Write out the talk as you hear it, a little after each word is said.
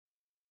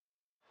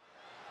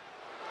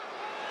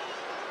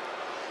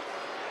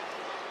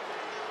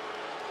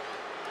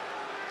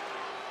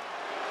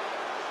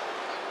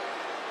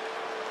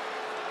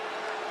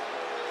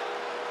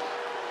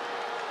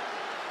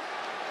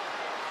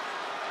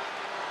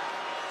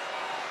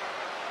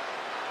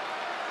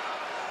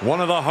One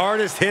of the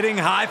hardest hitting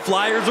high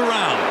flyers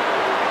around.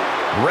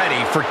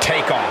 Ready for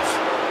takeoff.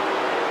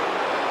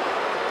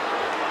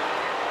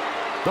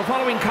 The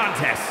following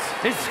contest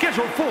is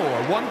scheduled for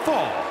one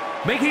fall.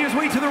 Making his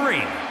way to the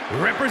ring,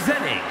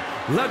 representing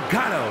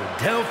Legado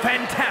del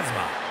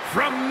Fantasma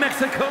from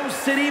Mexico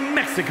City,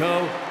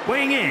 Mexico,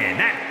 weighing in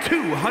at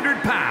 200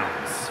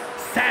 pounds,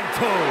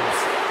 Santos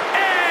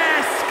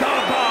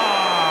Escobar.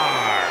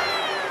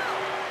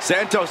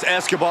 Santos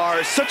Escobar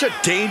is such a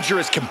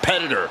dangerous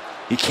competitor.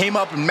 He came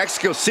up in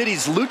Mexico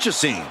City's lucha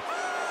scene.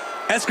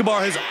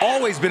 Escobar has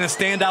always been a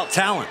standout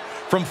talent,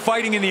 from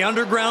fighting in the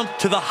underground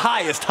to the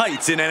highest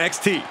heights in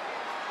NXT.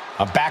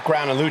 A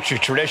background in lucha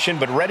tradition,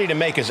 but ready to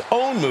make his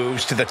own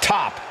moves to the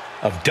top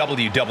of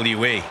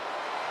WWE.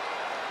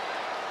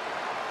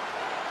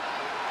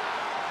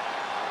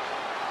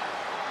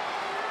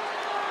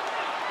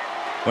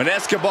 When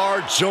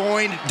Escobar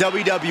joined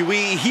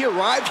WWE, he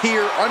arrived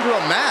here under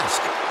a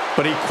mask.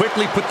 But he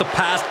quickly put the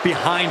past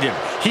behind him.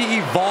 He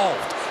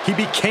evolved. He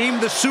became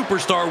the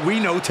superstar we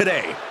know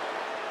today.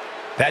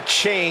 That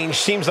change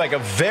seems like a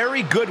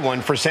very good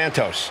one for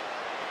Santos.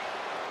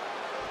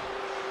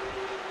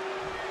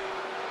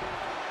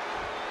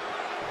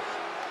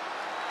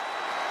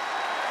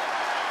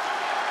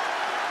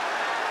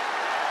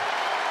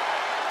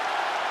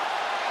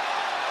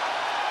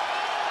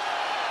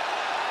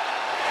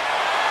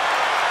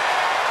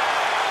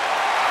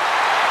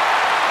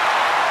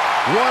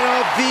 One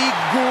of the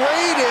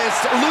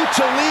greatest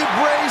Lucha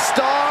Libre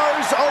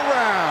stars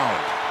around.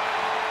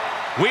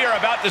 We are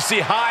about to see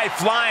high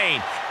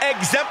flying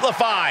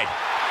exemplified.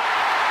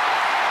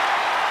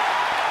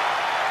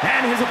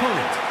 And his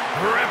opponent,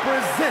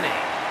 representing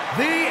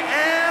the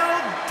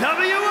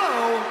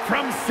LWO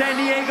from San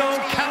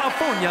Diego,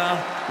 California,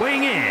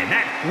 weighing in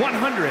at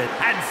 175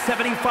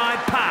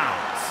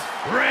 pounds,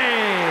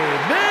 Rey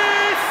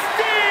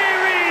Mysterio.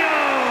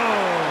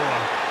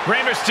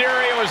 Rey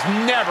Mysterio has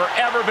never,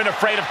 ever been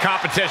afraid of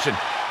competition.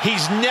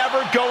 He's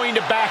never going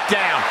to back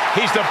down.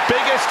 He's the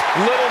biggest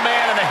little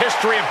man in the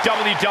history of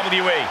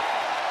WWE.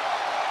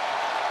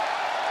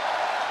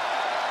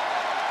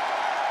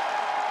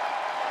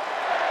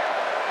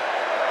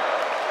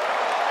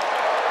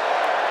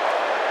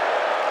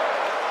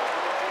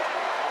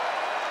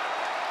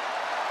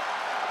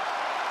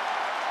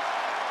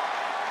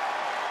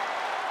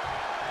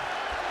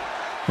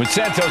 With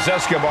Santos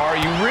Escobar,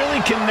 you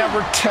really can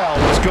never tell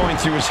what's going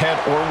through his head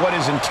or what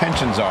his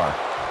intentions are.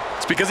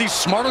 It's because he's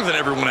smarter than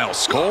everyone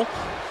else, Cole.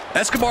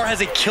 Escobar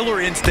has a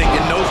killer instinct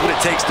and knows what it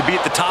takes to be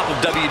at the top of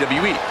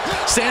WWE.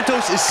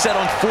 Santos is set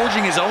on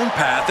forging his own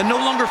path and no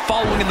longer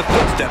following in the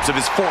footsteps of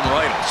his former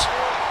idols.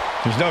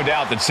 There's no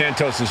doubt that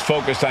Santos is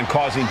focused on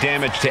causing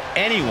damage to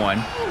anyone,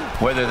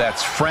 whether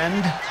that's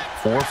friend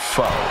or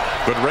foe.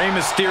 But Rey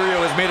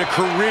Mysterio has made a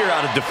career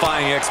out of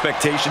defying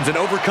expectations and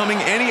overcoming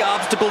any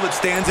obstacle that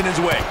stands in his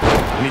way.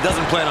 And he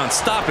doesn't plan on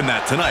stopping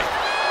that tonight.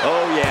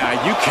 Oh yeah,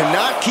 you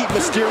cannot keep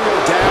Mysterio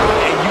down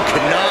and you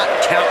cannot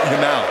count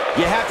him out.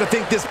 You have to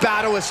think this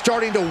battle is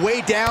starting to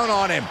weigh down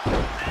on him.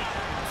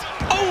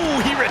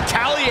 Oh, he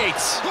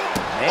retaliates.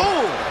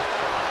 Oh!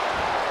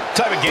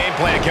 What type of game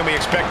plan can we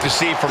expect to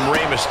see from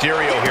Rey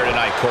Mysterio here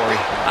tonight, Corey?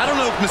 I don't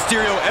know if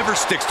Mysterio ever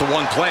sticks to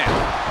one plan.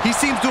 He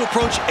seems to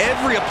approach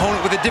every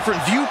opponent with a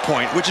different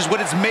viewpoint, which is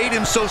what has made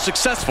him so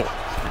successful.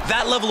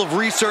 That level of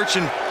research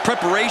and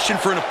preparation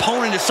for an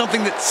opponent is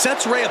something that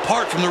sets Rey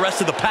apart from the rest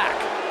of the pack.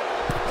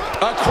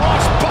 A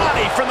cross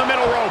body from the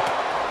middle rope.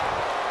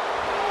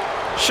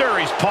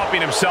 Sure, he's pumping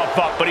himself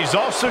up, but he's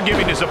also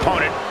giving his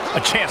opponent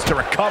a chance to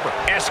recover.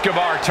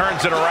 Escobar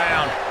turns it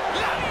around.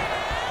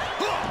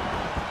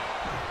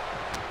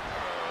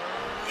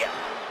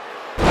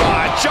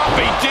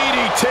 Jumping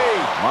DDT.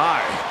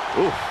 My.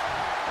 Ooh.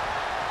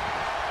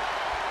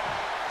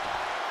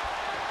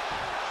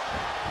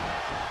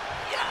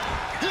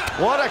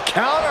 What a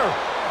counter.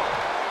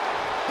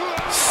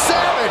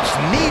 Savage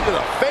knee to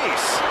the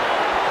face.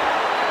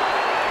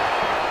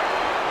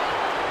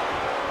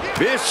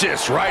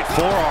 Vicious right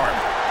forearm.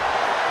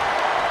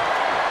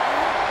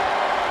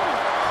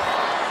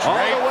 All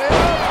the way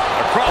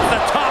up. Across the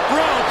top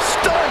rope.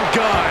 Stun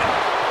gun.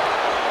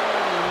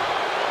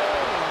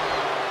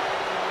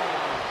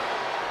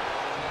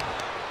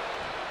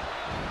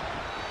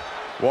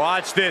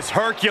 Watch this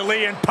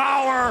Herculean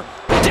power.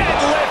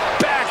 Deadlift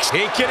back.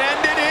 He can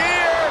end it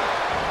here.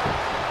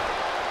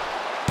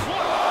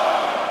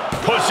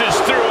 Pushes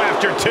through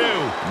after two.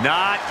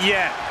 Not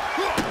yet.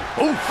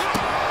 Oof.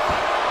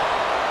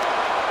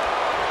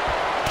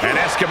 And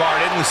Escobar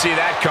didn't see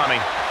that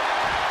coming.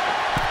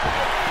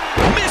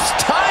 Missed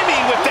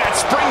timing with that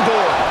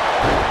springboard.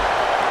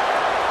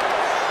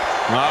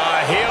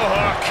 Heel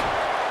hook.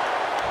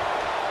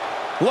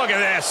 Look at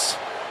this.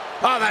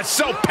 Oh, that's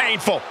so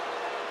painful.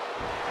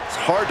 It's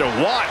hard to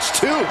watch,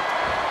 too.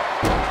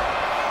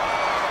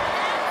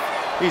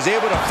 He's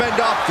able to fend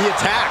off the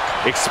attack.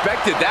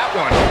 Expected that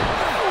one.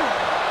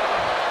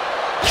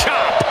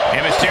 Chop! And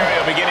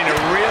Mysterio beginning to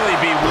really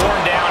be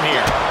worn down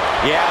here.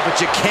 Yeah, but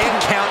you can't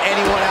count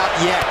anyone out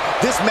yet.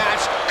 This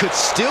match could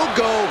still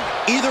go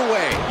either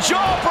way.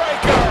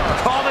 Jawbreaker!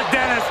 Call the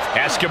dentist.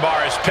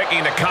 Escobar is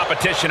picking the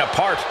competition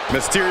apart.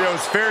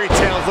 Mysterio's fairy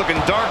tale's looking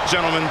dark,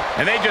 gentlemen.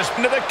 And they just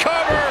into the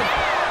cover.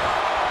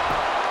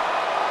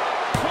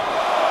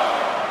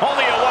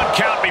 Only a 1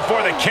 count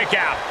before the kick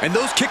out. And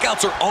those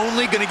kickouts are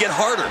only going to get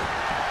harder.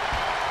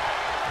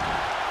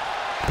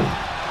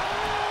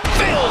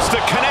 Fails to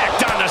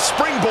connect on the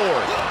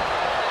springboard.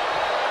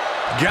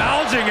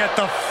 Gouging at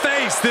the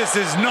face. This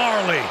is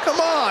gnarly. Come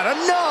on,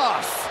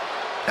 enough!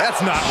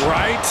 That's not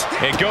right.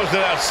 It goes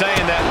without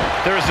saying that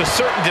there is a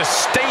certain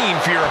disdain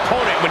for your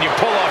opponent when you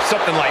pull off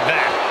something like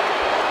that.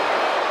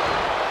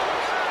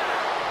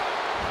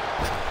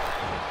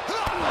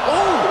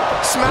 Oh,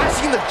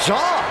 smashing the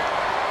jaw.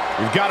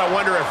 You've got to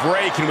wonder if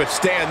Ray can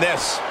withstand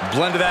this.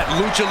 Blend of that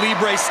Lucha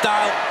Libre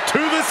style to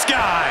the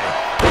sky.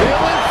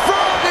 Feeling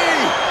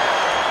froggy.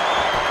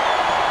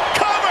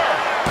 Cover!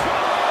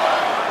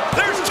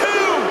 There's 2!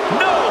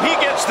 No, he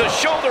gets the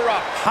shoulder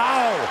up.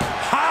 How?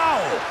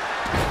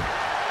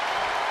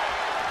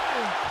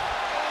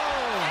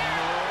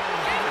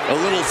 A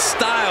little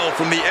style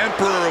from the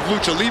Emperor of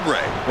Lucha Libre.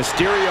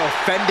 Mysterio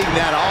fending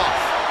that off.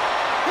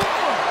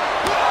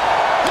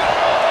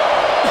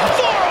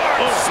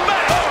 Forearm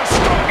smash! Oh,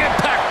 strong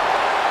impact.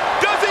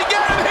 Does he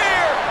get him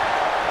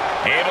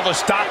here? Able to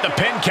stop the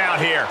pin count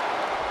here.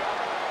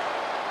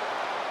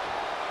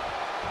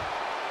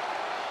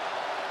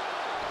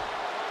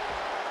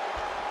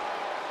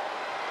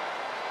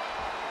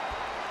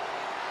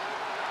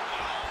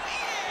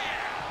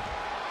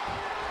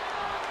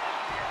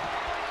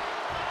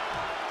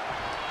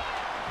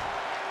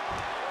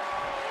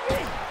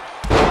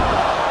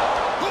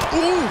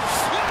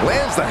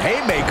 Lands the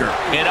haymaker.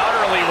 An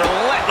utterly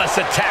relentless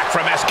attack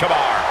from Escobar.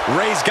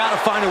 Ray's got to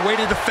find a way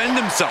to defend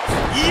himself.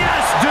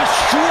 Yes,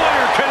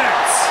 Destroyer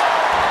connects.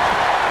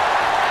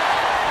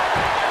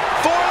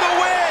 For the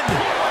win.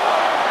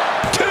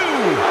 2.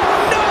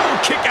 No,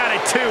 kick out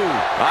at 2.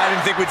 I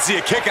didn't think we'd see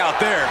a kick out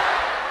there.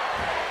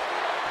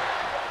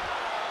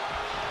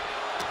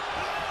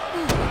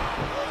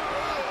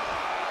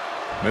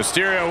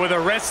 Mysterio with a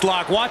wrist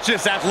lock. Watch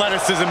this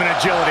athleticism and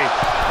agility.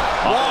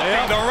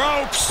 Walking the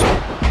ropes.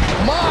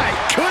 My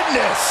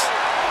goodness.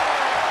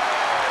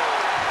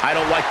 I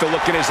don't like the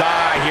look in his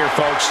eye here,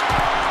 folks.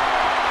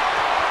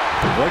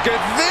 Look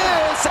at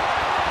this.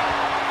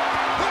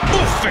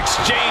 Oof,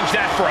 exchange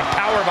that for a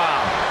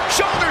powerbomb.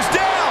 Shoulders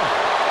down.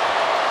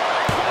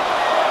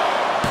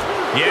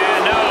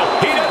 Yeah, no,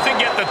 he doesn't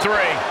get the 3.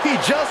 He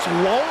just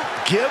won't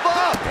give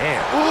up. Man.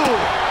 Ooh.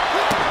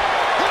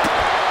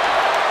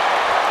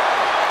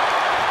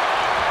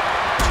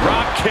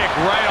 Drop kick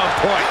right on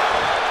point.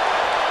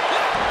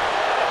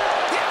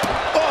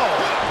 Oh.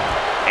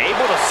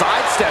 Able to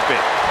sidestep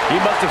it. He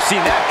must have seen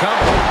that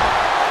coming.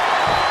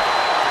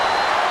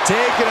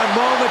 Taking a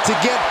moment to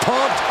get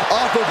pumped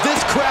off of this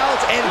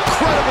crowd's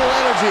incredible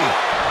energy.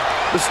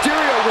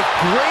 Mysterio with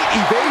great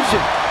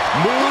evasion.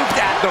 Moved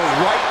at the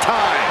right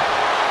time.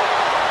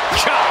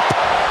 Chop.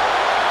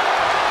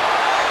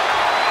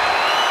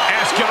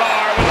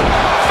 Escobar with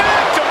a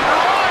phantom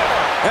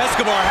driver.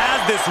 Escobar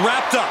has this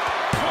wrapped up.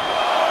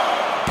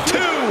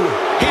 2.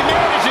 He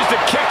manages to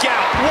kick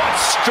out. What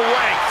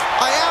strength.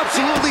 I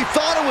absolutely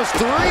thought it was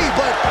 3,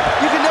 but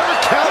you can never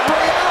count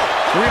Ray out.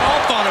 We all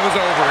thought it was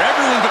over.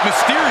 Everyone but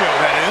Mysterio,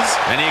 that is.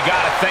 And you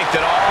got to think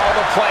that all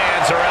the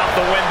plans are out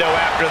the window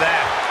after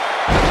that.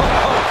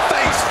 Oh,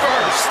 face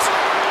first.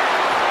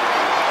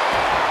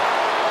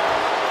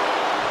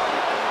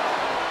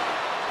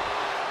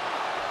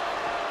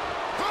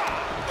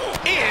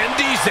 And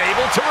he's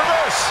able to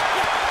reverse.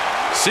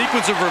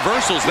 Sequence of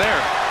reversals there.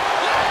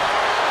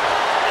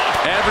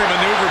 Every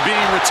maneuver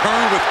being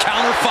returned with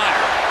counter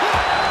fire.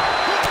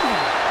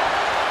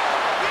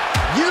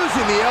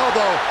 Using the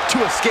elbow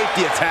to escape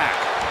the attack.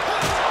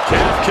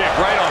 Calf kick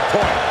right on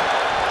point.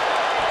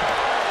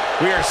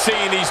 We are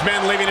seeing these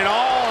men leaving it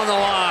all on the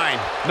line.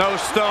 No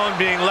stone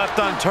being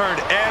left unturned.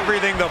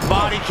 Everything the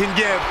body can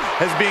give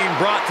is being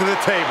brought to the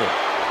table.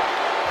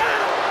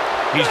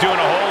 He's doing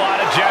a whole lot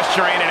of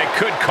gesturing, and it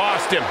could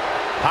cost him.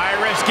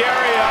 High-risk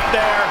area up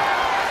there.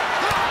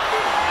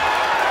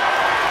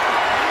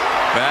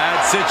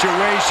 Bad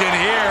situation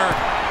here.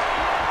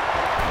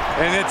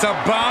 And it's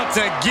about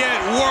to get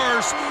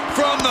worse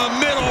from the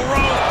middle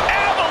rope.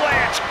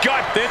 Avalanche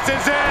gut. This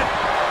is it.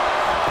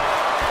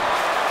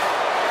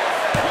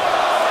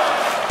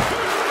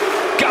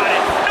 Got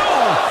it.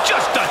 No,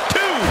 just a 2.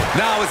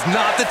 Now is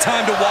not the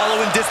time to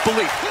wallow in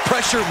disbelief.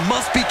 Pressure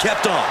must be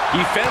kept on.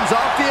 He fends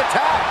off the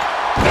attack.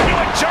 Into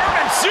a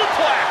German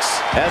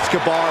suplex.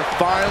 Escobar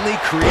finally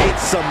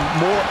creates some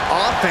more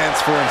offense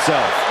for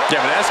himself.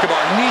 Yeah, but Escobar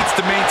needs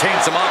to maintain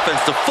some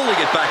offense to fully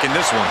get back in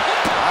this one.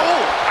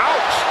 Oh,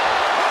 ouch.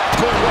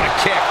 Boy, what a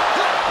kick.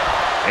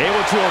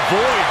 Able to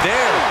avoid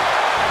there.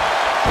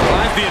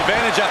 Finds the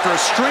advantage after a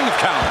string of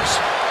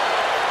counters.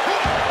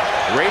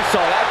 Ray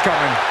saw that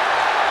coming.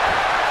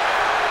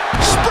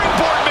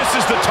 Springboard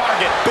misses the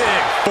target.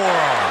 Big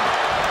forearm.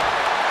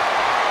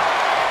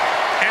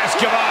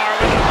 Escobar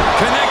with a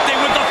Connecting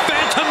with the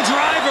Phantom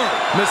Driver.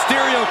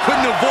 Mysterio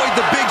couldn't avoid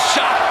the big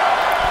shot.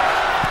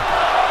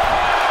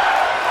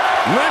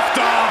 Lift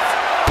off.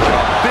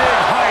 A big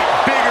height,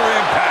 bigger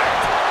impact.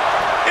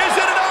 Is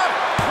it enough?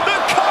 The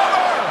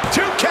cover.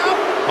 2 count.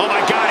 Oh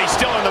my God, he's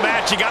still in the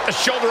match. He got the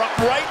shoulder up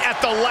right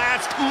at the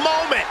last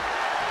moment.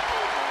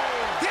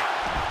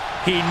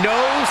 He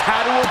knows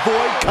how to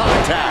avoid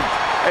contact.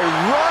 A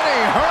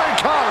running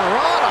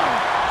hurricanrana.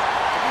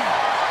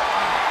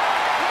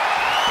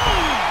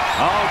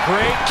 Oh,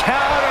 great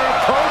counter.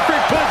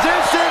 Perfect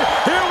position.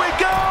 Here we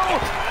go.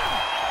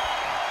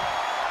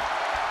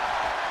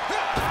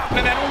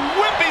 And then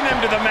whipping him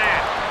to the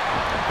mat.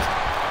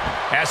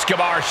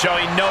 Escobar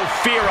showing no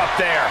fear up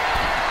there.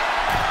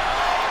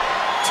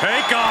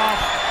 Take off.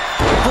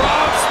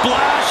 Frog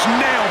splash,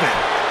 nailed it.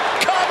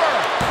 Cover.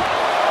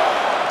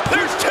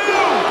 There's 2.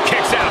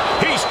 Kicks out.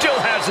 He still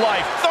has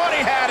life. Thought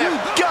he had him.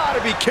 You gotta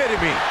be kidding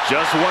me.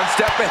 Just one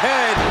step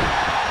ahead.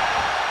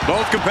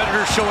 Both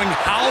competitors showing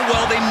how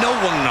well they know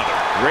one another.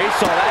 Ray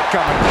saw that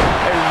coming.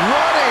 A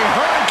running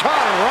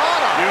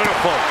hurricanrana.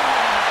 Beautiful.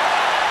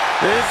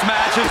 This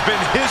match has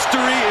been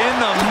history in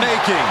the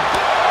making.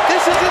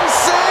 This is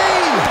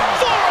insane.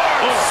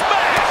 Forearm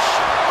smash.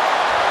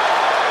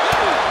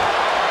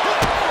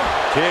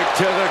 Kick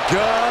to the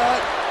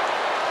gut.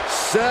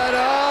 Set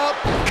up.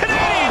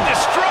 Canadian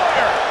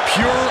Destroyer.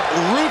 Pure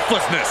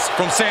ruthlessness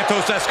from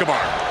Santos Escobar.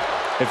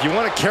 If you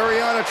want to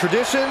carry on a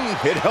tradition,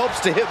 it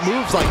helps to hit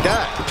moves like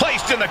that.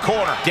 Placed in the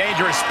corner.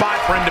 Dangerous spot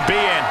for him to be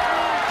in.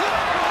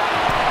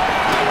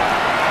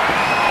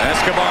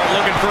 Escobar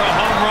looking for a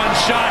home run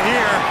shot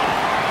here.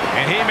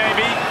 And he may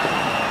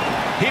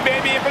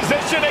be in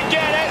position to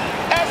get it.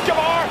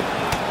 Escobar.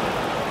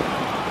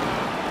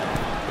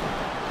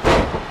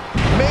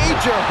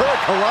 Major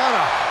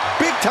hurricanrana.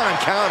 Big time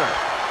counter.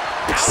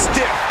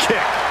 Stiff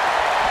kick.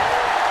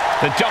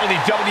 The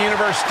WWE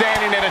Universe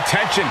standing at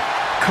attention.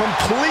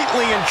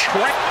 Completely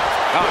entranced.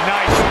 Oh,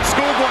 nice.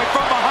 Schoolboy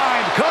from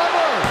behind.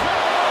 Cover.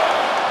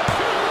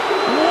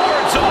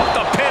 Wards off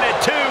the pin at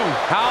 2.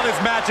 How this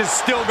match is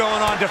still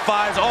going on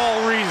defies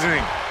all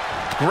reasoning.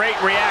 Great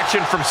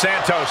reaction from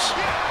Santos.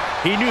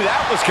 He knew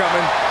that was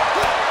coming.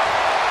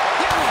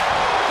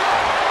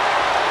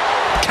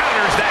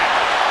 Counters that.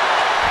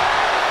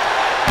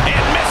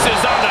 And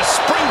misses on the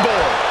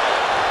springboard.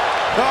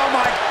 Oh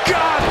my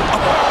God.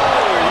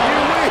 Oh,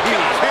 you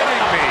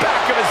kidding me.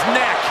 Back of his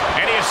neck.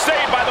 And he is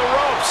saved by the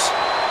ropes.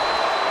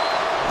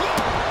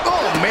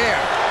 Oh, man.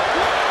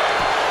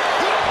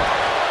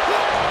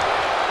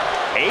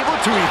 Able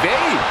to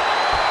evade.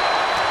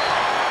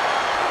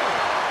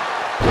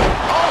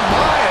 Oh,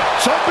 my.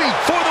 Jumping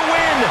for the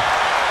win.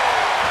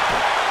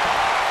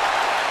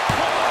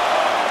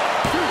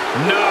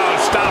 No,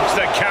 stops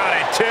the count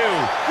at 2.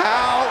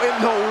 How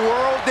in the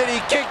world did he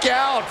kick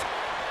out?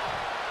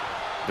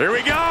 Here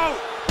we go.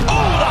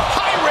 Oh, the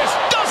high risk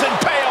doesn't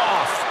pay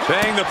off.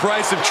 Paying the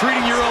price of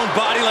treating your own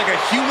body like a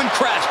human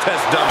crash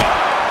test dummy.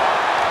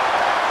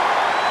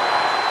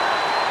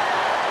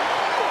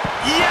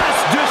 Yes,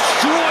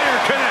 Destroyer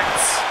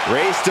connects.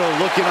 Ray's still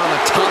looking on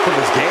the top of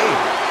his game.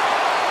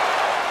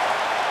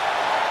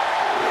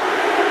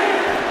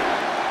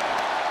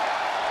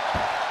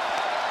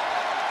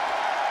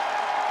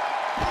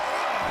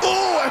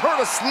 Oh, I heard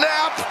a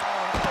snap.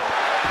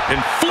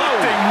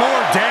 Inflicting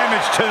more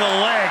damage to the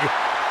leg.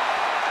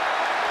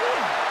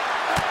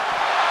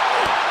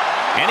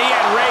 And he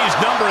had Ray's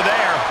number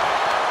there.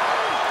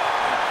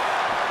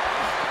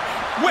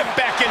 Whip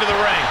back into the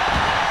ring.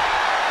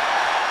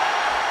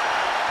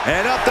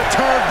 And up the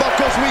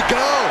turnbuckles we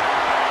go.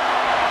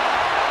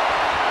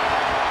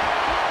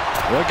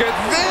 Look at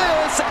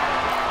this.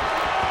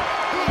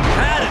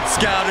 Had it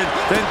scouted,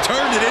 then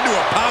turned it into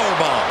a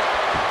powerbomb.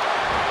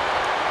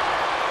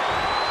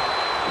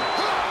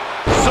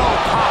 So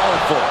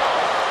powerful.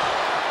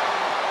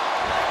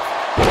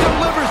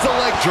 Delivers the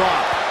leg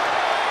drop.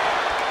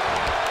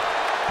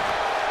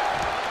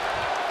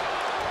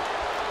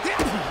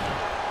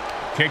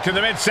 Kick to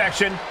the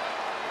midsection.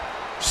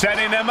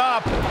 Setting them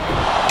up.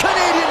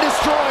 Canadian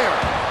Destroyer.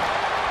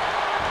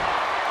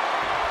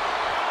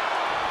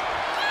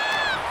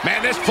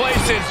 Man, this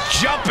place is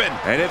jumping.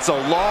 And it's a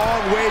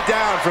long way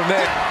down from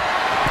there.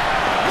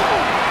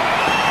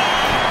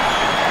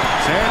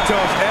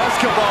 Santos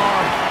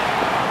Escobar.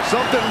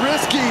 Something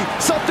risky,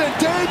 something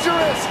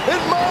dangerous in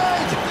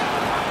mind.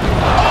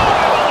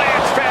 Oh,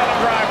 Lance Phantom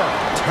Driver.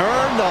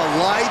 Turn the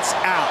lights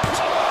out.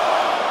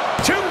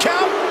 2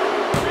 count.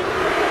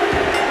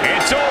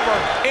 It's over.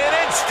 An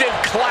instant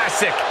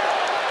classic.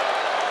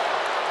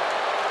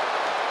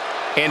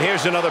 And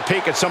here's another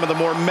peek at some of the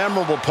more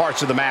memorable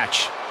parts of the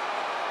match.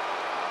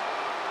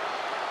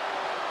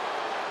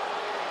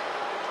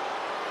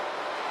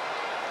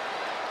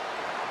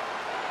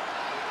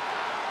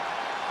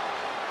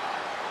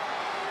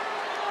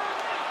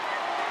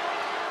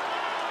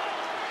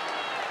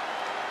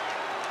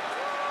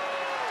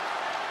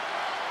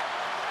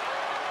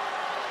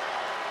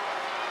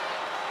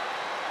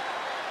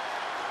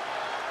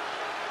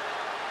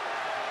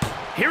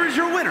 Here is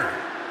your winner,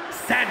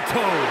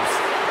 Santos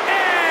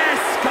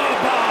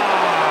Escobar.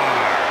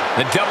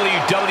 The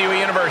WWE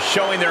Universe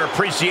showing their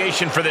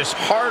appreciation for this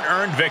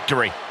hard-earned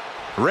victory.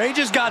 Ray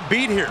just got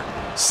beat here.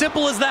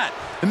 Simple as that.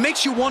 It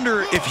makes you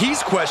wonder if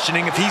he's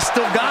questioning if he's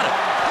still got it.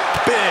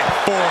 Big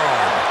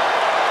forearm.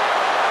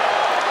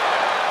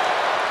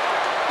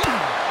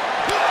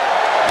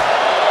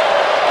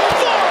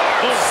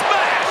 Forearm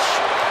smash!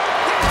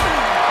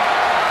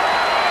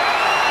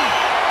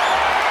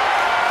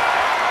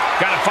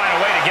 Gotta find a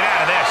way to get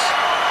out of this.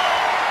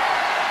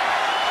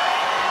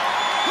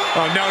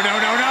 Oh, no, no,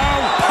 no, no!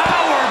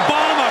 Power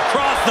bomb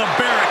across the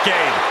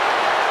barricade.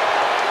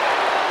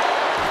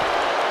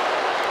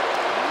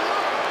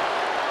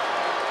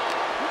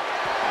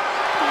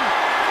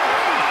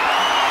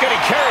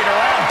 Getting carried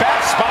around,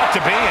 bad spot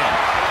to be in.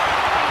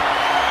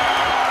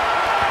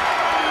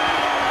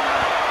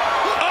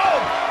 Oh!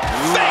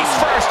 Face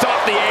first off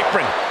the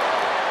apron.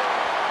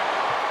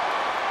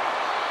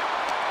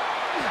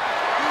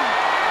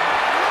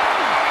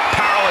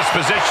 Powerless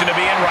position to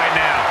be in right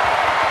now.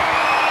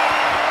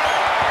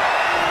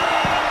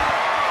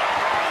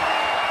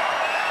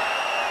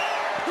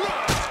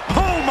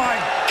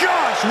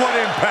 What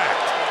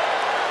impact!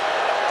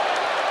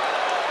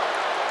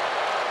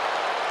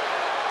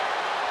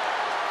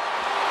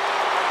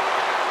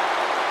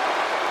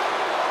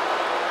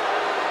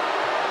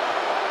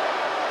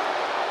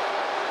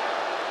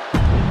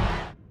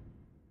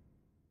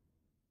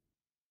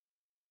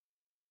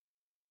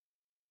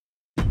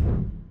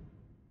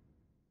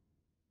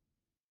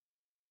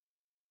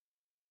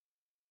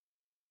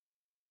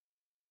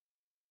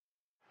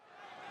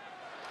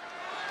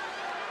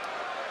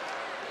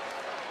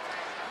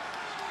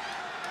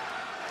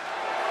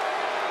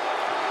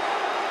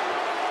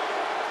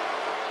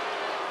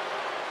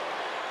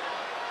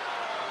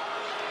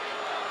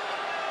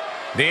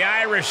 The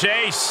Irish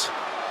Ace,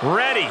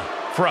 ready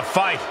for a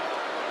fight.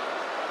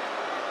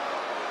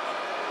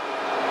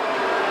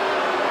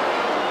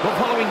 The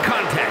following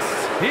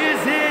contest is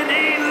an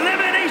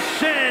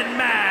elimination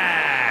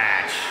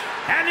match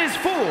and is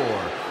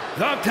for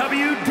the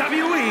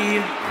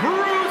WWE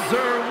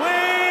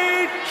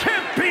Cruiserweight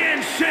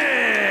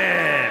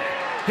Championship.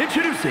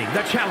 Introducing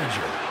the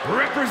challenger,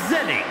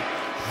 representing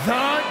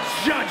the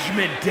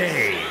Judgment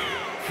Day,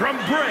 from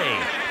Bray,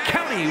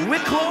 County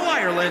Wicklow,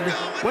 Ireland,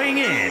 weighing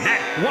in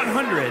at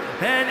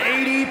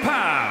 180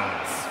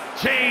 pounds,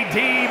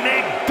 J.D.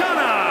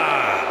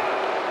 McDonough.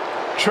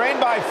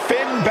 Trained by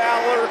Finn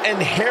Balor,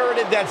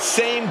 inherited that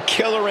same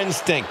killer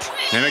instinct.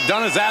 And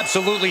McDonough's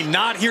absolutely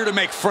not here to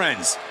make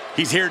friends.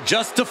 He's here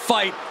just to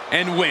fight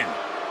and win.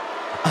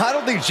 I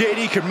don't think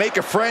JD could make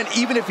a friend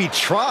even if he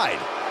tried.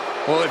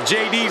 Well, if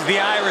JD's the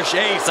Irish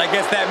Ace, I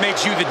guess that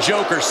makes you the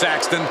Joker,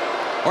 Saxton.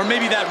 Or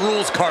maybe that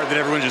rules card that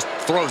everyone just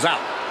throws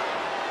out.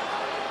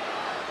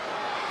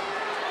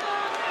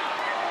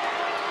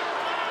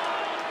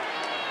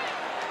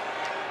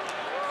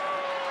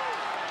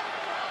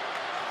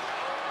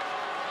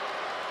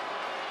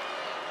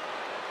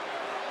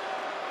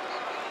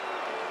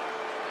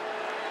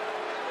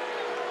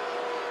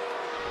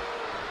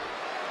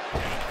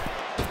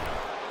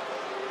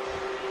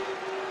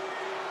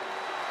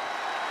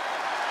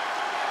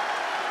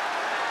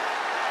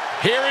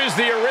 Here is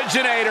the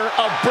originator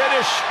of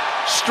British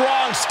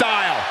strong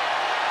style.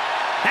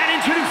 And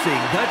introducing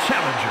the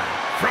challenger,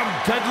 from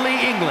Dudley,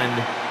 England,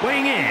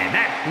 weighing in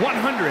at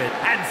 175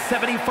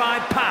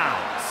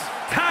 pounds,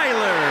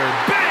 Tyler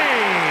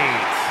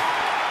Bates.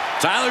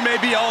 Tyler may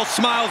be all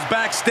smiles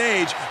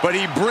backstage, but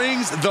he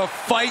brings the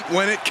fight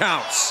when it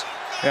counts.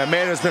 Yeah,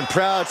 man has been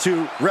proud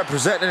to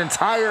represent an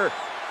entire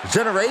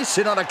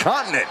generation on a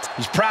continent.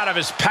 He's proud of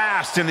his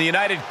past in the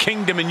United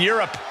Kingdom and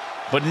Europe,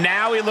 but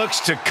now he looks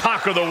to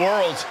conquer the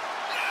world.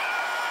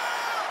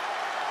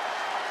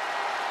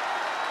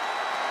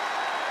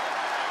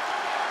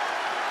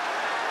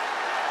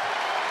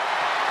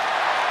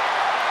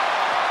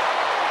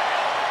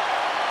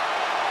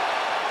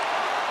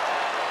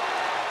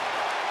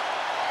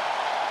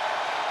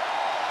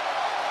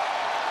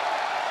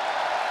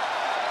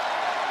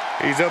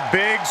 He's a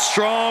big,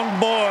 strong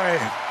boy.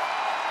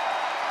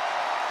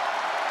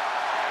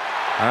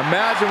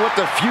 Imagine what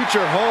the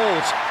future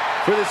holds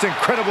for this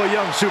incredible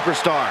young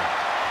superstar.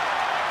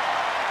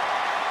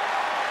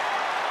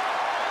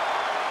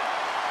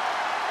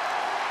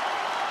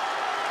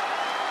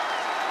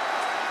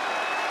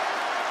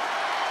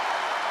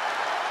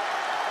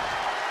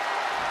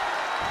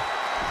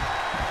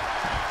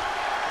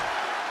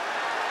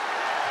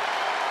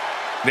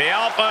 The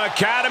Alpha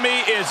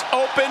Academy is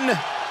open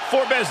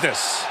for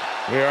business.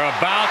 We're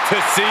about to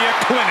see a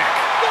clinic.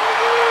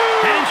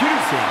 And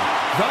introducing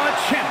the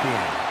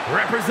champion,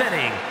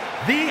 representing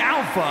the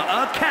Alpha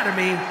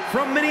Academy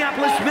from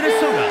Minneapolis,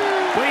 Minnesota,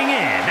 weighing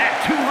in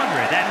at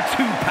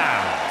 202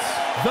 pounds,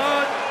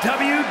 the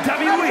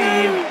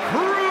WWE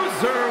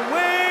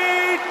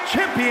Cruiserweight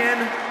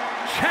Champion,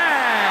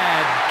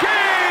 Chad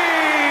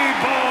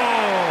Gable.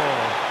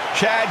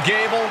 Chad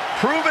Gable,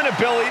 proven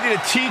ability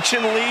to teach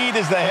and lead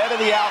as the head of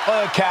the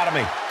Alpha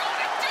Academy.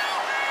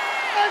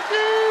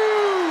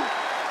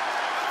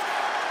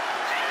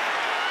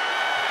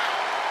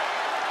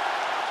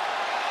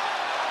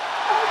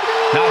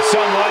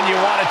 someone you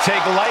want to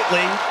take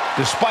lightly,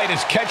 despite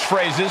his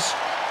catchphrases.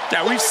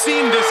 Now, we've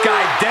seen this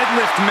guy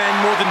deadlift men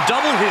more than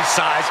double his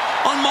size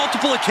on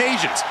multiple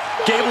occasions.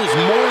 Gable is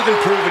more than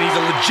proven he's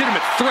a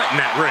legitimate threat in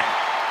that ring.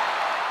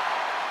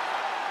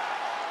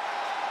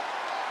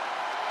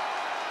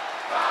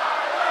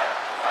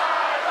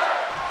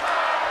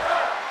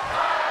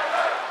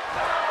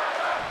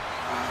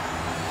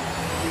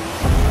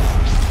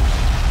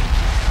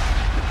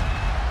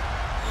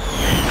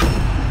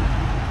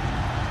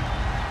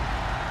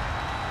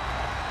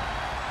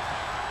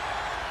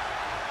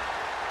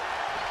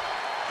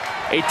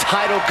 A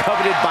title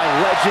coveted by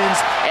legends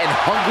and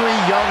hungry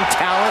young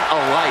talent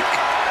alike.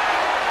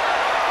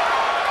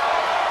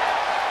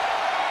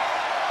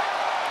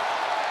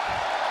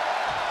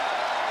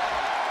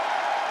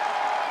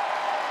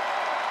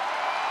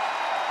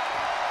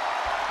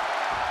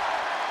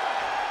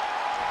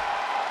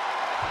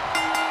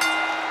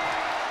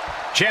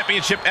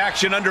 Championship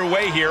action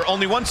underway here.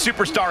 Only one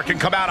superstar can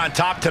come out on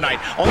top tonight.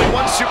 Only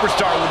one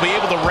superstar will be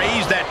able to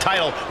raise that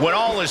title when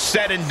all is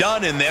said and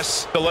done in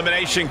this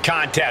elimination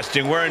contest.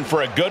 And we're in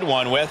for a good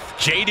one with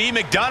JD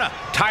McDonough,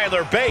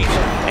 Tyler Bate,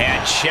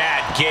 and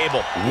Chad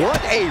Gable.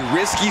 What a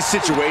risky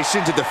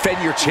situation to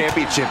defend your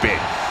championship in.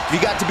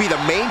 You got to be the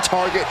main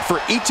target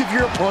for each of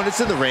your opponents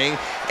in the ring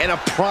and a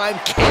prime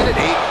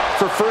candidate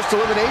for first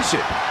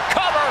elimination.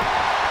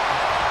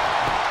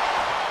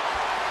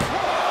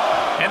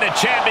 And the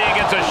champion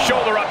gets a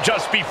shoulder up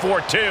just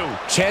before 2.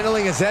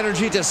 Channeling his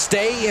energy to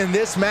stay in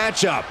this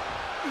matchup.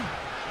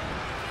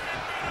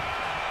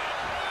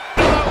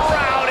 The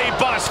Rowdy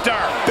Buster.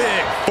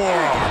 Big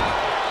forearm.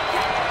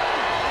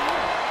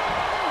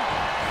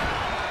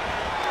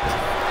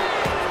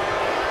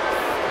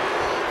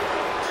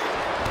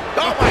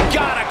 Oh my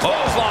God, a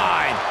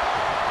clothesline.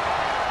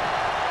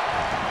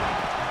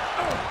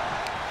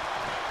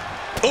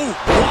 Oh,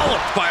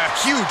 walloped by a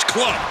huge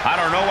club. I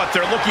don't know what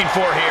they're looking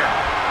for here.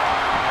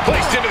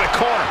 Placed into the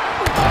corner.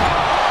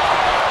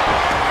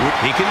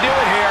 He can do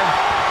it here.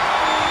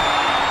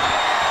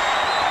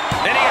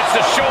 And he gets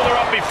the shoulder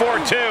up before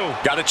 2.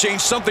 Got to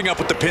change something up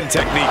with the pin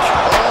technique.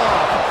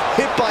 Oh,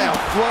 hit by a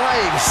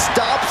flying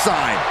stop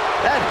sign.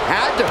 That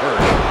had to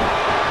hurt.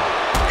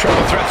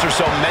 Triple threats are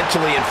so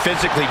mentally and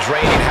physically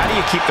draining. How do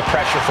you keep the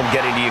pressure from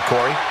getting to you,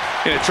 Corey?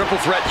 In a triple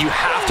threat, you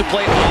have to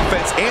play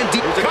offense and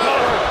defense.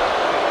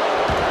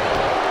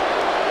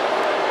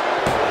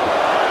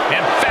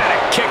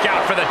 Kick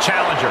out for the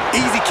challenger.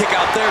 Easy kick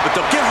out there, but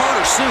they'll get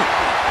harder soon.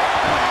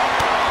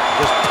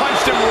 Just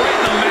punched him right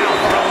in the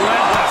mouth.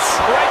 Relentless.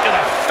 Right to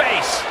the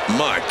face.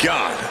 My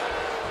God.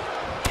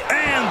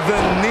 And the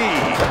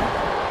knee.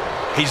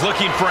 He's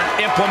looking for an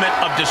implement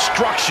of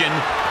destruction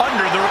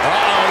under the...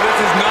 Uh-oh, this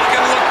is not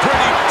going to look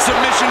pretty.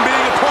 Submission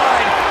being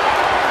applied.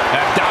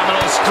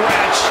 Abdominal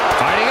stretch.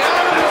 Fighting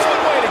out of it. That's one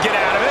way to get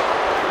out of it.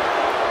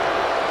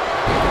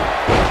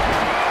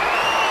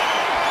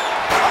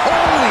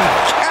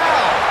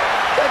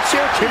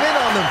 Chair came in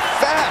on them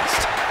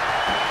fast.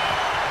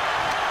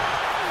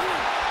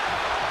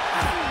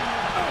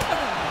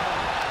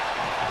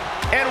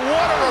 And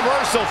what a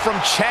reversal from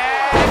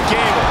Chad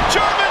Gable.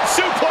 German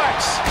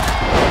suplex.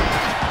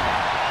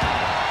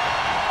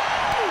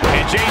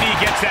 And JD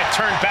gets that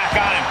turned back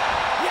on him.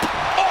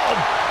 Oh,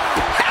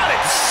 had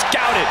it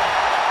scouted.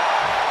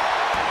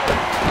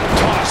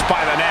 Tossed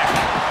by the neck.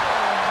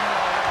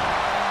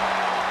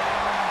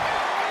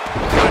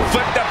 Got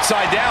flipped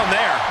upside down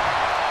there.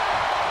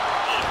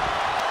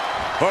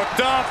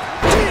 Hooked up.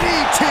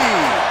 DDT.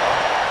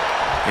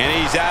 And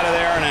he's out of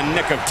there in a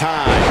nick of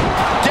time.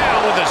 Down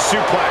with a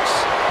suplex.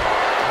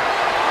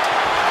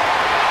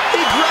 He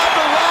grabbed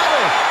the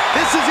ladder.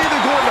 This is either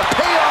going to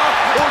pay off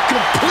or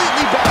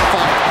completely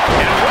backfire.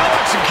 And a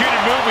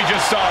well-executed move we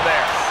just saw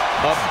there.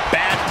 A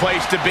bad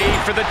place to be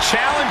for the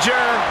challenger.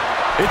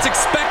 It's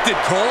expected,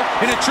 Cole.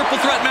 In a triple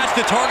threat match,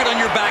 the target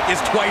on your back is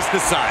twice the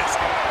size.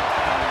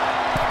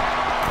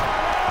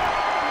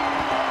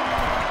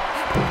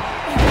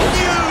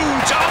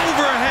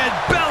 Overhead,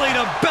 belly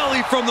to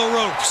belly from the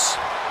ropes.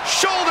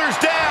 Shoulders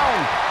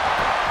down.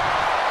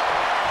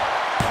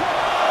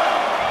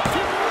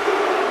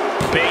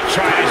 Bate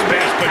tried his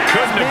best, but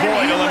couldn't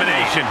avoid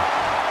elimination.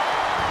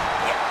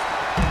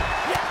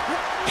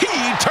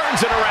 He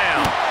turns it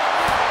around.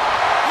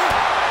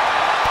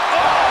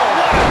 Oh,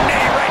 what a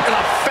knee right to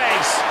the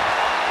face.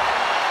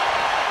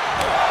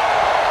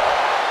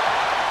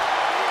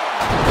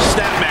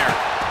 Snapmare.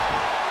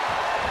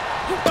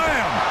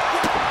 Bam!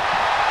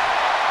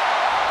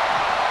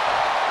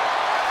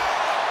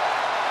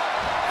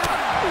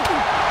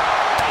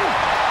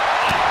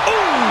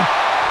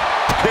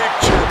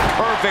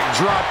 Perfect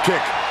drop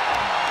kick.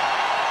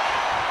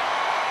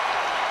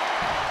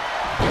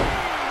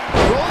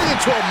 Rolling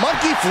into a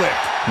monkey flip.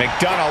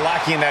 McDonough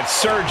lacking that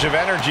surge of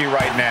energy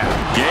right now.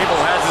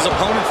 Gable has his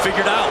opponent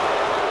figured out.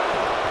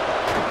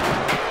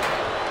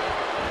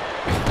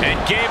 And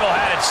Gable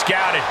had it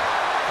scouted.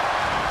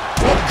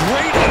 What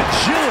great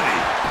agility.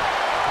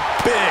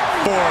 Big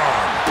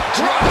forearm.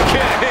 Drop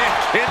kick.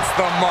 Hits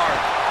the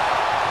mark.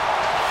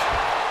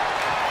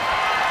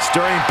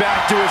 Stirring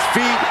back to his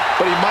feet,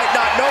 but he might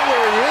not know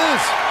where he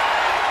is.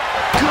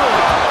 Good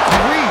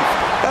grief.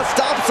 That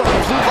stop sign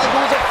flew like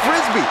it was a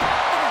Frisbee.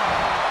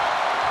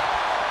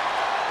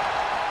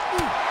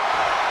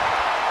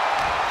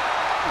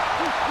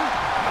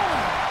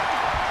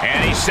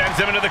 And he sends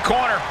him into the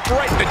corner,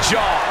 right in the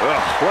jaw.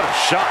 Ugh, what a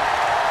shot.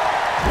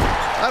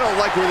 I don't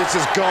like where this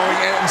is going,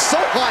 and so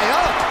high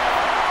up.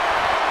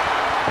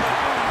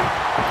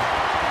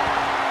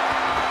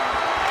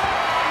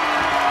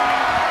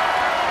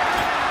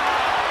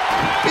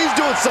 He's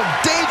doing some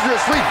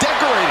dangerous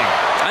redecorating.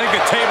 I think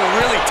the table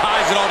really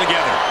ties it all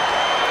together.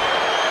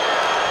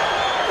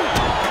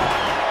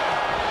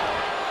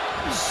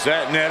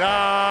 Setting it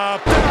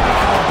up.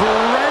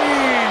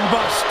 Brain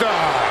buster.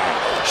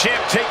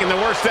 Champ taking the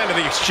worst end of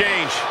the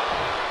exchange.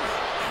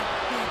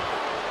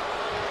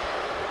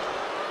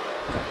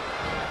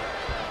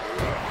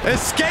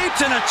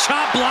 Escapes and a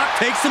chop block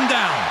takes him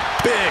down.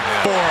 Big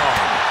forearm.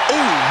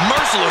 Ooh,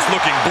 merciless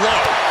looking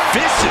blow.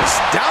 Vicious,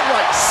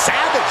 downright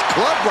savage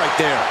club right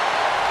there.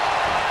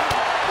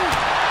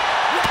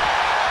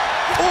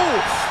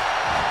 Oof.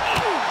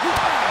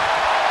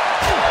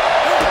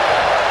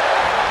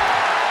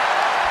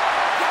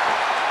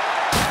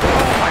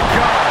 Oh my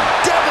God.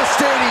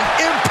 Devastating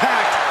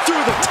impact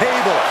through the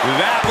table.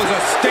 That was a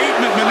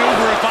statement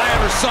maneuver if I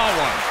ever saw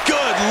one.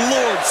 Good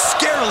Lord,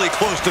 scarily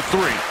close to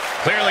 3.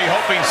 Clearly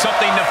hoping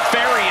something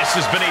nefarious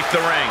is beneath the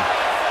ring.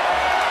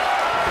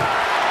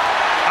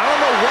 I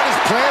don't know what his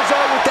plans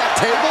are with that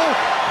table,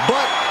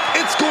 but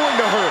it's going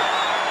to hurt.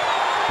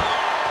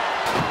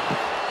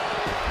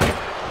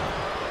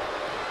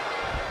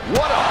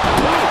 What a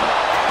boom!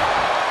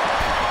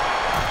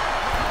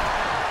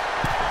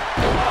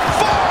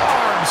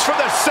 Forearms from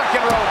the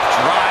second rope.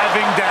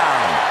 Driving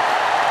down.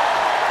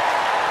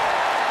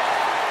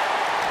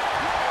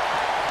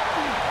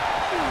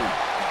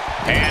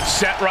 And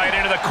set right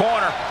into the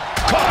corner.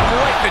 Caught him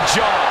right in the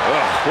jaw.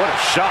 Ugh, what a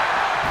shot.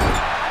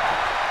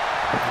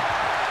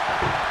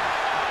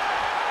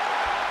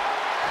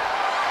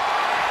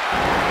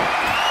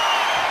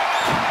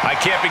 I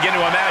can't begin to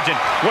imagine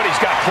what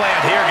he's got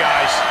planned here,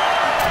 guys.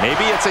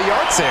 Maybe it's a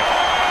yard sale.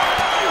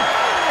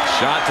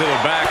 Shot to the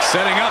back,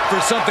 setting up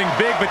for something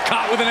big, but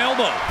caught with an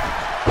elbow.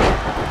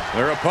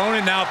 Their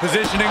opponent now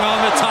positioning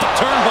on the top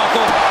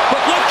turnbuckle,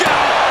 but look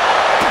out!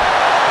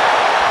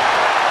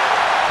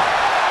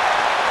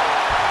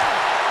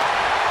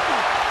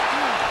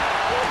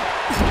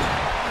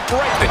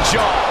 Right in the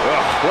jaw.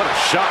 Ugh, what a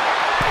shot.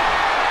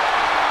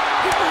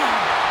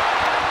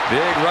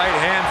 Big right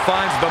hand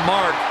finds the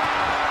mark.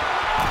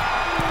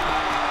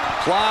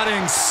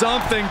 Plotting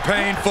something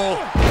painful.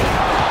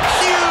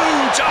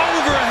 Huge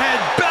overhead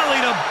belly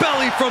to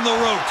belly from the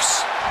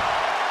ropes.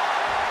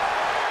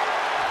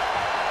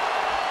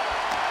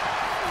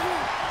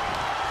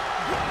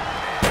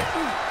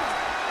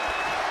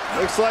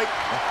 Looks like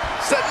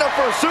setting up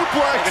for a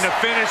suplex. Going to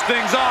finish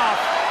things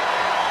off.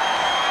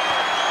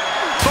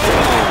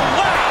 Boom!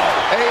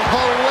 Wow! A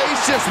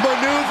hellacious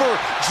maneuver,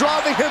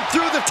 driving him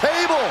through the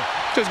table.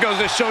 Just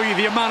goes to show you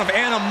the amount of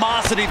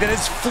animosity that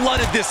has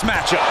flooded this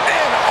matchup.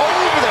 And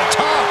over the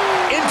top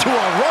into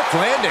a rough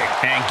landing.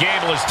 And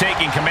Gable is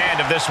taking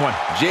command of this one.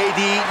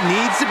 JD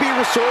needs to be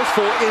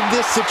resourceful in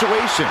this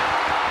situation.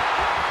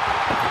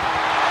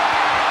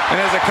 And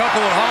as a couple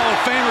of Hall of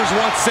Famers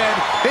once said,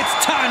 it's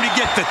time to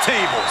get the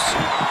tables.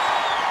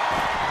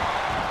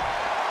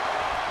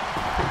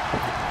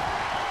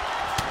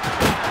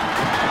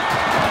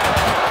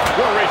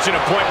 We're reaching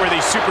a point where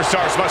these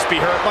superstars must be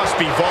hurt, must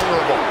be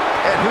vulnerable.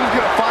 And who's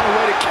going to find a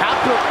way to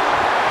capture?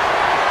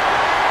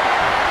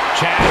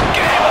 Chad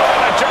Gable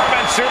with a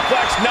German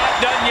suplex, not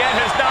done yet,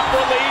 has not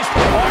released.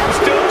 Arm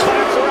still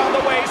claps around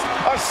the waist.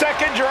 A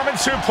second German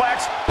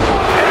suplex.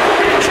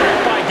 And a trick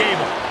by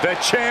Gable. The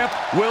champ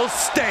will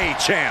stay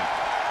champ.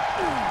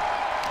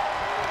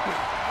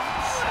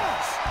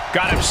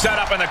 Got him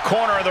set up in the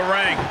corner of the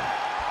ring.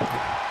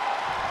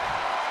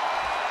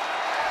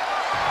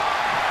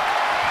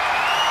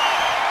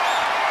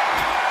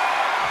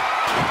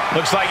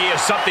 Looks like he has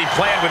something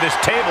planned with his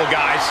table,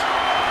 guys.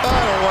 I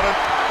don't want to.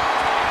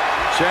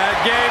 Chad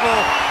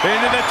Gable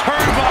into the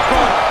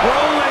turnbuckle,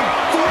 rolling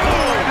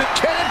forward.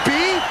 Can it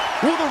be?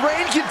 Will the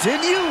reign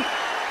continue?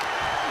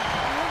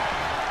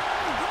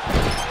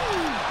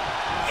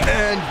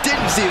 And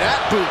didn't see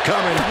that boot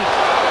coming.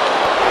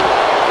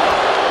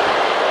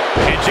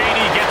 And JD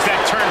gets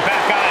that turn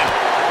back on him.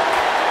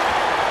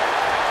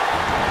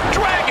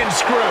 Dragon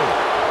screw.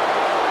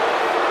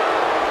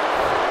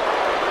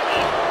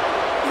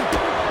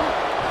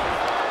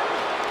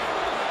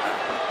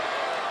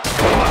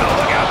 Oh,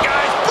 look out,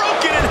 guys.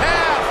 Broken in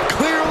half.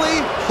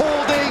 Clearly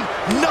holding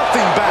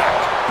nothing back.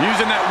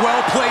 Using that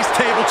well-placed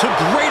table to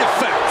great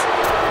effect.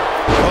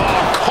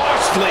 Oh,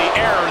 costly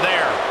error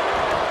there.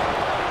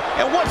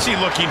 And what's he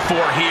looking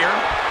for here?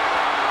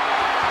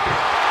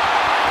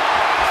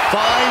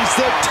 Finds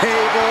the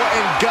table,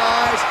 and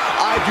guys,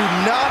 I do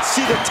not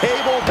see the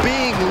table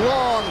being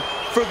long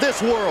for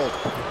this world.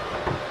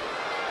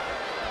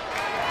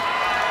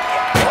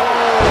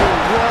 Oh,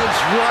 runs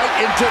right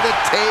into the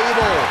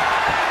table.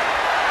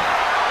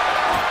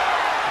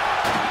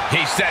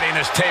 He's setting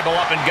this table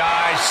up, and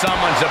guys,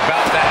 someone's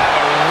about to have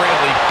a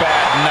really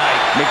bad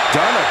night.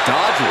 McDonough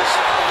dodges.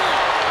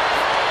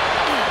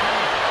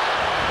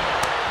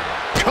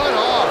 Cut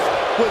off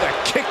with a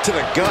kick to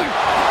the gut.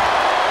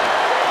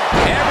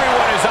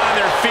 Everyone is on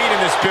their feet in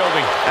this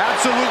building.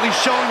 Absolutely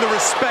showing the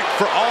respect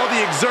for all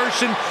the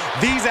exertion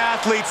these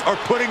athletes are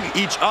putting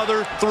each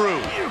other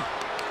through.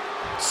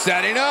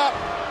 Setting up.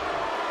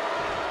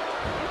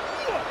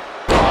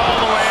 All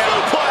the way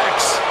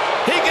suplex.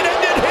 He can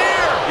end it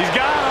here. He's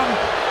got him.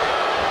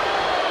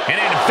 An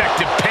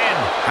ineffective pin.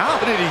 How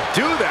did he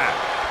do that?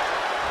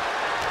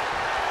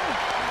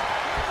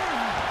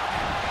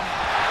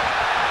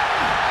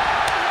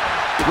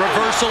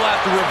 Reversal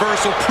after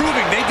reversal,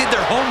 proving they did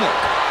their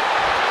homework.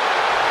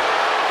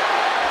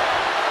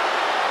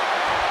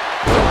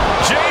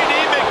 J.D.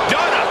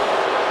 McDonough.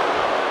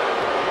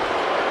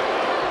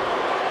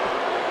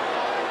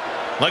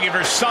 Looking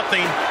for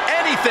something,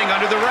 anything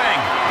under the ring.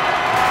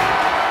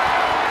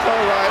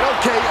 All right,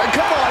 okay,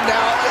 come on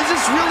now. Is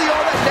this really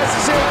all that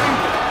necessary?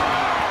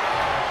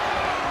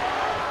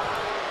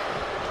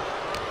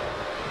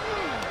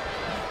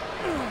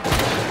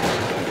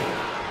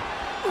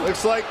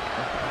 Looks like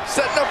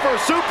setting up for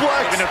a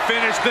suplex. Going to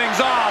finish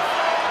things off.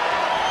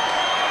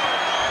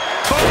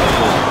 Oh,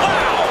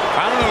 wow!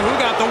 I don't know who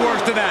got the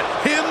worst of that,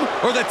 him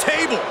or the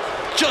table.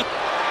 Just...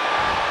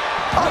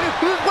 Oh,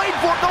 he was waiting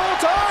for it the whole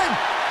time.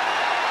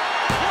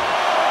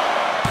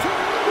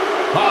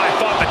 Oh, I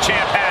thought the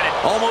champ had it.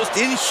 almost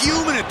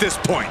inhuman at this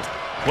point.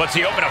 What's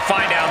he hoping to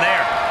find down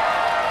there?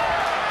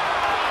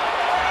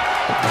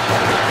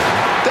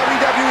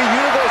 WWE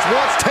Universe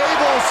wants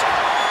tables.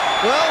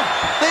 Well,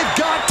 they've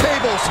got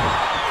tables.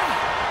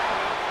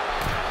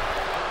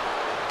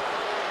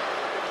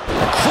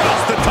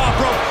 Across the top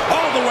rope,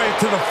 all the way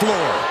to the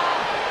floor.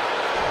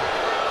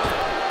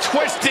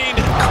 Twisting.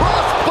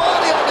 Cross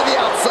body onto the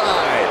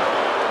outside.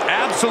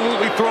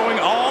 Absolutely throwing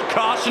all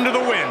caution to the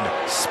wind.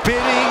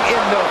 Spinning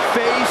in the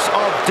face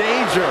of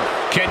danger.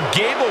 Can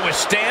Gable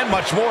withstand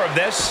much more of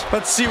this?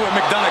 Let's see what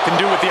McDonough can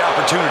do with the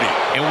opportunity.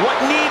 And what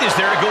need is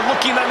there to go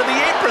looking under the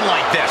apron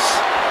like this?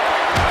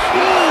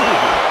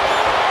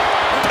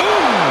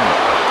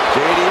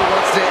 JD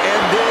wants to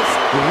end this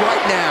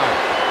right now.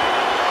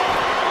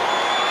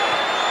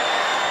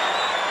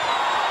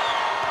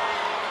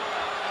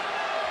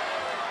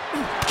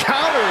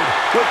 Countered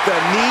with the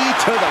knee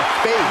to the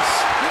face.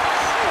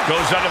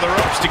 Goes under the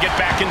ropes to get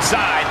back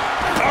inside.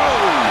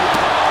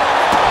 Oh!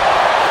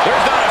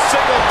 There's not a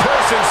single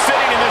person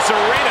sitting in this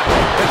arena.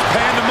 It's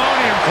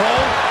pandemonium,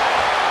 Cole.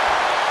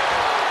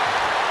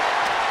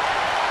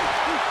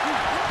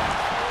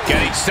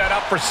 Getting set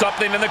up for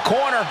something in the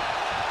corner.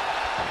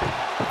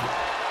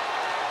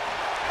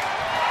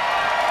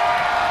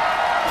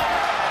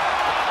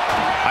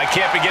 I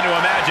can't begin to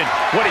imagine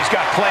what he's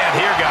got planned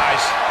here,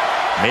 guys.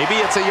 Maybe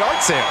it's a yard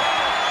sale.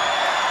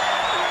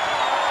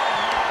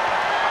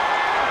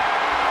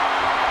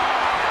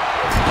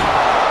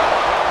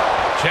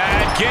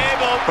 Chad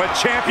Gable. But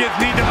champions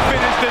need to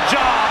finish the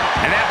job.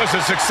 And that was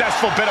a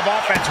successful bit of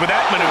offense with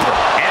that maneuver.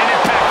 And an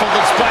impactful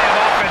display of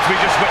offense we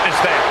just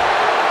witnessed there.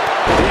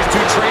 These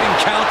two trading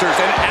counters,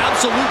 an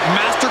absolute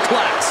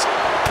masterclass.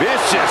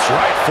 Vicious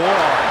right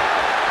forearm.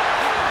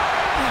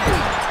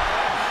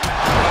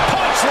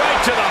 Punch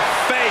right to the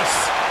face.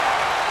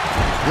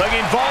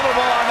 Looking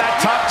vulnerable on that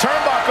top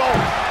turnbuckle.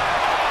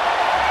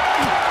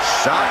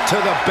 Shot to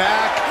the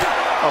back.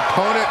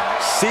 Opponent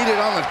seated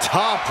on the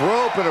top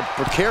rope in a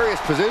precarious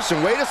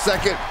position. Wait a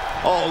second.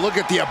 Oh, look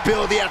at the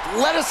ability,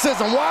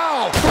 athleticism.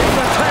 Wow. Through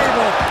the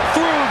table,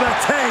 through the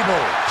table.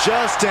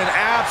 Just an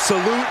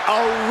absolute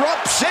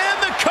eruption.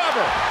 And the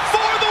cover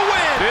for the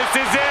win. This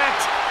is it.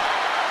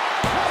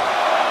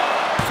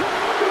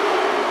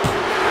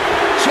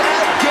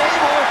 Chad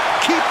Gable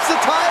keeps the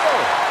title.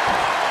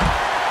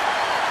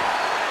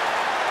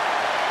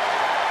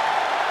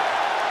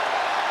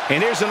 And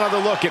here's another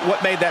look at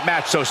what made that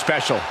match so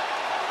special.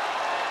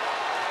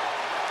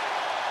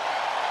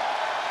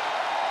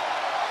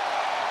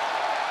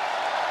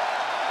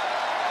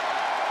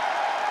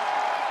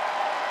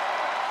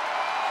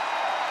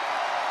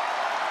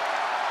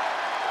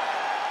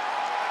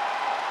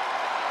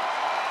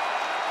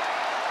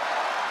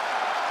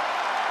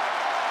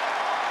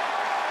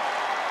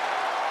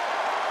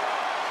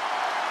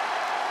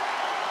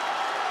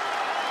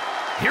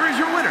 Here is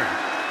your winner,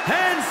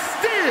 and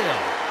still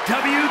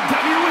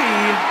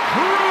WWE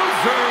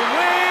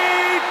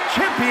Cruiserweight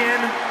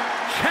Champion,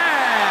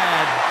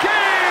 Chad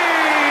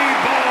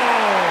Gable.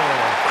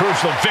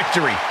 Crucial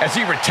victory as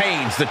he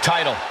retains the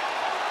title.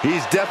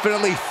 He's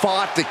definitely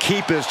fought to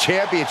keep his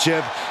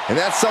championship, and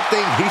that's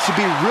something he should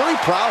be really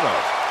proud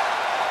of.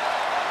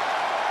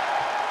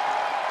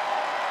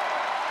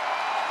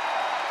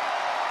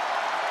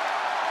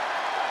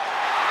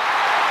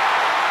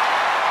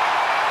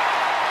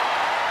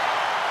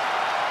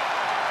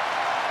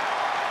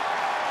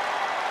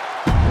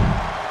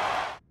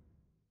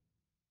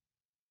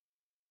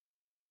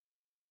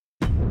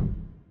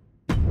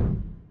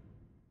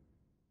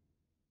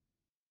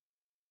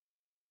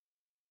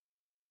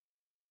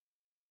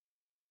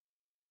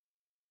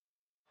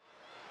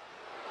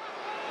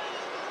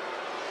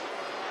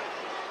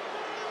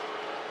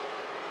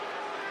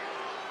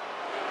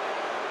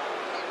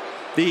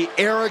 The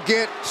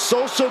arrogant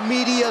social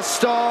media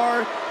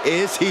star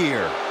is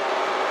here.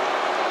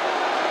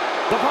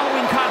 The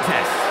following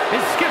contest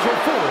is scheduled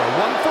for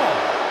one fall.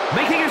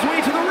 Making his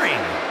way to the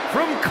ring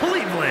from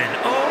Cleveland,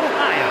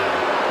 Ohio,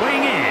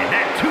 weighing in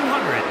at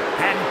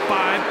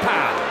 205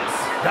 pounds,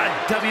 the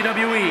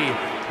WWE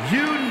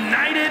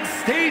United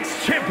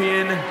States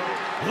Champion,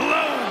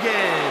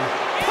 Logan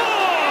Paul!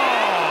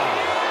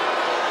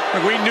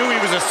 We knew he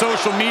was a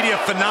social media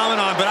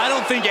phenomenon, but I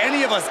don't think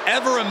any of us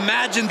ever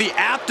imagined the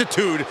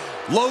aptitude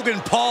Logan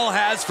Paul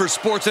has for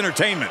sports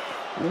entertainment.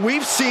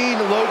 We've seen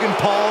Logan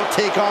Paul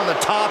take on the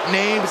top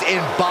names in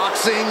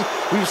boxing.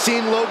 We've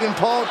seen Logan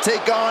Paul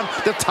take on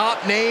the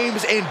top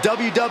names in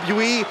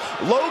WWE.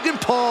 Logan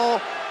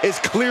Paul is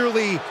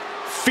clearly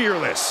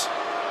fearless.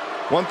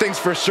 One thing's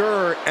for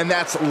sure, and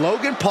that's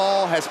Logan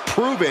Paul has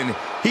proven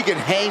he can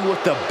hang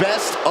with the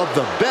best of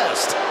the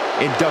best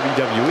in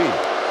WWE.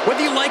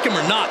 Whether you like him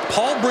or not,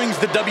 Paul brings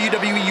the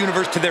WWE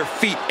Universe to their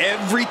feet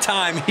every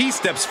time he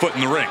steps foot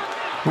in the ring.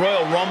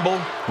 Royal Rumble,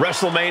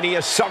 WrestleMania,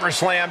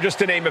 SummerSlam, just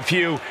to name a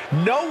few,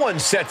 no one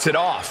sets it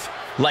off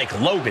like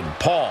Logan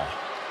Paul.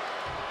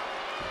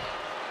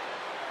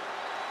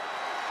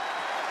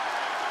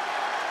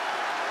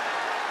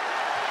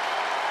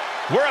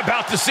 We're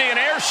about to see an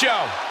air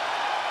show.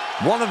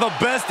 One of the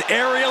best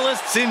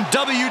aerialists in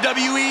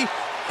WWE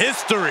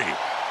history.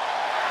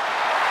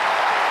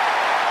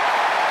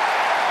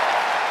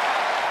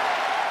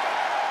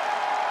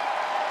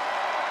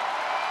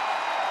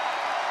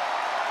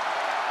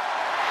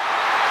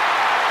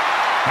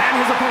 And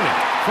his opponent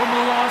from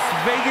Las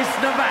Vegas,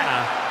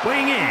 Nevada,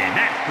 weighing in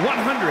at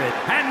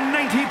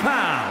 190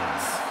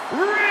 pounds,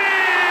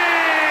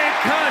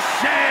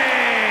 Ricochet!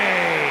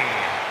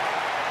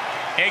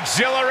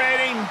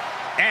 Exhilarating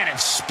and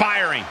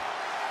inspiring.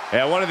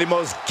 Yeah, one of the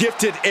most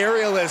gifted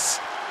aerialists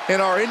in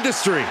our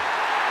industry.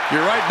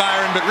 You're right,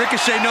 Byron, but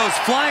Ricochet knows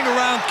flying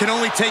around can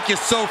only take you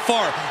so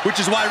far, which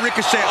is why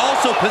Ricochet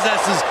also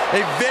possesses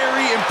a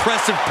very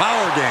impressive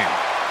power game.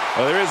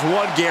 Well, there is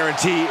one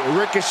guarantee.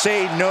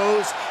 Ricochet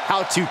knows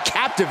how to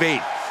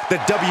captivate the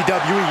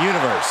WWE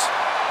Universe.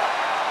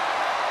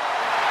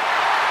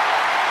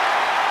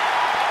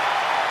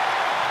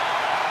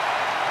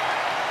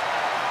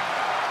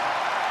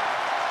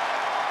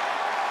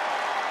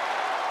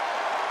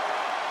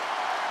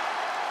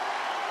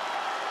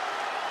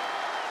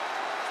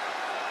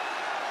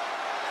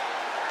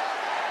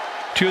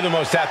 Two of the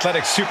most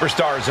athletic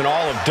superstars in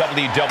all of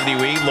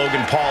WWE,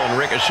 Logan Paul and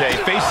Ricochet,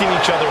 facing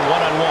each other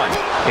one-on-one.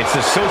 It's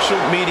the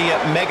social media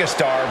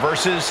megastar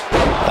versus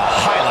the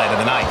highlight of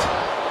the night.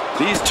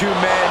 These two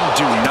men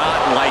do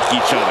not like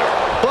each other.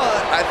 But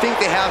I think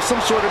they have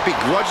some sort of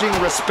begrudging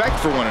respect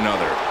for one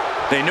another.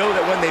 They know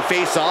that when they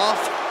face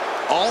off,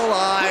 all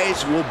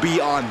eyes will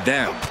be on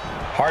them.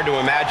 Hard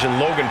to imagine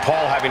Logan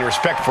Paul having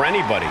respect for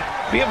anybody.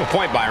 But you have a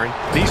point, Byron.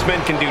 These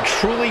men can do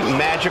truly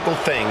magical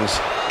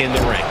things in the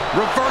ring.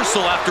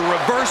 Reversal after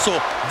reversal.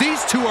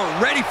 These two are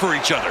ready for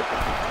each other.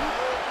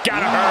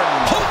 Gotta hurt.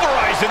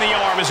 Pulverizing the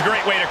arm is a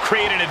great way to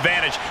create an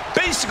advantage.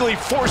 Basically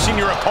forcing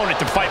your opponent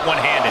to fight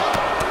one-handed.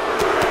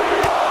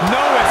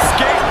 No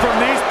escape from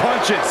these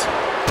punches.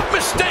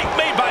 Mistake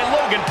made by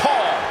Logan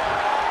Paul.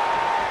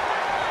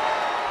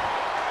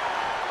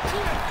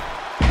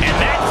 And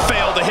that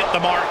failed to hit the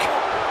mark.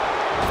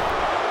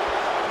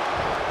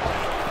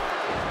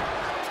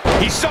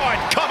 He saw it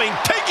coming,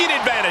 taking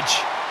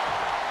advantage.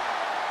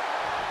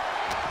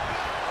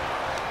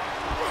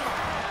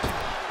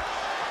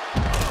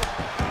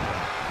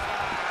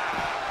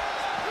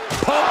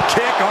 Pump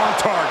kick on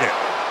target.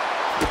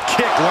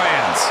 Kick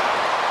lands.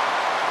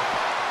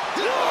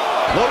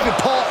 Logan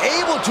Paul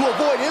able to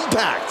avoid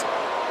impact.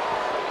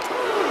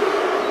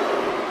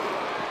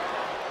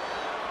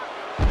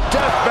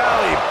 Death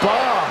Valley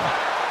bomb.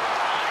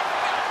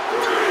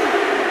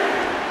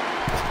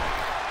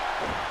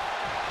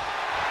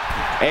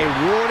 A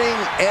warning.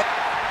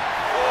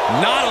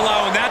 Not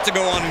allowing that to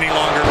go on any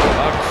longer.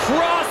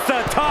 Across the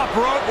top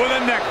rope with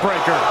a neck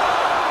breaker.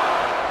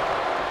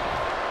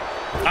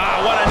 Ah,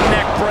 what a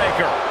neck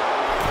breaker.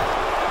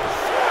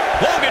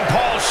 Logan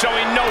Paul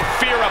showing no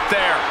fear up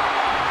there.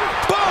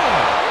 Boom!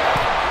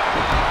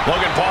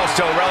 Logan Paul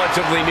still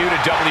relatively new to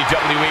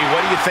WWE.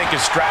 What do you think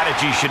his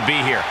strategy should be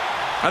here?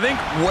 I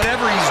think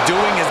whatever he's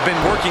doing has been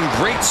working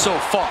great so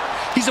far.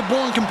 He's a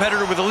born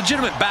competitor with a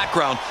legitimate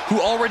background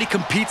who already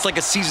competes like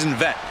a seasoned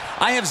vet.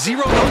 I have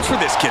zero notes for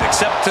this kid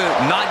except to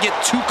not get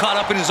too caught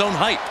up in his own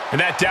hype.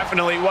 And that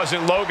definitely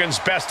wasn't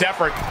Logan's best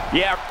effort.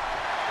 Yeah.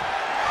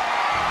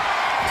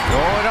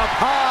 Going up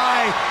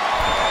high.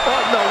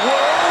 What in the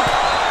world?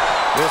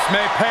 This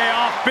may pay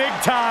off big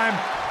time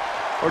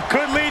or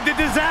could lead to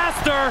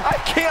disaster. I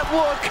can't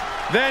look.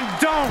 Then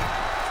don't.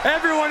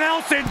 Everyone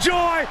else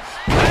enjoy.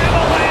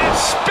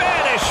 Avalanche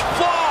Spanish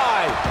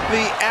Fly.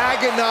 The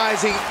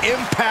agonizing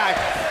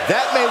impact.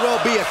 That may well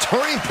be a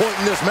turning point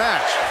in this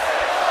match.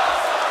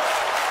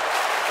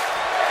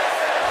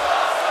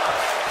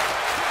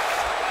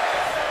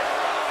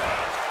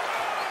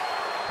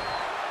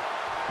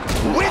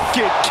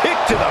 Wicked kick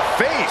to the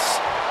face.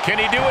 Can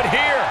he do it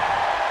here?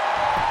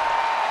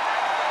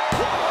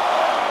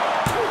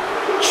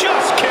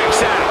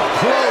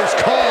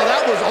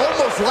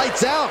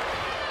 lights out.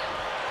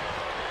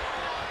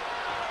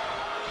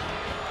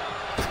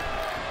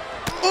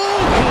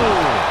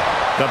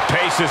 The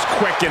pace is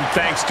quickened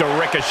thanks to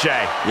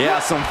Ricochet. Yeah,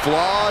 some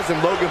flaws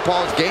in Logan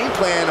Paul's game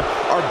plan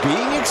are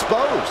being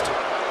exposed.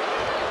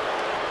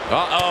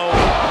 Uh-oh.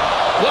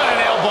 What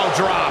an elbow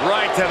drop.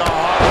 Right to the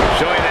heart.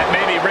 Showing that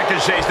maybe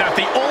Ricochet's not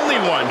the only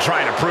one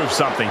trying to prove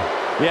something.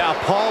 Yeah,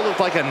 Paul looked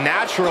like a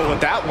natural with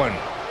that one.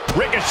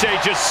 Ricochet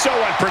just so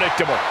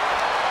unpredictable.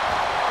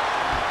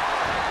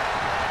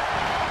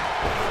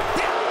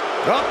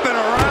 Up and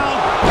around,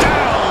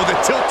 down with a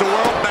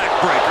tilt-a-whirl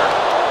backbreaker.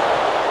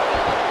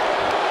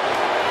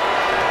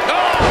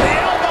 Oh, the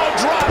elbow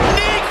drop,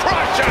 knee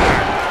crusher.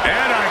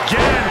 And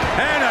again,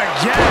 and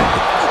again.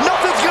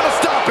 Nothing's gonna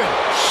stop him.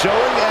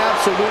 Showing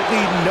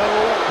absolutely no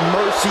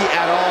mercy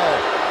at all.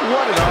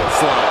 What an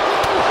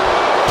onslaught.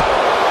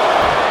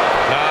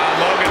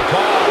 Logan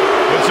Paul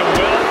with some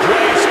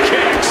well-placed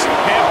kicks.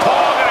 And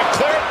Paul gonna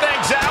clear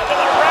things out with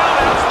a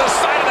roundhouse to the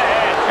side of the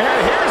head. And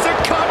here's a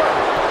cover.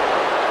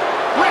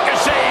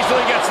 Ricochet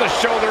easily gets the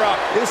shoulder up.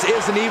 This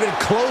isn't even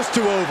close to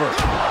over.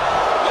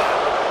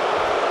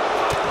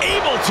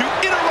 Able to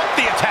interrupt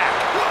the attack.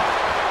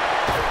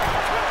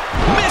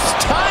 Missed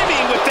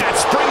timing with that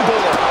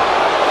springboard.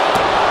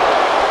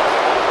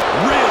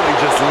 Really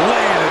just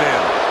laying it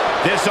in.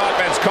 This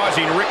offense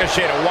causing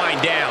Ricochet to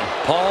wind down.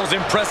 Paul's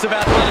impressive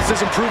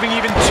athleticism proving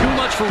even too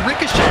much for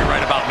Ricochet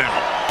right about now.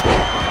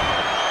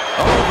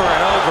 Over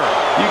and over.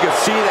 You can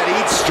see that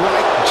each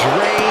strike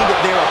drained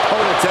their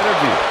opponent's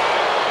energy.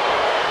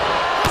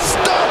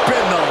 Stop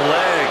in the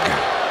leg.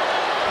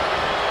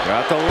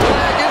 Got the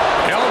leg.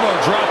 Elbow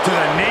drop to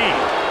the knee.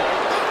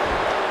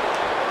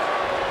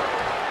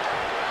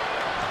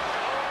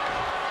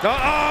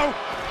 Uh-oh.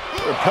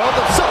 Propelled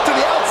himself to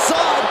the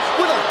outside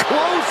with a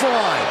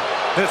clothesline.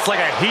 It's like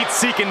a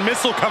heat-seeking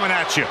missile coming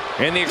at you.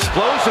 And the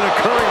explosion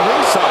occurring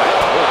ringside.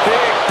 The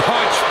big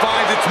punch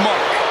finds its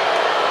mark.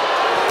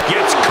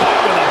 Gets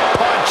caught with a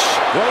punch.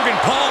 Logan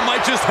Paul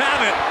might just have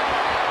it.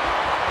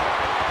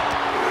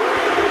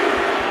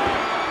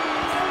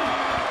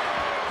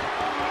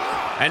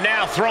 And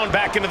now thrown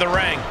back into the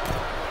ring.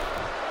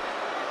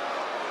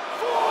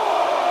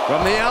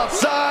 From the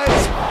outside.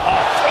 A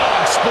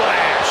frog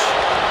splash.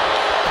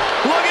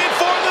 Looking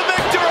for the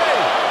victory.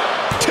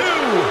 2.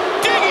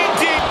 Digging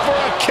deep for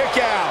a kick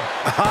out.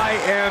 I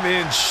am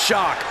in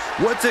shock.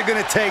 What's it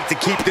going to take to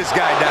keep this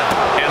guy down?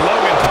 And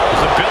Logan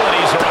Paul's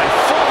abilities are on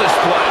full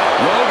display.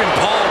 Logan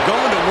Paul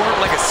going to work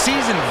like a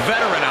seasoned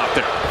veteran out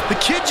there. The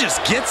kid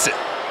just gets it.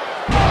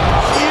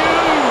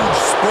 Huge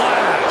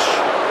splash.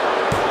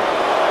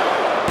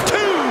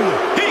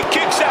 2. He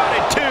kicks out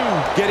at 2.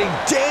 Getting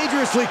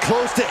dangerously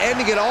close to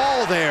ending it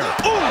all there.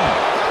 Ooh.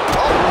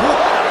 Oh,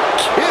 what a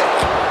kick.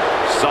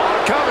 Saw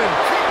it coming.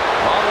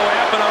 All the way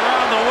up and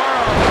around the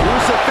world.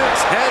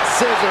 Crucifix head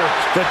scissor.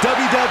 The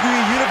WWE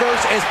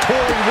Universe is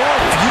pouring more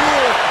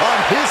fuel on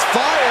his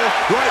fire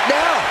right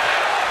now.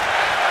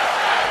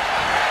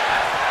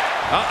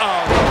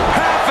 Uh-oh.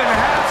 Half and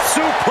half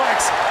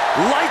suplex.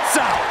 Lights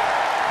out.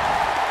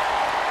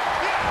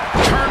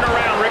 Turned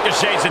around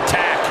Ricochet's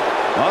attack.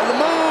 On the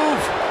move.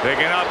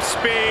 Picking up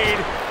speed.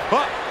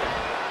 What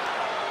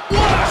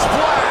a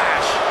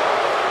splash.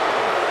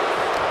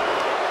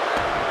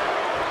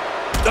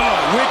 Oh,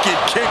 wicked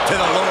kick to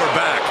the lower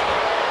back.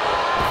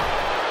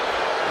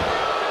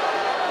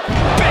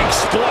 Big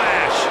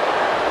splash.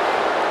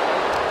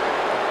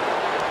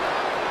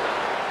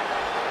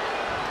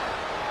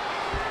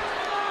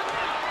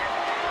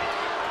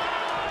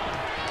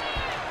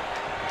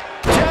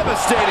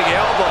 Devastating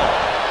elbow.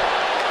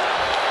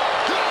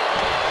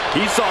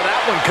 He saw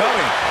that one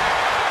coming.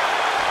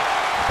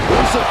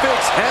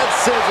 Crucifix head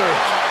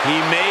scissors. He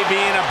may be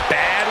in a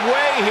bad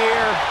way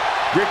here.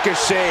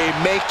 Ricochet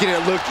making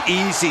it look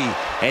easy.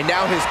 And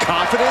now his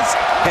confidence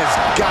has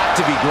got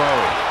to be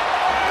growing.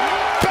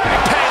 Back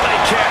Pele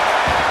kick.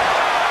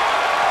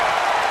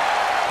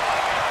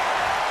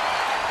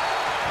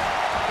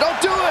 Don't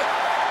do it.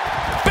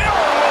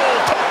 Barrel roll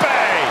to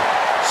Bay.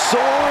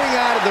 Soaring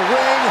out of the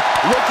ring,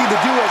 looking to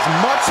do as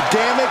much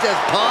damage as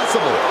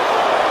possible.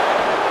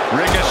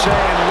 Ricochet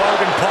and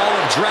Logan Paul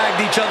have dragged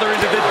each other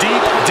into the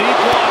deep, deep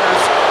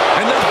waters,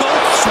 and they're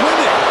both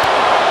swimming.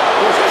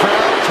 This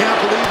crowd can't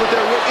believe what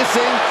they're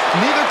witnessing.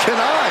 Neither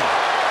can I.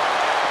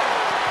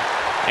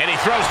 And he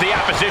throws the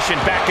opposition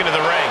back into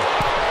the ring.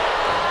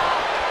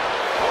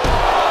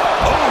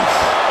 Oof.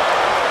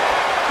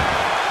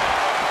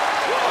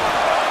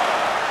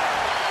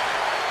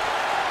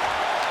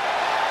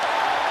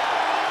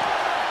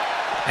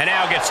 And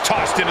now gets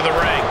tossed into the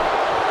ring.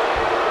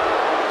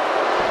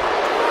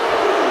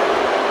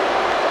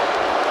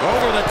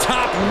 Over the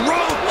top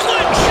rope,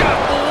 slingshot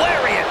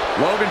lariat.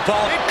 Logan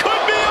Paul. It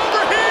could be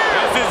over here.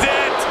 This is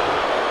it.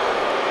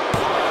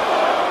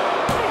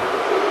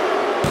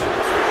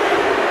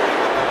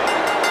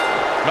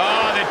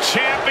 Oh, the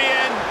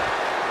champion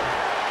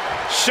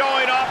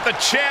showing off the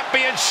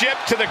championship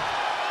to the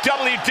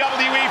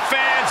WWE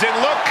fans, and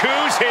look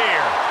who's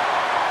here.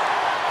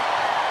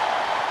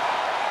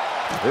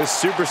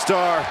 This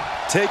superstar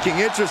taking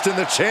interest in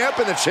the champ,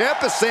 and the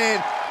champ is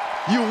saying,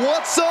 "You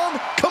want some?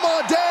 Come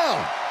on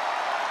down."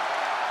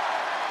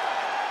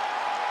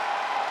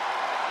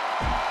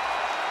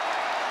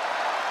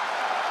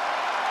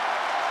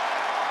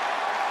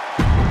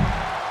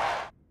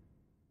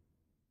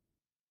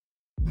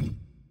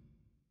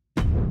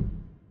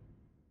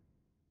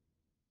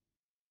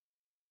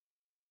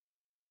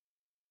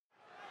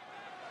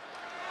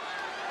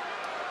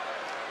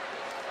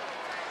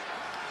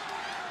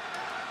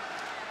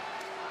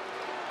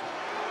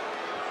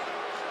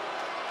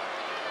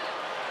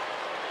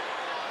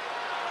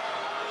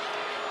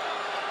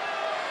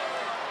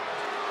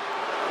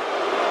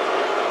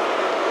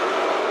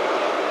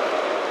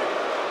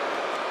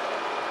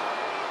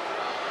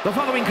 The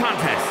following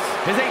contest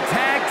is a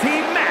tag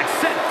team match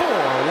set for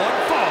one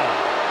fall.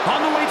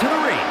 On the way to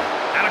the ring,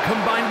 at a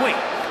combined weight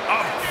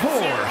of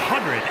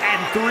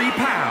 403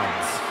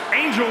 pounds,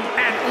 Angel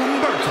and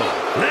Humberto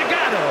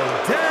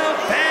Legado del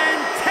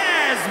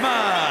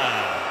Fantasma.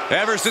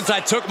 Ever since I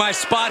took my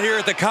spot here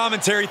at the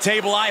commentary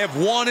table, I have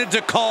wanted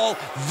to call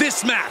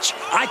this match.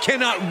 I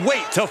cannot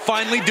wait to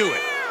finally do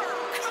it.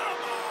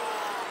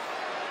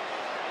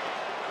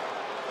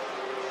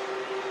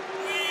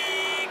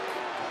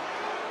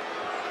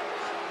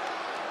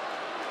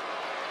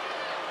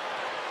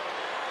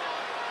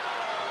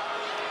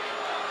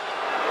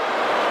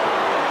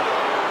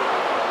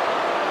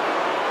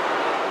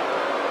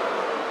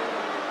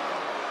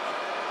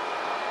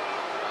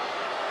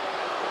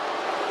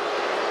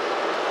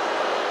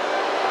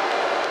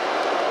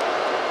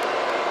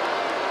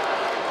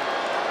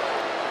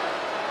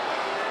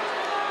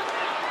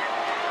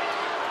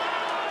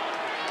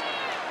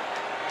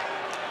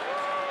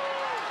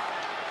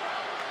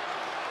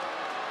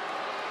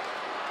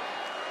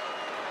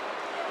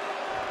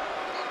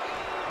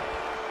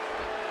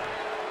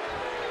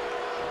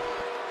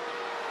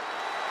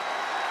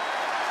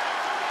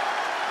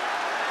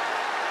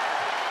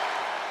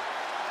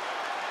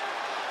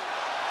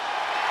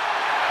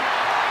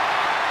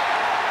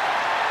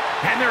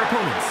 And their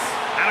opponents,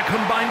 at a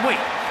combined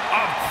weight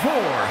of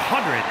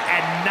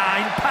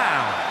 409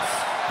 pounds,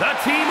 the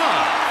team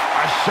of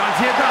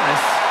Ashanti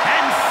Adonis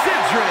and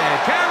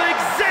Cedric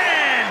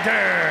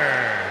Alexander.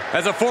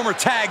 As a former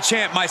tag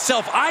champ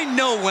myself, I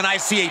know when I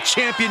see a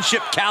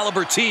championship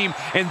caliber team,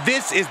 and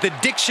this is the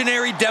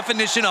dictionary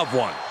definition of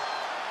one.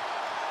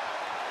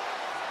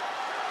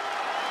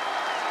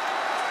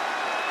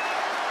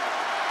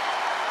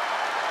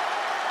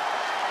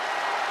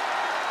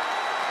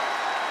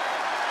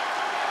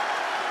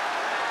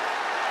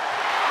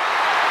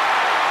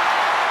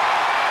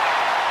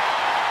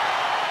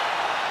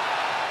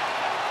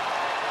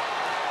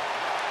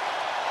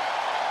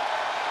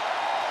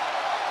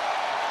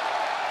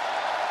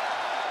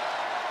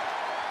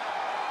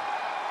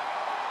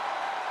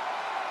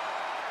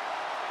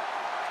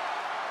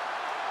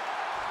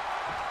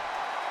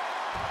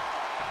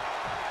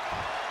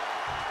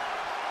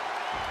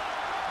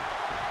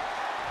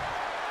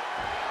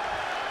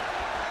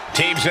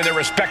 Teams in their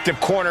respective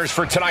corners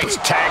for tonight's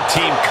tag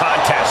team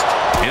contest.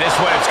 In this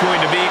one, it's going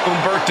to be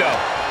Humberto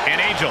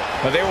and Angel.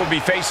 But they will be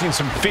facing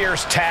some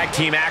fierce tag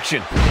team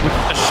action with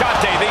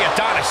Ashanti the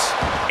Adonis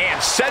and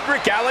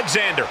Cedric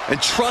Alexander. And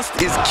trust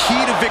is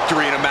key to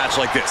victory in a match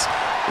like this.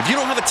 If you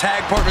don't have a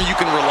tag partner you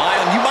can rely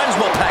on, you might as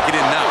well pack it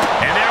in now.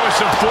 And there was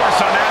some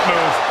force on that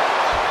move.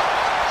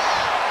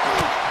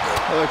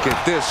 Look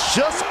at this,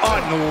 just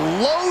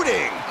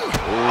unloading.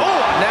 Oh,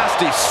 a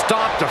nasty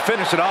stomp to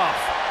finish it off.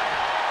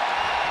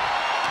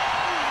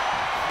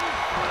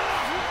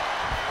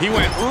 He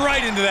went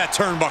right into that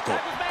turnbuckle.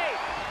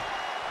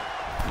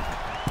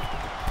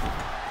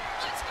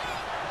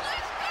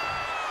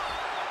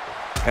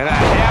 And a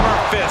hammer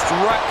fist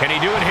right. Can he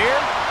do it here?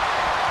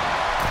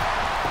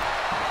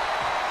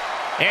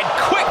 And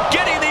quick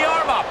getting the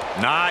arm up.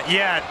 Not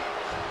yet.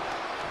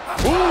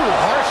 Ooh,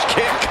 harsh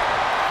kick.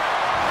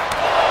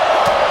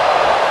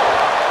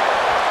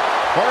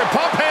 Or a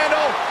pump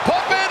handle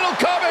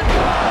coming.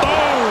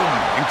 Boom!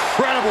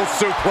 Incredible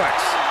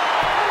suplex.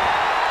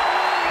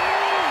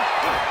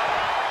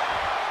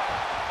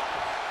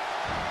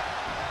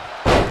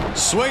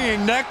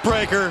 Swinging neck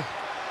breaker.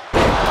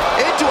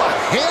 Into a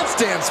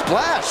handstand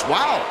splash.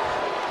 Wow.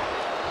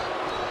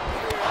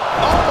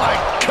 Oh, my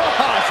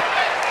gosh.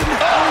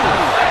 Oh.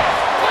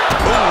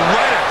 Boom,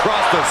 right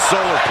across the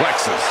solar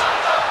plexus.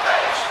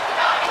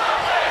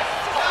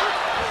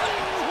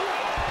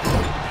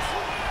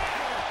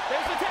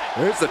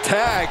 There's the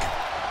tag.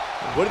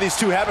 What do these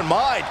two have in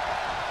mind?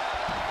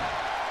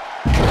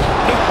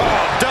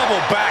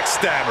 Double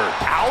backstabber.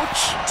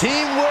 Ouch.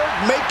 Teamwork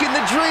making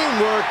the dream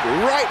work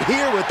right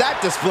here with that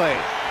display.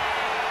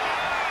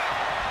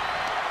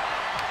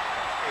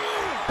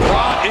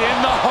 Brought in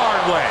the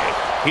hard way.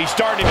 He's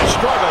starting to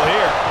struggle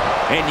here.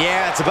 And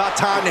yeah, it's about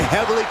time to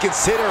heavily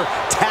consider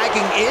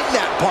tagging in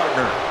that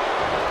partner.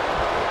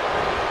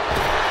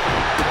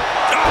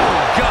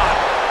 Oh, God.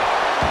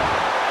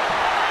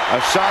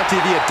 Ashanti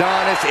the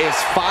Adonis is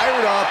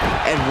fired up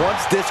and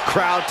wants this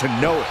crowd to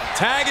know it.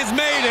 Tag is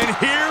made, and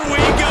here we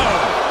go.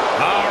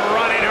 Oh,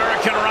 running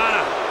Hurricane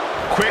Rana.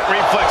 Quick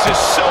reflex is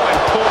so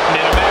important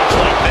in a match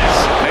like this.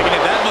 Making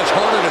it that much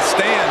harder to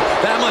stand,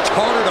 that much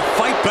harder to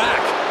fight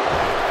back.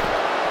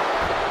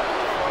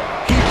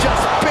 He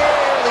just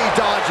barely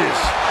dodges.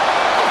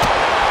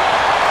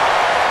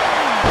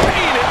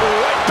 Paying it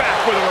right back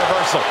with a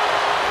reversal.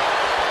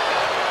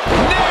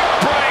 Neck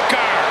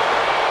breaker.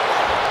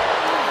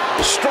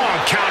 Strong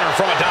counter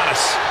from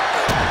Adonis.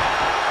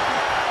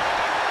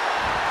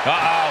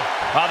 Uh-oh.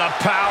 Oh, the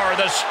power,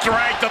 the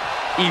strength.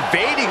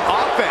 Evading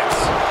offense.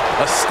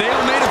 A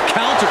stalemate of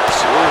counters.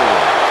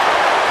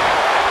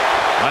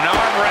 An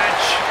arm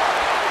wrench.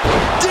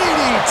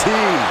 DDT.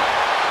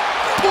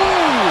 Ooh.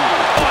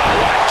 Oh,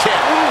 what a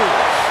kick.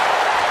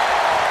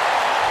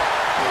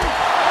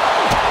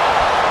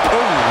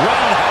 Oh,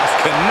 roundhouse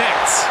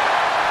connects.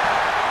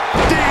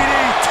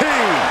 DDT.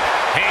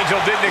 Angel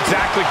didn't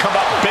exactly come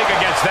up big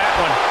against that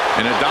one.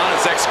 And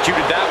Adonis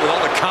executed that with all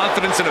the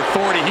confidence and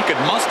authority he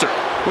could muster,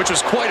 which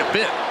was quite a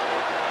bit.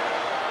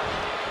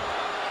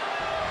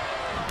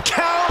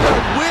 Counter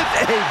with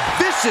a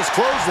vicious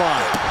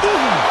clothesline.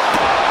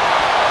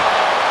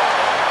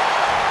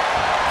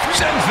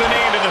 Sends the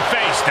knee into the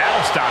face.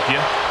 That'll stop you.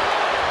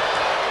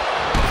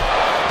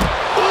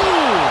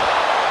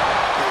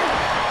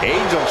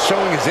 Angel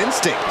showing his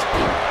instinct.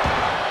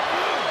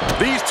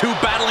 These two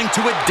battling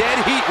to a dead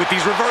heat with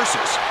these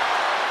reversals.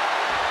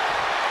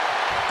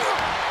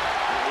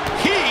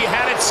 He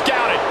had it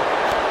scouted.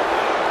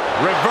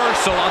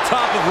 Reversal on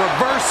top of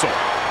reversal.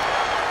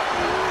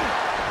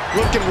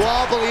 Looking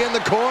wobbly in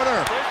the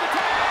corner.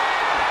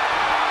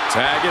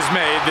 Tag is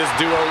made. This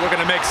duo looking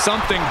to make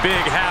something big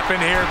happen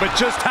here, but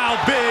just how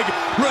big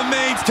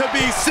remains to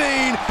be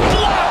seen.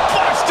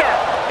 Blockbuster!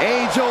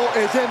 Angel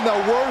is in the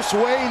worst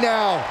way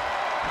now.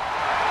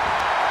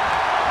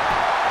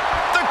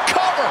 The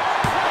cover!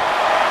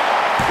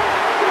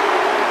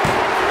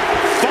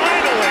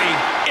 Finally,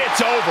 it's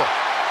over.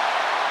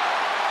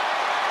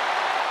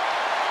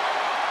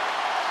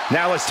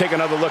 Now let's take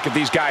another look at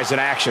these guys in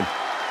action.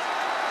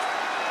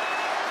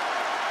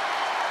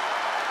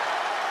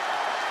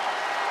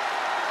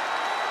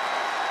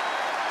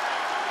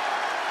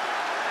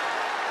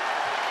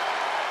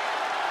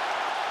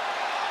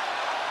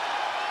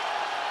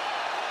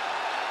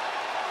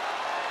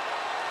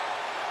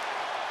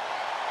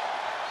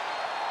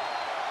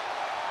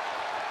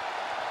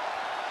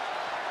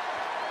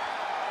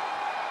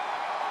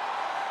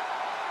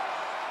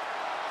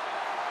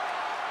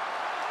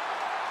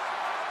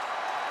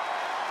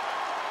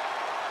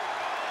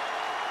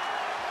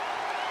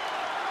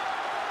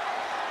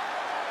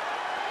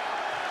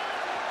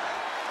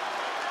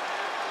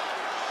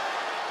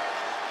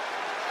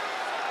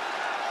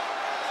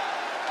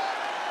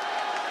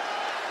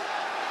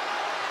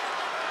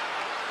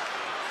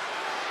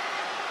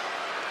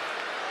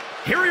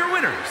 Here are your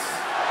winners,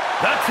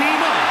 the team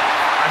of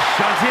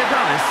Ashanti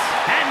Adonis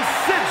and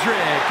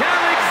Cedric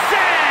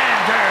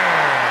Alexander.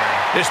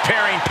 This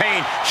pairing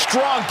paying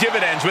strong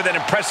dividends with an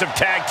impressive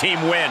tag team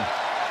win.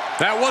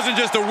 That wasn't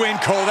just a win,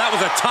 Cole. That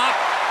was a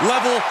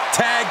top-level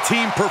tag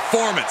team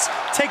performance.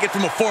 Take it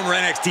from a former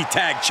NXT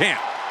tag champ.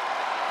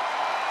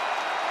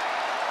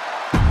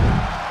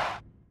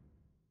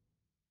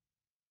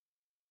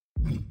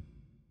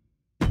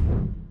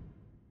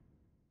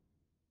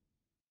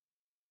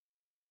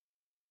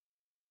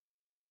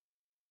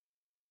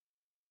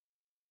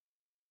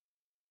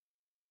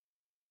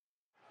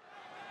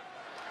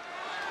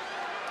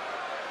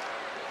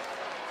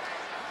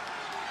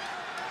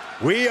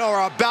 We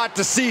are about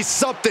to see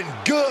something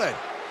good.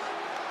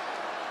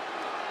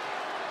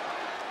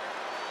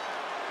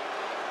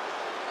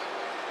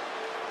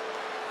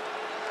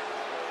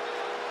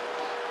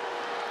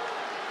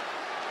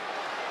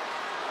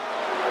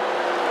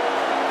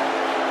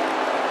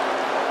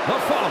 The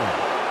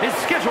following is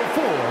scheduled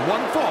for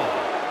one fall,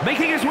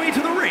 making his way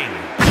to the ring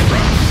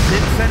from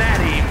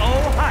Cincinnati,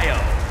 Ohio,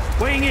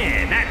 weighing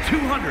in at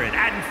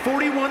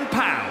 241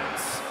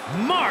 pounds,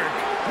 Mark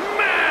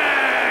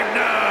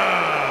Magnum.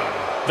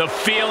 The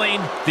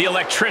feeling, the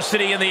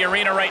electricity in the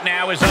arena right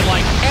now is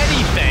unlike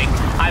anything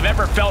I've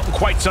ever felt in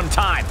quite some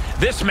time.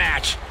 This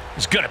match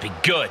is going to be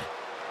good.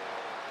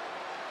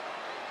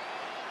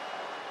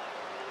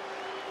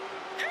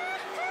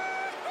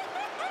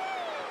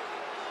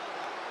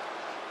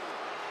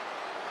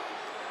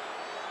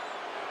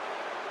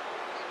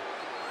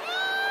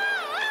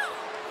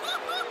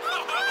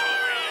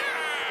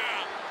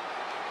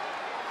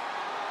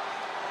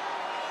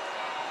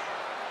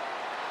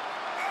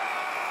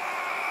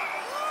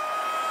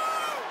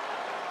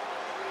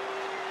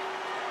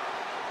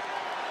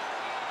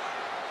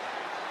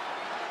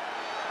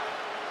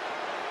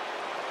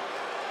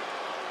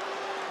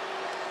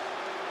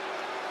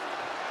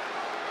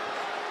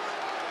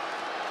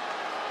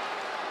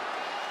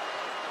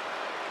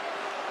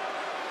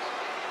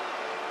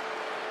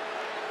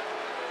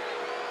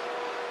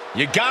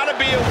 You gotta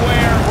be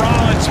aware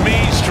Rollins'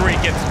 mean streak.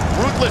 It's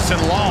ruthless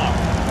and long.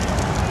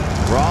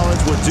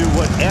 Rollins will do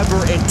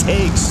whatever it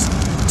takes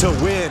to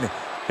win,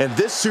 and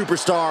this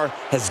superstar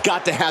has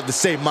got to have the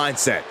same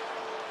mindset.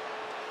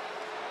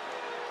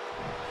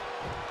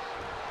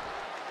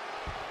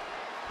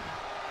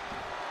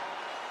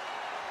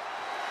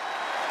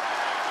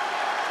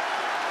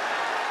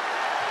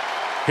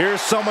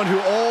 Here's someone who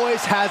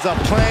always has a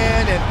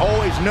plan and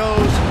always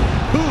knows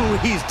who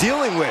he's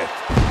dealing with.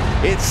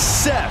 It's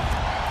Seth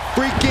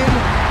freaking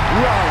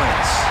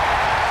Rollins.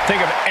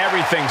 Think of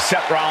everything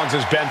Seth Rollins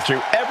has been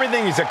through,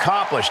 everything he's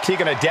accomplished. He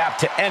can adapt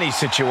to any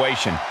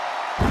situation.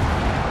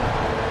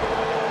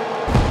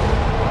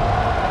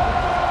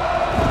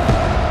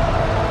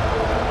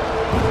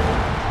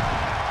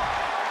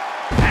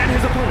 And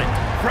his opponent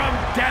from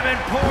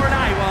Davenport,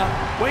 Iowa,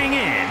 weighing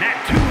in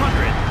at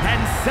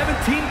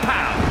 217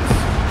 pounds,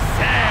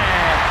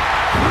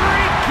 Seth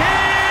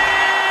freaking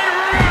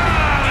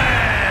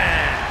Rollins!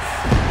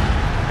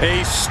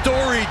 A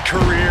storied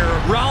career,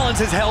 Rollins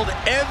has held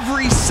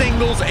every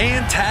singles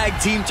and tag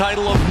team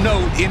title of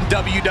note in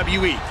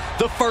WWE.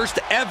 The first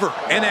ever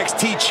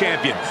NXT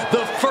champion.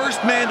 The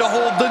first man to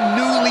hold the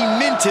newly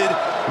minted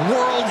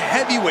World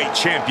Heavyweight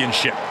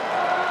Championship.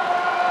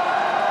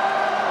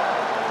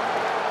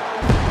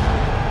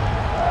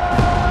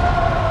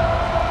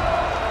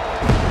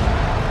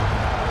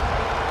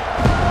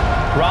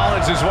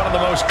 Rollins is one of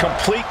the most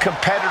complete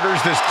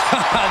competitors this...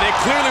 They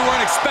clearly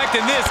weren't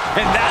expecting this,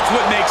 and that's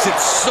what makes it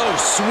so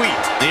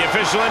sweet. The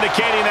official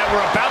indicating that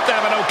we're about to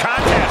have a no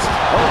contest.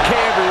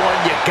 Okay, everyone,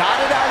 you got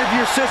it out of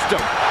your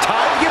system.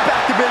 Time to get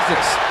back to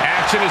business.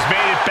 Action has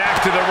made it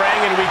back to the ring,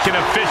 and we can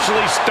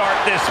officially start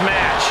this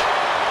match.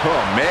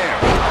 Oh, man.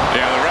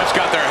 Yeah, the refs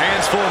got their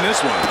hands full in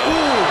this one.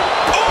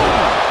 Ooh.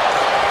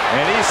 Ooh.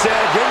 And he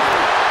said,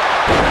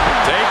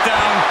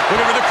 takedown.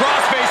 Looking for the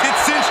crossface.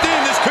 It's cinched in.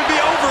 This could be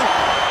over.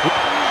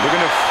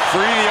 Looking to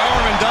free the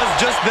arm and does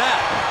just that.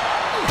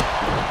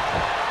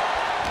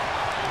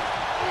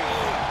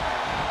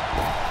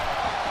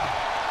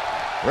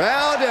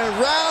 round and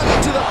round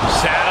into the...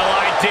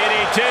 Satellite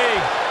DDT.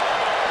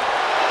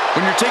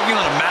 When you're taking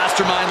on a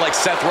mastermind like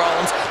Seth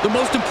Rollins, the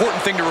most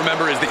important thing to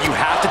remember is that you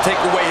have to take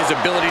away his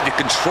ability to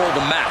control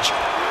the match.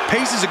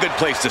 Pace is a good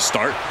place to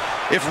start.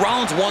 If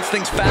Rollins wants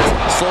things fast,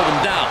 slow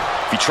them down.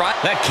 If you try...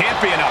 That can't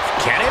be enough,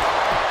 can it?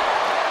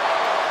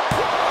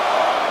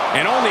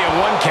 And only a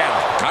 1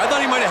 count. I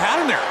thought he might have had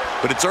him there,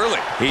 but it's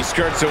early. He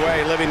skirts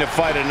away, living to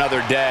fight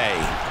another day.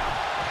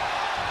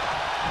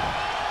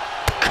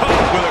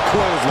 Caught with a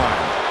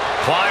clothesline.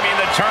 Climbing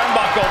the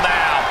turnbuckle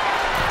now.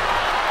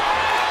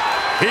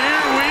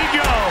 Here we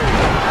go.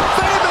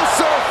 Famous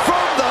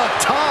from the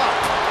top.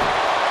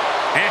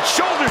 And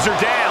shoulders are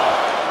down.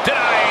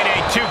 Denying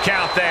a 2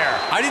 count there.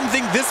 I didn't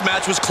think this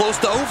match was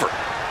close to over.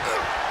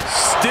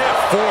 Stiff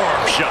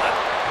forearm shot.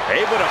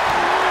 Able to...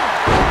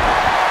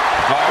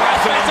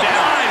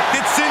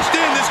 It's cinched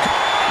in. This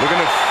looking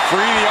to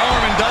free the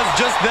arm and does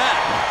just that.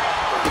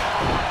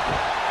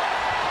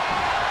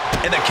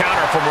 And the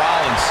counter from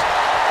Rollins.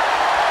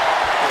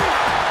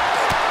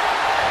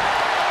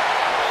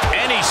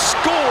 And he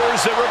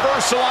scores a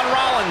reversal on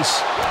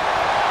Rollins.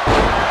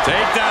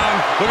 Takedown.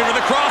 Looking for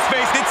the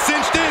crossface. It's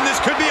cinched in.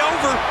 This could be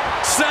over.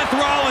 Seth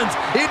Rollins.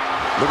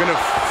 Looking to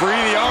free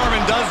the arm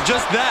and does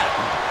just that.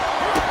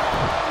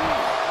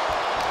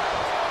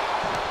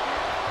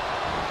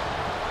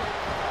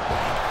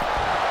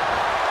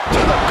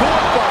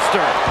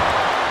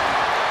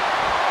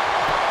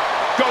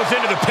 Goes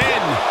into the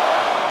pin.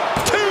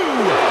 2.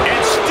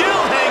 And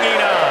still hanging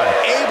on.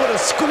 Able to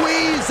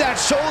squeeze that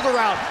shoulder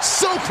out.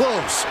 So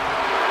close.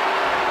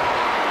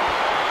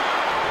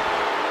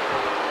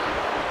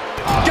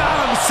 Got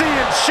him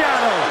seeing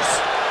shadows.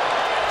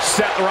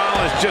 Seth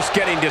Rollins just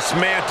getting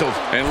dismantled.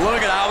 And look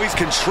at how he's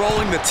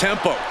controlling the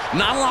tempo.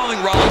 Not allowing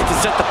Rollins to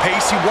set the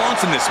pace he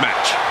wants in this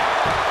match.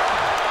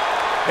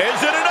 Is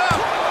it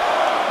enough?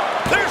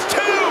 There's 2.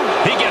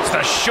 He gets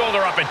the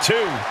shoulder up at 2.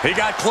 He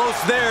got close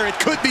there. It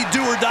could be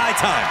do or die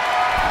time.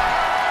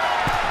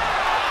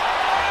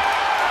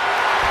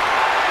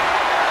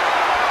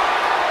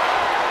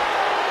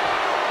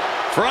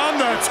 From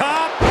the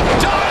top,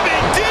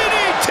 diving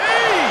DDT!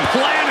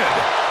 Planted.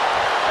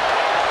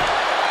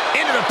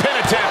 Into the pin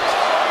attempt.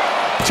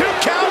 2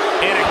 count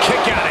and a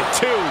kick out at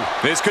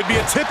 2. This could be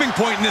a tipping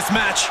point in this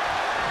match.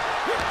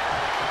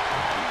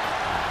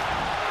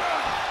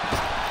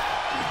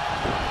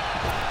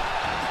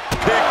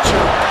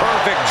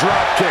 Perfect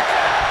drop kick.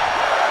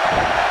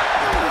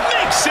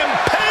 Makes him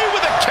pay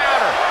with a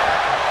counter.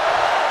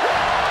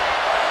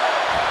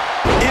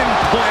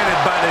 Implanted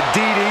by the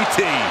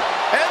DDT.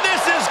 And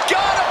this has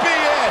got to be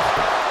it.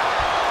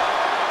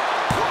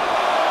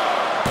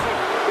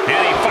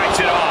 And he fights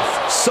it off.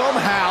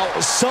 Somehow,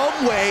 some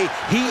way,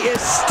 he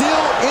is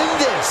still in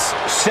this.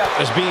 Seth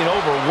is being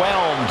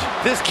overwhelmed.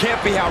 This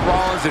can't be how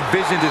Rollins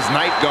envisioned his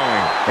night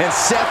going. And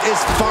Seth is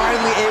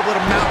finally able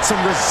to mount some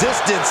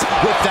resistance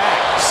with that.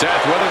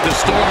 Seth weathered the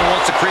storm and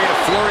wants to create a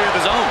flurry of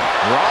his own.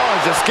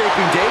 Rollins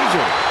escaping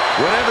danger.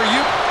 Whatever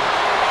you...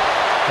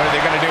 What are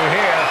they going to do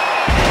here?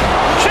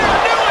 Can't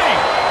do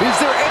it! Is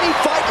there any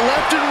fight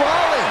left in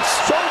Rollins?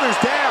 Shoulders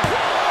down.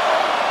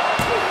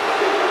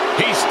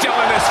 He's still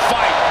in this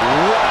fight.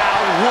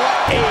 Wow, what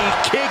a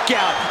kick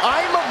out.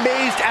 I'm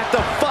amazed at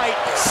the fight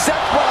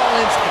Seth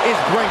Rollins is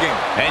bringing.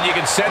 And you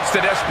can sense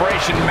the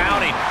desperation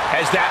mounting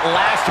as that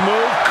last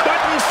move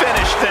couldn't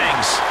finish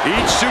things.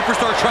 Each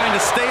superstar trying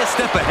to stay a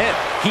step ahead.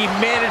 He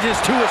manages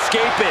to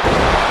escape it.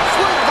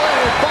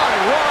 Swing-bladed by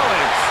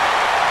Rollins.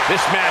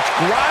 This match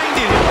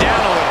grinding him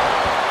down a little.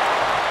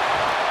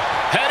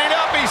 Heading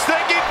up, he's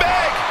thinking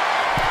big.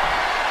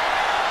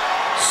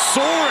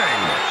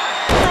 Soaring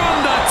from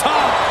the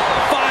top.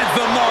 Finds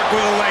the mark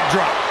with a leg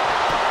drop.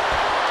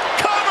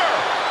 Cover.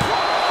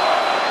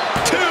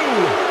 2.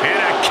 And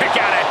a kick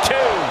out at 2.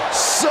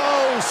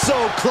 So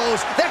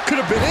close. That could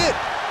have been it.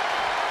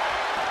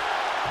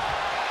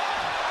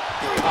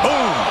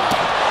 Boom.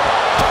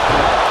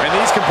 And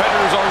these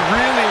competitors are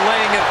really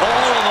laying it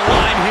all on the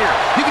line here.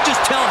 You can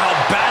just tell how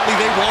badly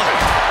they want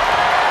it.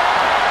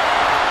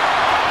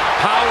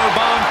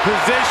 Powerbomb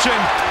position.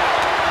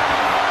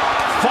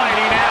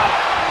 Fighting out.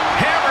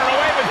 Hammering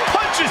away with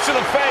punches to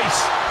the face.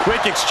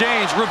 Quick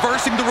exchange,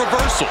 reversing the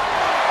reversal.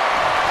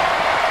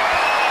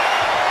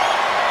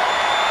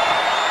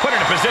 Put in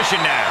a position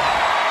now.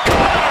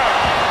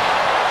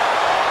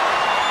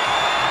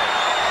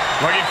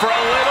 Looking for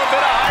a little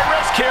bit of high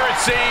risk here, it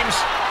seems.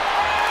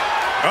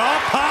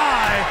 Up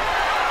high.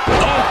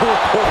 Oh,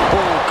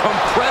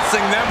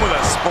 compressing them with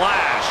a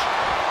splash.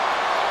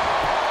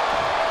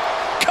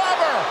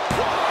 Cover.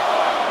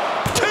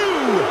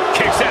 2.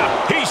 Kicks out.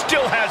 He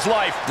still has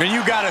life. And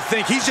you got to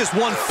think he's just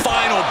one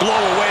final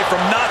blow away from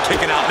not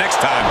kicking out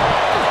next time.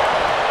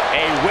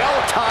 A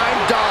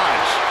well-timed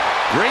dodge.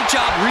 Great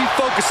job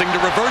refocusing to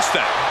reverse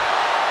that.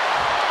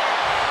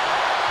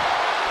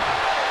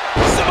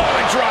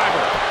 Samoan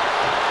driver.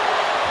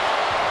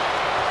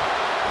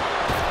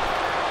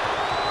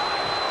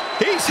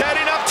 He's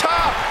heading up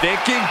top.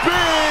 Thinking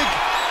big.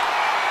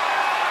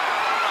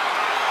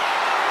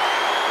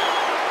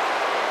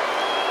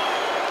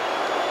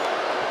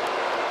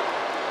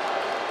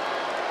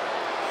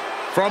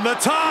 From the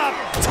top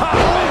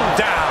and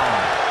down.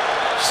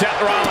 Seth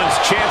Rollins'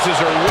 chances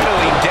are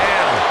whittling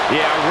down.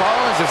 Yeah,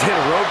 Rollins has hit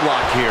a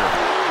roadblock here.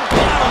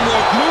 Bottom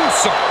rope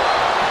moonsault.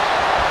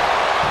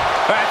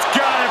 That's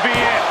gotta be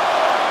it.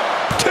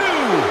 2.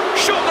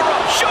 Shoulder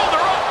up, shoulder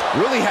up.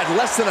 Really had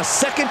less than a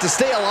second to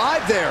stay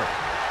alive there.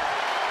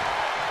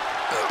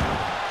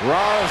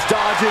 Rollins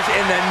dodges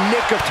in the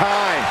nick of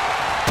time.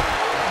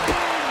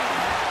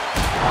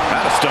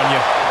 That'll stun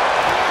you.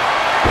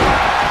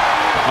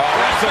 Oh,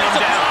 wrestling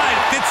him down.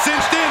 It's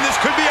cinched in. This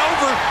could be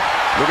over.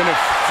 Looking to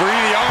free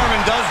the arm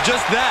and does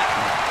just that.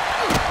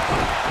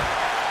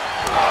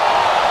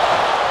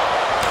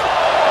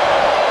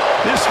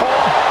 This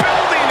whole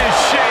building is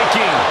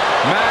shaking.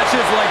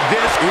 Matches like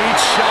this,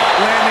 each shot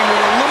landing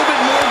with a little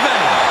bit more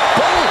venom.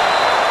 Boom!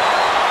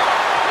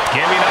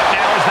 Giving up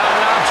now is not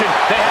an option.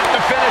 They have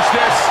to finish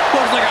this.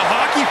 Looks like a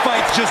hockey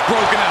fight's just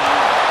broken out.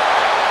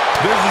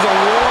 This is a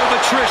war of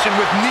attrition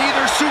with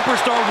neither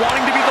superstar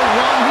wanting to be the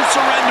one who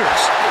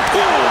surrenders.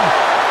 Boom!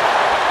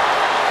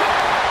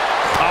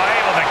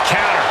 Able to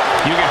counter.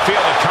 You can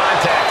feel the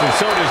contact, and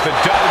so does the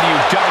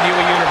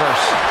WWE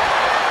Universe.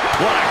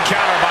 What a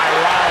counter by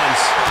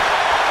Rollins.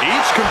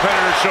 Each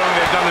competitor showing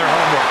they've done their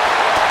homework.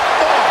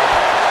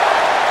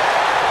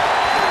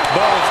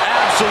 Both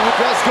absolute.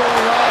 What's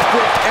going on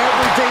with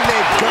everything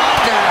they've got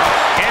now?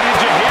 And did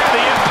you hear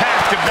the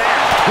impact of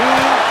that?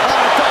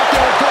 I thought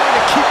they were going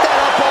to keep that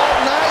up all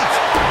night.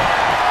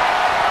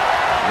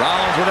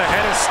 Rollins with a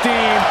head of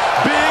steam.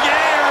 Big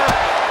air.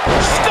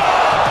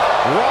 Stop!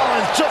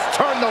 Rollins just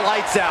turned the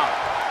lights out.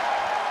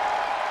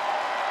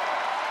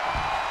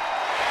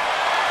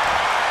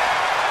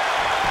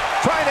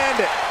 Try and end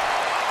it.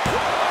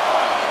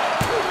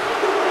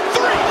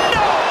 3.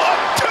 No! A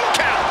 2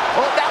 count!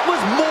 Oh, that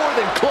was more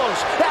than close.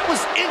 That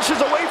was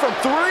inches away from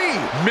 3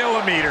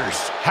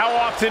 millimeters. How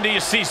often do you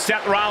see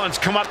Seth Rollins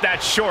come up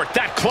that short,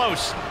 that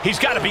close? He's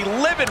got to be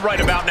livid right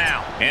about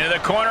now. Into the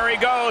corner he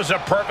goes, a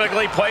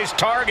perfectly placed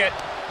target.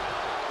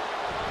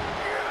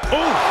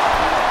 Ooh!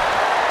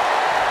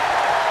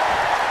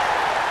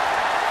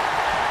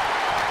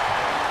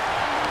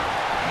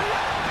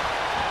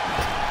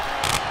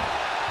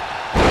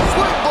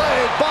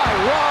 Swing-bladed by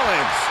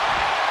Rollins.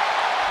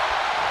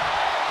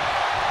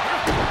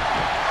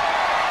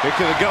 Kick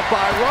to the gut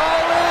by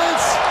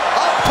Rollins.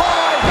 Up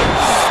high.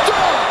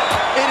 Stop.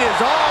 It is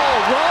all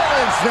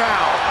Rollins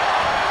now.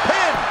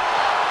 Pin.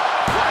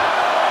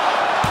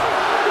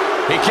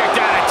 He kicked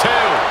out at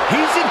 2.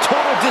 He's in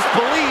total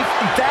disbelief.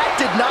 That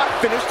did not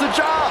finish the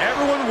job.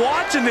 Everyone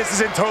watching this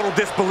is in total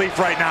disbelief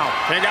right now.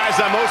 Hey guys,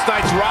 on most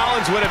nights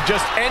Rollins would have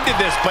just ended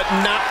this, but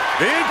not.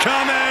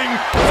 Incoming.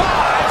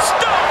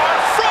 5-star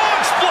frog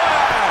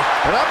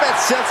splash! And I bet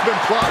Seth's been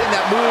plotting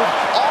that move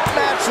all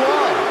match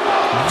long.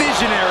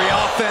 Visionary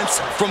offense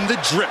from the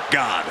Drip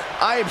God.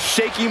 I am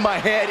shaking my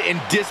head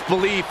in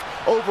disbelief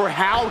over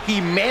how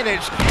he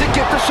managed to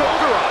get the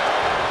shoulder up.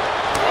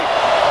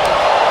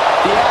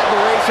 The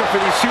admiration for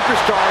these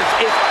superstars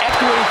is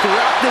echoing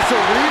throughout this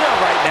arena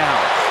right now.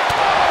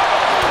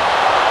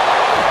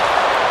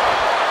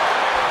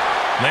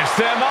 This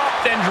Picks them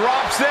up, then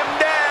drops them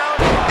down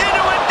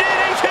into a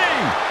DDT.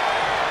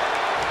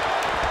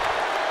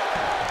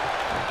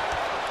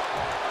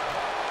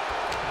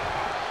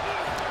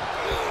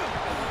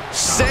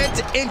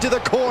 Sent into the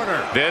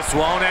corner. This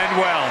won't end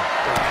well.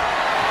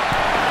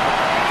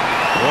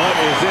 What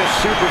is this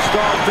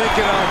superstar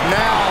thinking of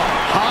now?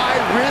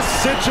 High-risk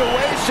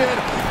situation.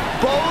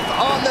 Both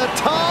on the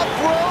top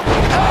rope.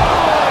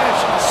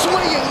 Avalanche!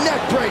 Swinging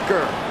neck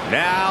breaker.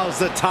 Now's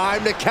the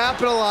time to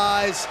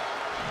capitalize.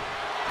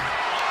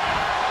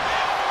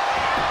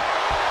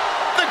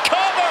 The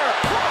cover!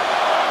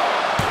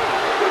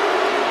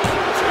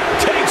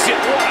 Takes it.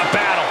 What a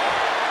battle.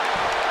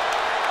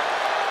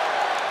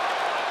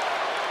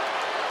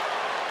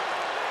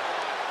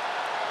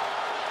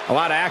 A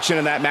lot of action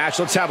in that match.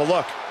 Let's have a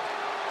look.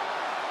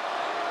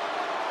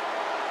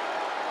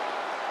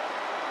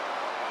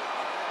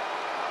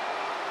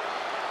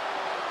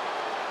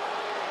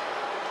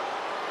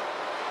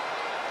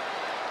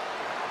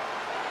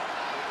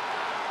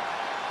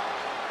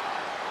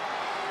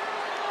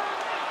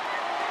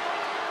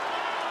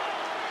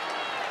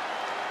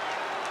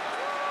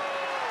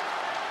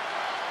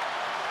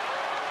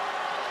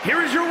 Here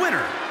is your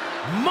winner,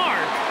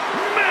 Mark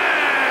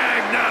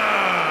Magnum.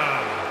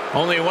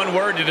 Only one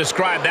word to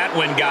describe that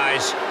win,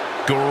 guys.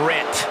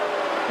 Grit.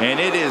 And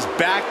it is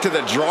back to the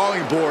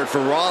drawing board for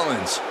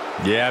Rollins.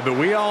 Yeah, but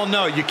we all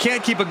know you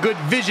can't keep a good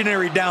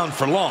visionary down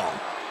for long.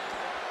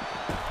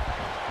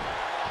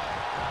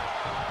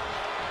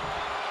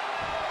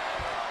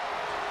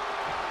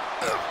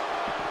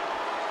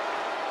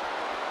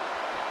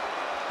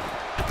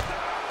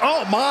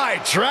 Oh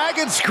my,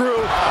 dragon screw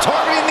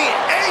targeting the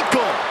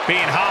ankle.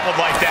 Being hobbled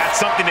like that,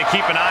 something to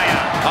keep an eye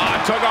on.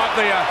 Took off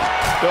the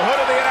hood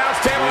of the announce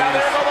table. Now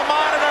there go the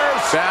monitors.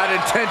 Bad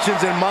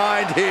intentions in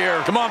mind here.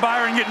 Come on,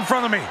 Byron, get in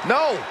front of me.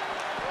 No.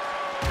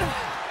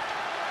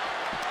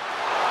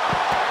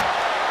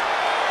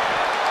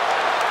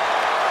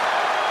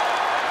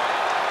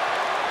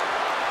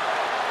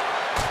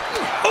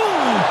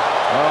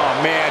 Oh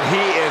man,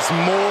 he is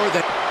more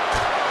than...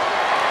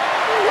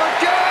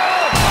 Look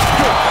out!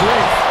 Good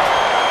grief.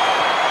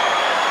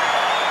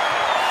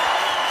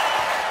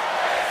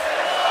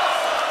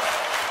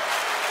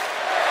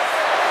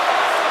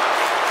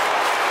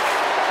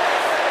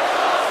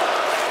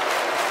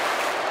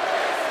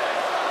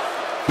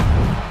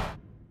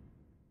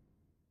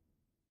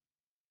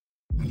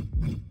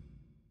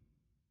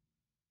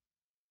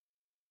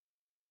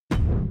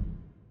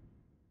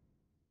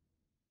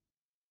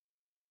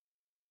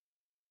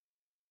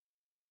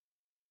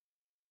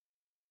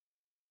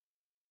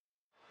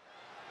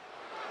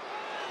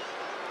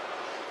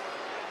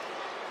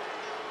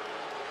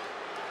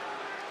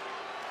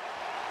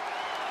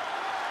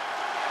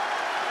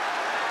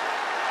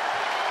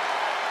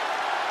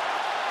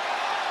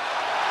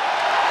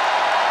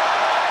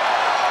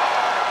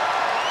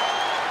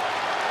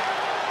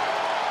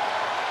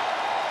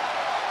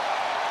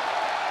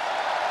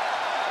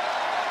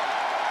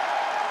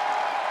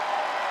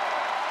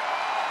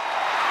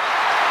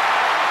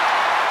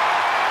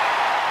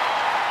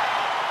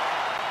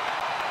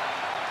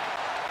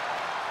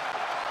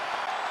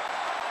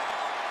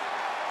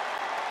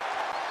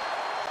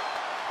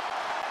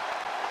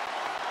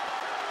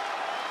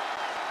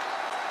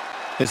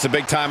 It's a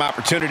big-time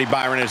opportunity,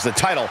 Byron, as the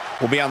title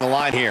will be on the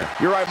line here.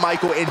 You're right,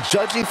 Michael, and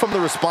judging from the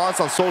response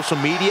on social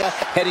media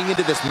heading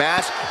into this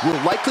match,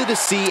 we're likely to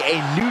see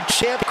a new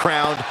champ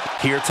crowned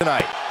here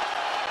tonight.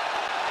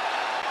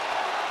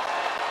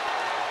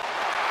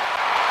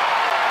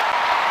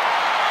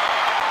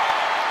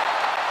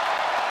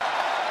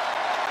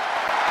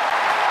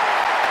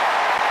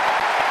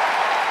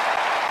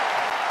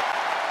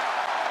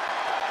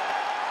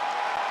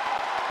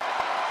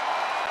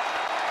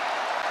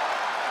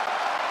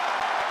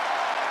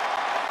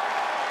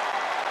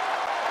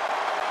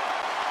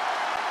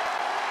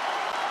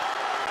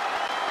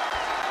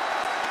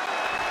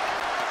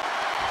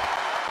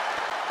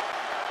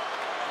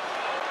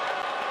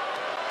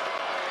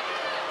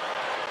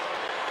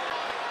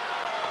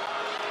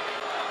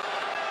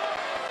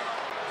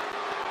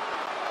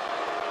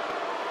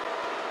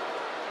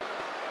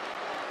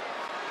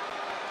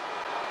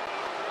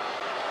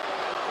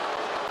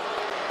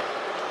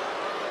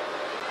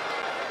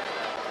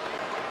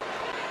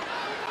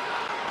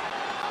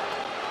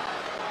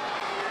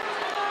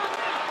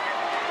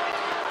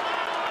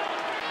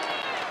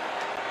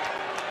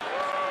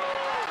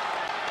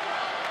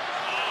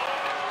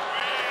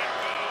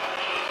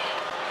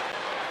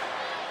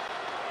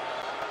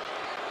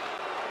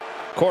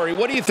 Corey,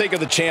 what do you think of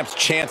the champ's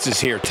chances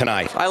here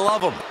tonight? I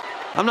love him.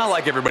 I'm not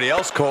like everybody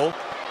else, Cole.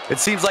 It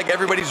seems like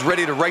everybody's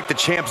ready to write the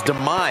champ's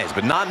demise,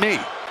 but not me.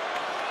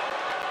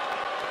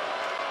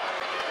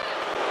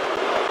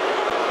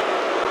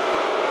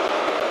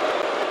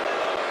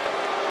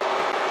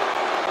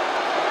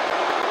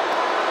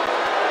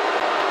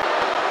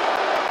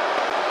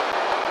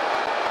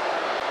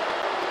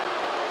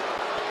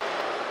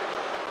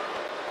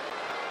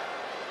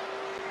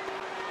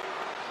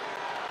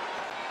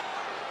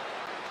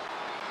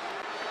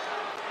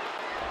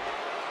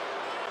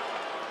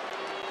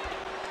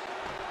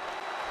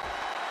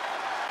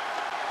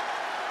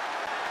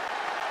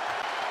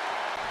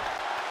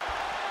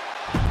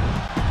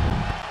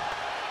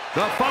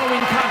 The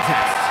following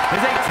contest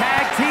is a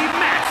tag team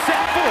match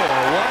set for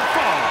one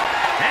fall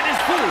and is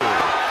for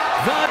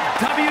the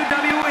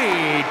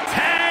WWE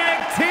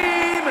Tag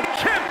Team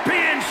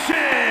Championship.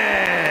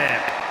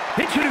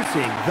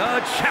 Introducing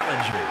the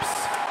challengers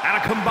at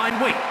a combined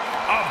weight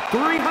of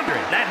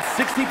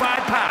 365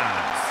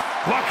 pounds,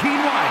 Joaquin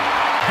Wyatt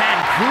and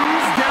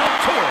Cruz del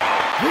Toro,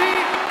 the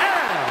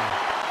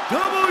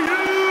LWO.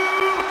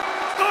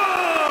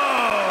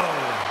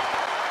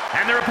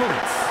 And their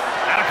opponents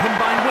at a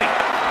combined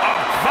weight of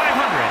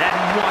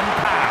 501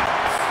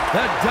 pounds,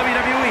 the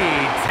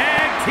WWE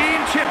Tag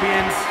Team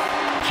Champions,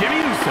 Jimmy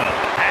Uso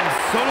and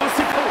Solo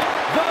Sikoa,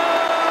 the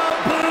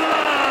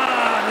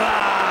Bloodline.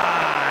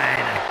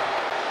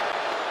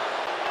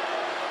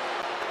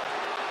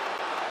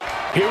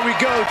 Here we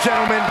go,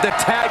 gentlemen. The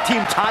tag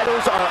team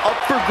titles are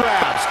up for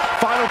grabs.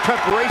 Final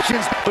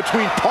preparations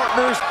between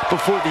partners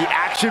before the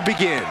action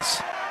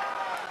begins.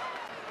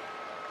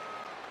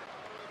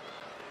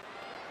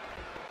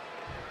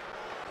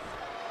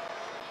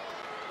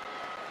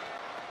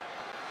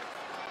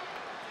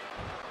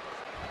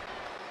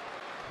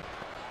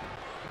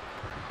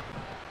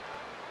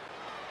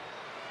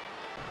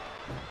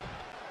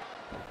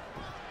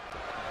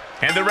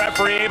 And the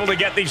referee able to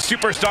get these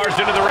superstars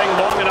into the ring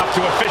long enough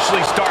to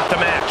officially start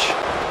the match.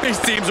 These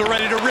teams are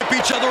ready to rip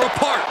each other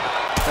apart.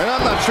 And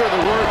I'm not sure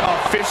the word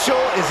official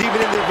is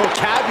even in their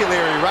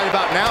vocabulary right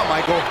about now,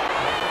 Michael.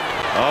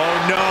 Oh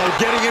no,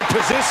 getting in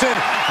position.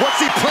 What's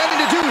he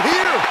planning to do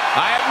here?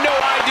 I have no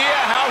idea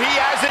how he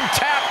hasn't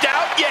tapped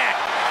out yet.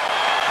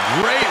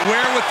 Great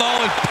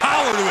wherewithal and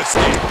power to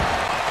escape.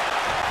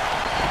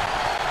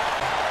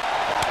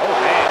 Oh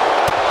man.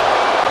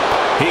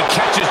 He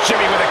catches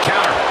Jimmy with a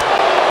counter.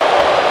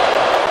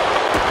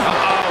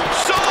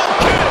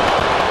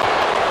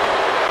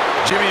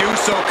 Jimmy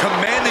Uso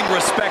commanding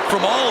respect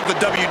from all of the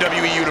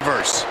WWE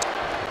Universe.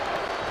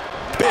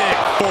 Big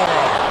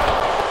forearm.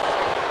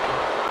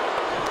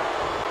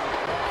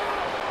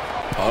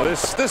 Oh,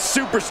 this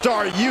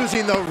superstar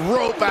using the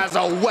rope as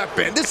a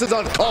weapon. This is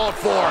uncalled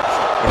for.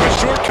 If a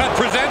shortcut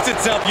presents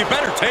itself, you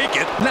better take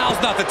it.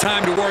 Now's not the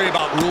time to worry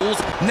about rules.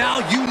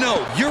 Now you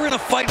know you're in a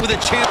fight with a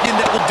champion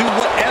that will do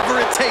whatever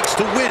it takes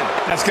to win.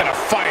 That's gonna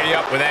fire you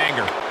up with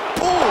anger.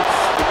 Ooh.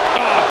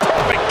 Oh,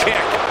 perfect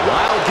kick.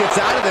 Wild gets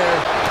out of there.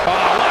 Oh,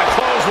 what a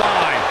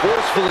clothesline.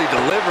 Forcefully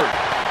delivered.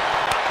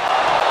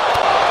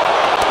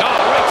 Oh,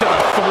 right to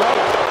the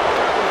throat.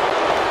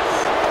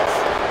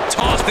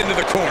 Tossed into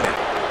the corner.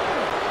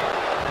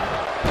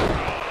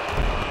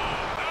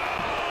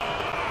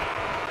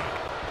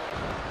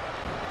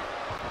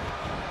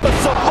 The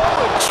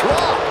Samoan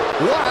drop.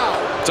 Wow.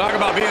 Talk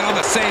about being on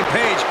the same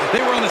page.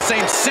 They were on the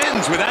same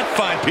sentence with that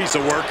fine piece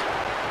of work.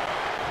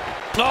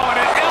 Oh, and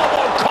an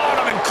elbow caught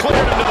him and cleared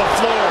him to the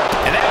floor.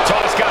 And that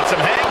toss got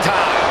some hang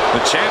time. The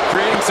champ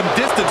creating some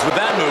distance with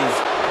that move.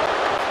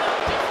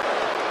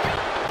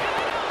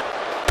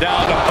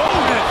 Down to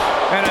boom,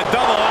 and a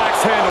double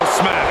axe handle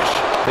smash.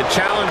 The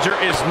challenger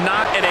is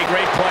not in a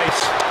great place.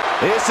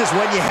 This is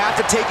when you have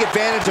to take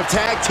advantage of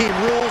tag team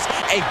rules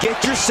and get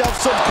yourself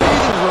some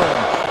breathing room.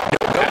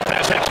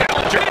 That's a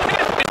challenger.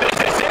 Is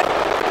this it?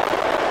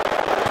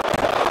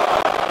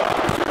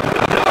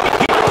 No,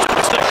 he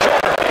puts the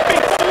shoulder.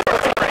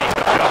 Before three.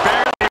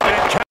 Barely, but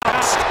it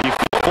counts. You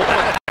feel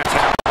that.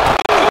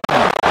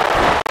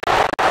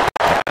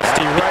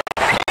 Nasty right.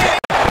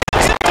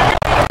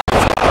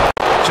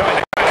 Showing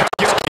the kind of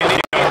skill you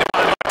need to go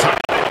down to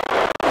time.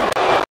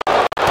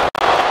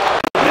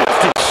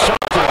 Nasty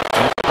shot to the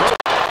throat.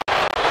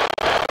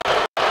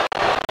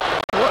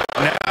 What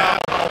now?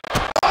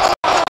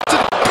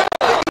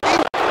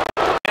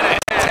 And a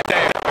head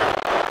there.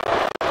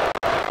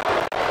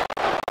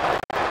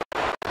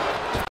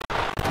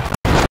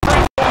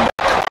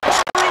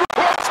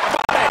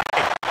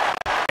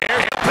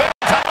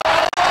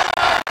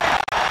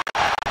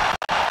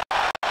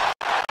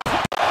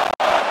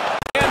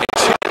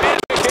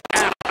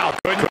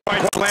 Couldn't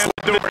quite slam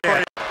the door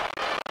yet.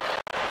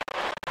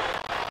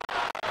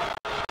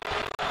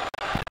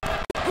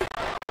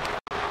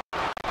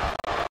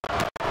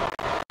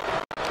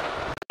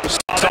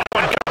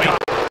 Someone coming.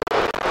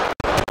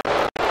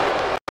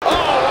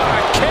 Oh, what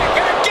a kick.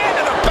 And again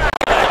to the back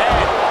of the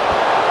head.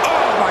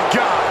 Oh, my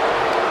God.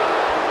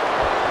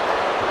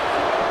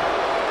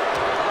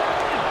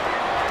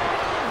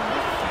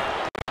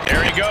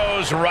 There he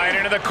goes, right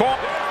into the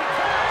corner.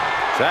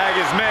 Tag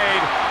is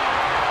made.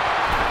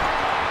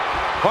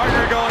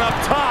 Partner going up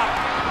top.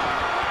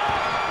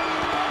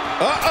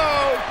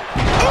 Uh-oh.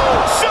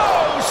 Uso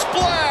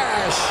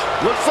splash.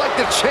 Looks like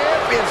the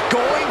champ is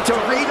going to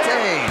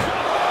retain.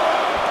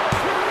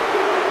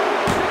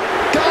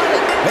 Got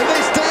it. And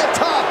they stay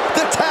atop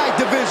the tag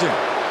division.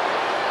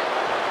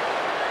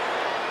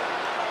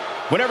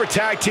 Whenever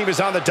tag team is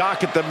on the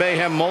docket, the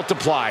mayhem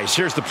multiplies.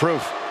 Here's the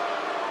proof.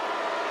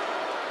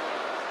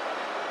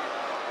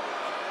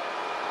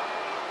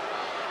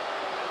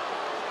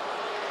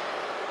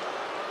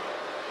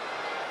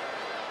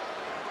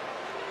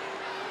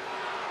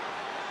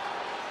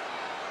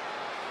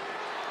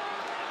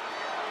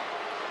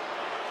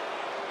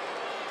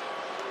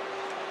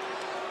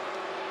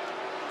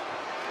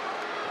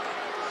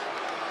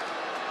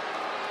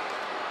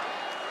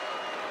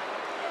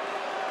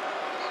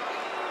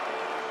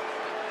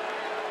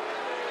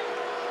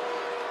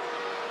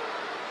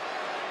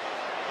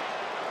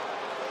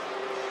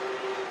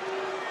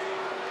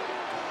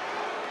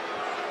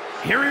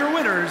 here are your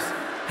winners,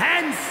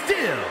 and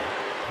still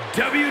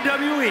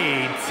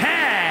WWE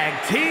Tag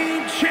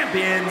Team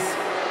Champions,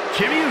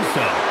 Jimmy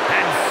Uso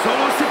and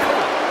Solo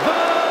Sikoa,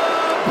 The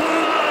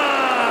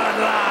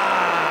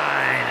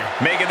Bloodline.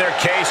 Making their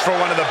case for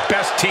one of the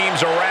best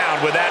teams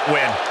around with that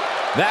win.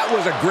 That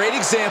was a great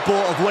example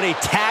of what a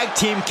tag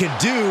team can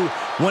do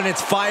when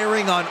it's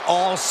firing on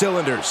all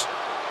cylinders.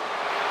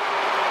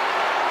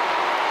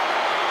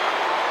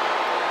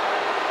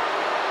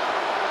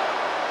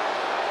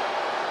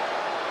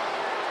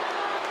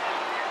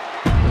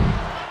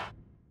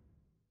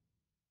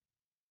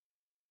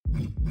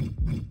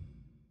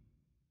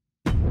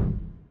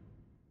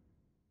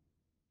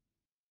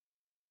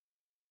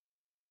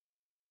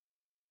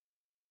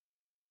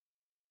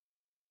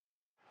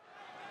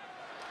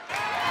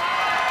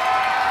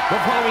 The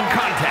following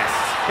contest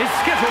is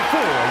scheduled for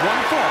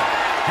one fall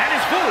and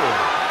is for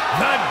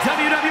the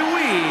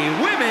WWE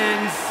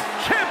Women's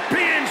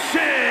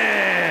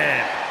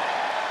Championship.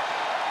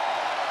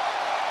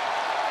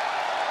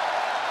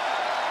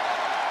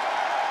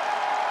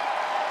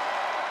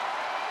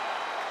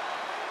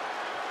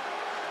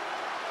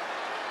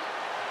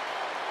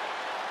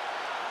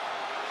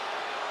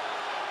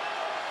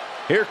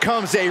 Here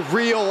comes a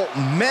real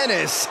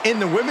menace in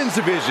the women's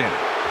division,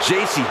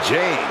 Jacy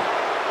Jayne.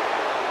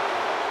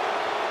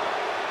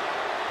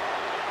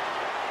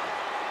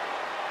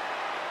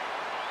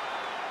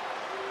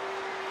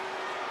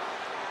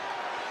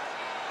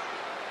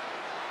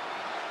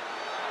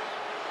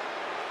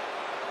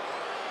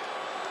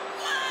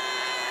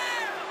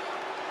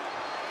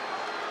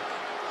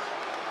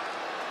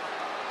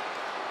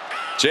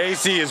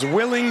 Jacy is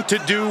willing to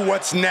do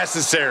what's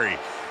necessary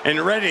and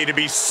ready to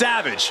be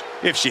savage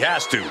if she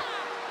has to.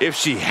 If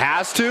she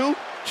has to,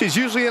 she's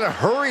usually in a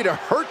hurry to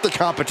hurt the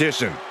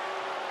competition.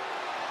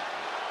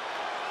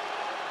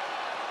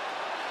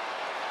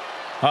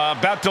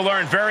 About to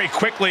learn very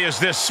quickly is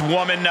this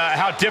woman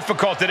how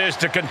difficult it is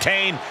to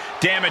contain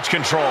damage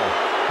control.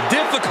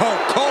 Difficult?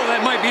 Cole,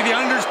 that might be the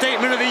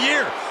understatement of the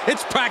year.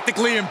 It's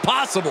practically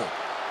impossible.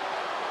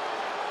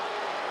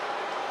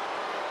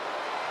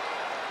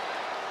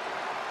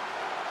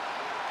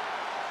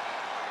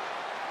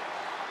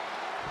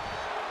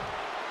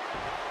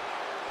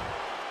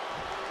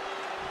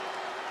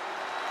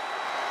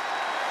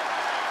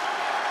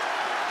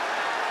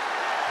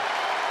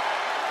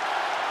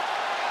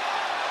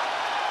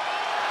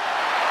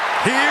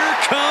 Here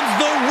comes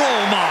the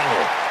role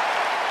model.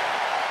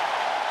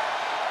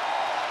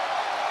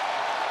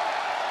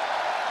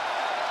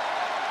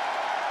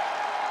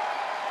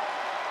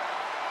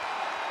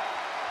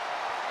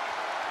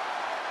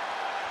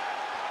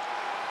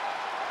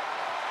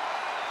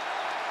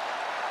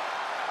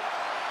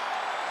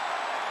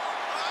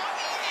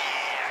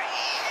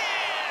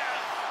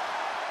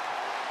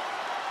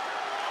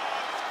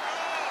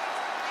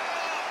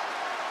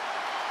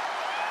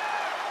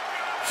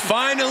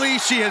 Finally,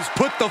 she has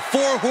put the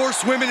four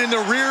horsewomen in the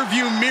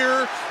rearview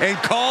mirror and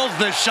calls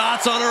the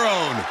shots on her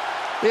own.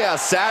 Yeah,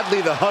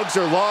 sadly, the hugs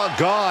are long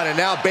gone, and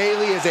now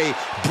Bayley is a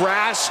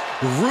brash,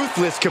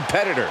 ruthless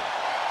competitor.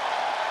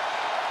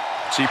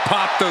 She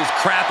popped those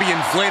crappy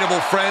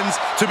inflatable friends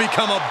to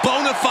become a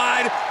bona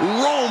fide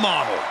role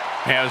model.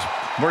 Yeah, it was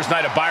worst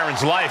night of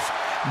Byron's life.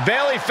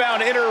 Bayley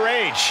found inner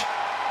rage.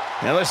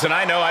 Now listen,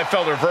 I know I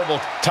felt her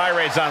verbal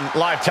tirades on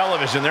live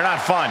television. They're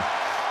not fun.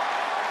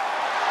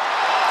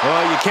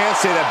 Well, you can't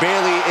say that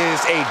Bayley is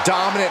a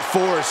dominant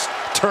force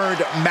turned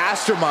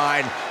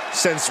mastermind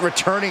since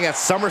returning at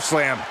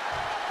SummerSlam.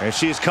 And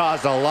she's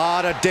caused a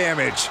lot of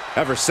damage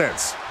ever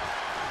since.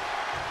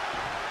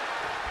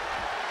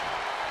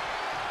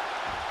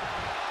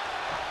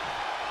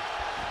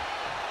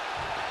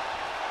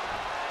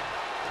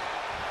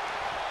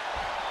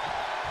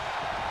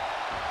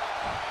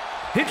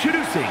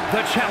 Introducing the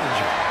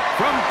challenger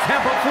from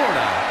Tampa,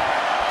 Florida,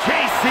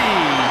 Jacy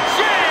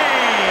Jayne.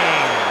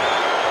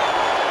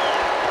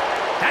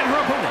 And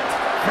her opponent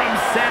from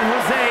San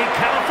Jose,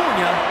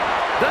 California,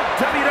 the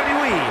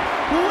WWE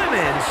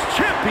Women's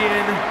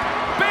Champion,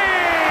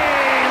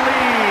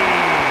 Bayley.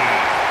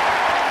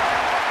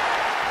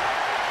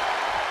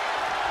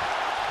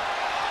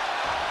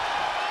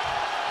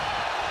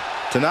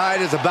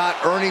 Tonight is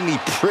about earning the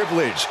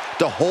privilege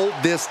to hold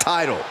this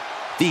title,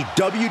 the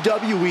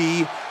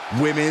WWE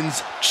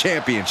Women's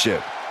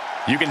Championship.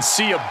 You can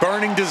see a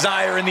burning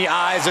desire in the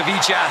eyes of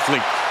each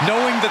athlete,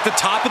 knowing that the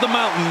top of the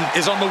mountain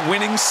is on the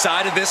winning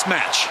side of this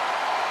match.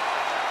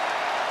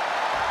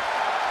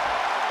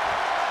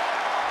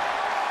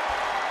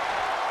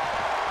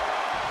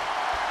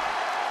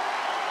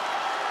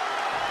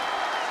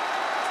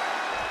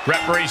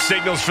 Referee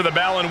signals for the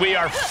bell, and we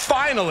are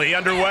finally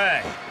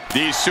underway.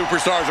 These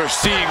superstars are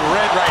seeing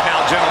red right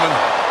now, gentlemen.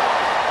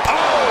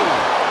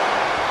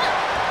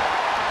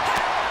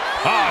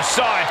 Oh,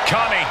 saw it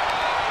coming.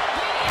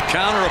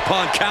 Counter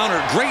upon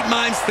counter. Great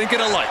minds thinking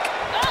alike.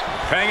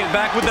 Paying it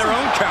back with their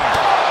own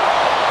counter.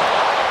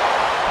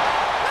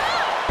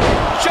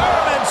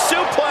 German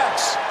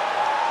suplex.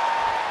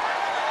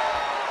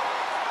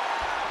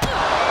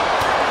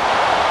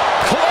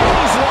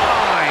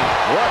 Clothesline.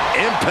 What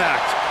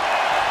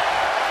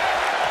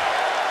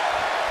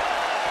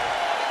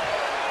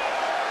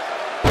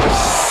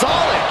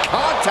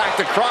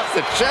across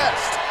the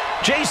chest.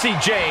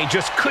 JCJ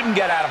just couldn't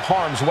get out of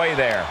harm's way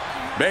there.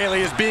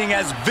 Bayley is being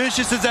as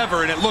vicious as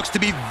ever, and it looks to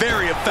be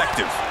very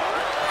effective.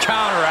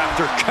 Counter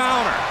after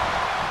counter.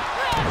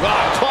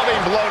 Oh,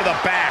 clubbing blow to the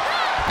back.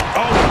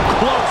 Oh,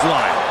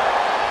 clothesline.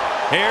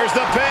 Here's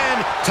the pin.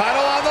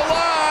 Title on the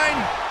line.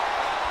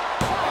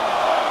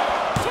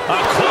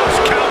 A close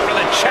count for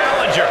the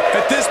challenger.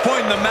 At this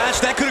point in the match,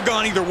 that could have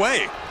gone either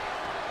way.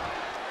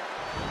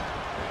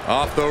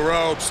 Off the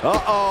ropes.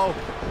 Uh-oh.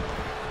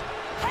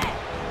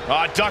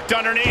 Ducked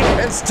underneath.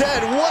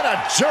 Instead, what a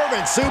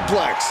German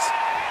suplex.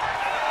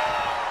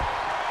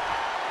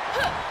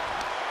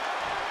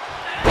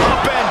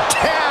 Up and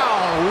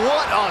down.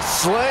 What a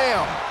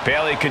slam.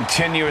 Bayley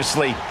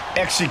continuously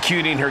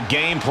executing her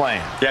game plan.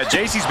 Yeah,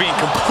 JC's being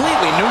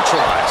completely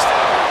neutralized.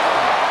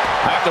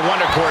 I have to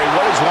wonder, Corey,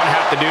 what does one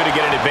have to do to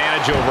get an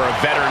advantage over a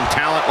veteran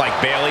talent like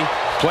Bayley?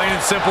 Plain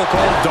and simple,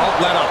 Cole, don't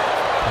let up.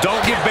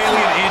 Don't give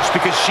Bayley an inch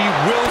because she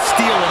will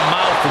steal a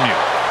mile from you.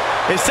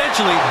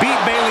 Essentially, beat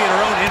Bayley at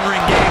her own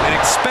in-ring game and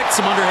expect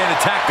some underhanded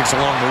tactics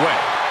along the way.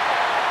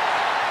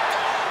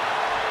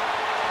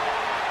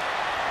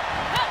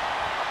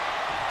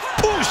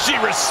 Ooh, she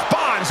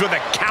responds with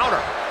a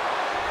counter.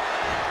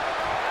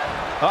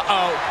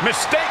 Uh-oh,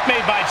 mistake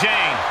made by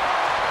Jane.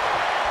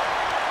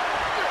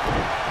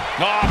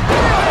 Oh,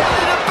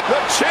 the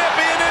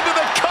champion into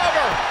the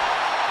cover.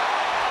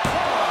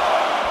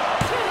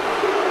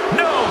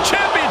 No,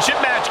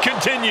 championship match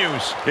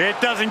continues. It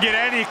doesn't get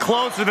any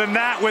closer than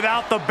that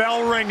without the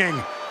bell ringing.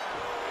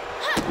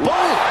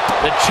 Boom!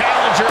 The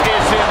challenger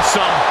is in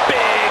some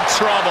big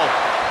trouble.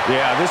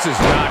 Yeah, this is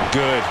not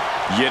good.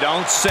 You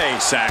don't say,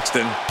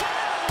 Saxton.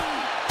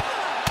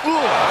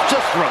 Ooh,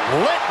 just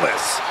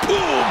relentless.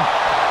 Boom!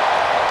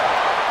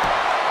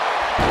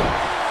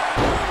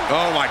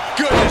 Oh my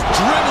goodness,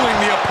 dribbling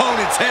the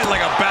opponent's head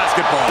like a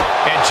basketball.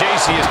 And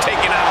JC is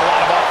taking on a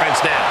lot of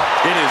offense now.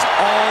 It is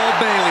all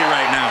Bayley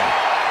right now.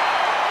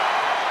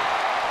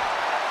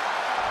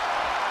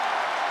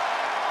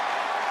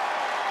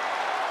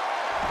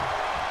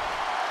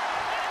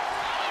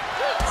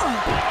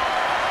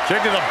 Kick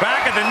to the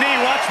back of the knee,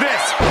 watch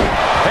this.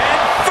 And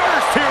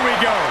first, here we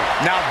go.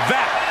 Now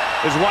that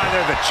is why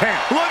they're the champ.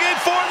 Looking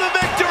for the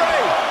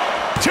victory.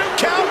 2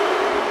 count.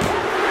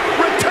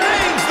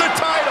 Retains the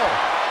title.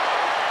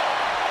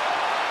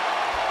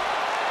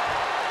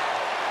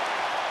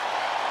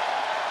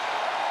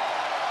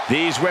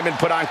 These women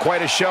put on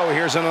quite a show.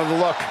 Here's another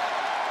look.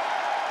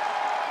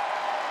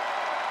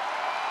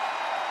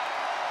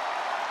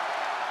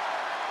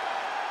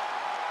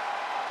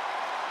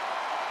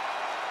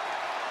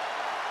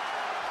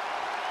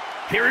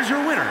 Here is your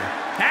winner,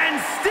 and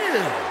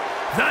still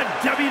the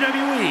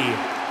WWE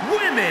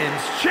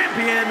Women's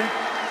Champion,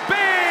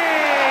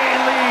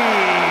 Bayley.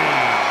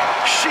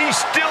 She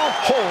still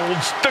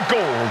holds the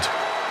gold.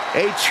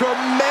 A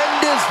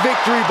tremendous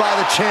victory by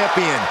the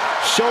champion,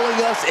 showing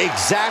us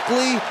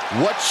exactly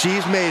what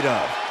she's made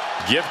of.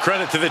 Give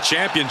credit to the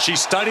champion. She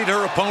studied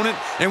her opponent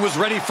and was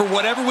ready for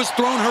whatever was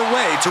thrown her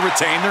way to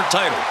retain their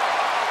title.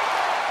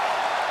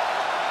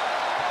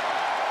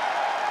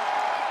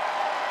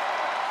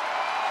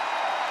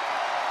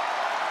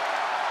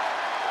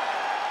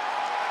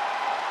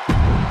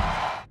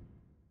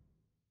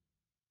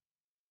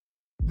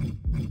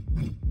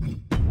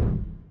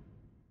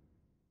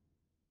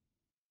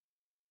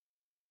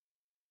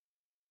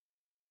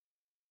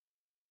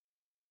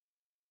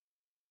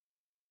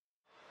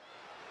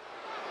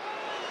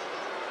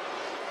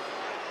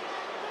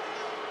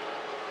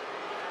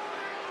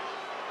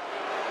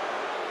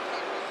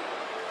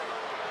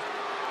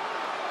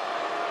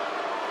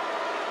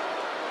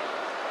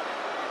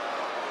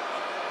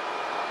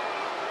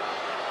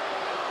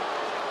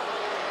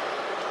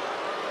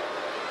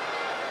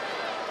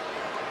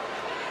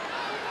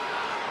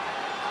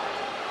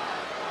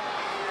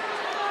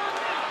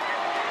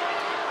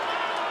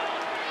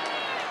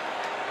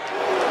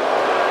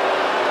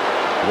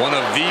 One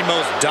of the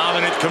most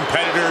dominant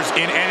competitors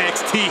in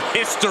NXT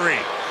history.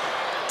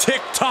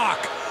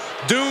 TikTok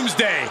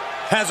Doomsday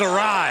has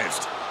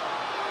arrived.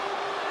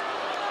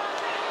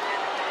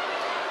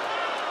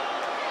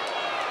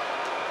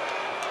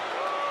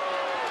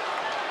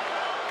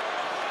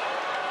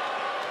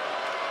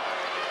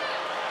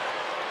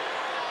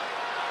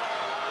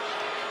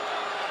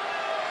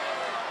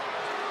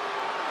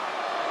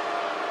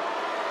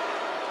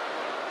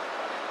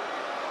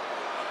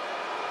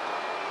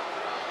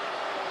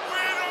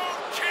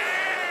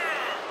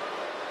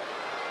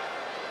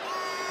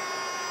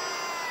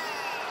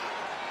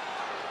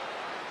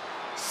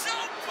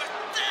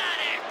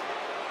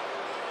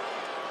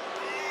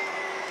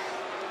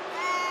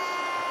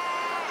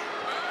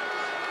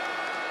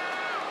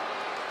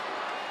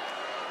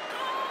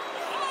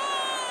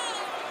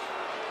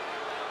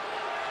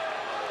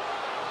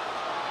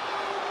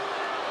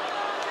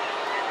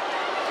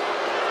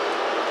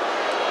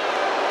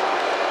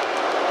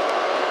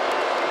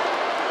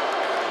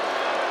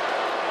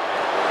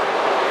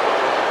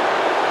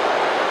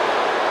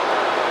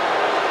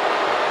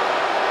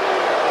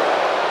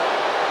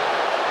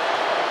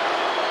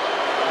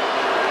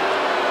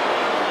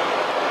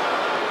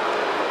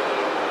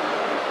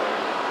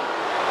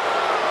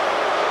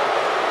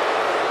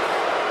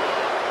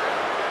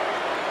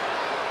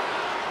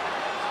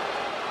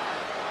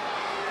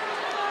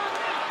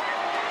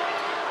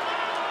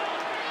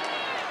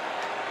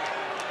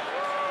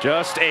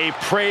 Just a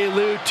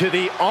prelude to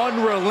the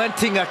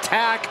unrelenting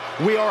attack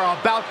we are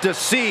about to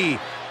see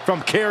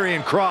from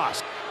Karrion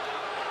Kross.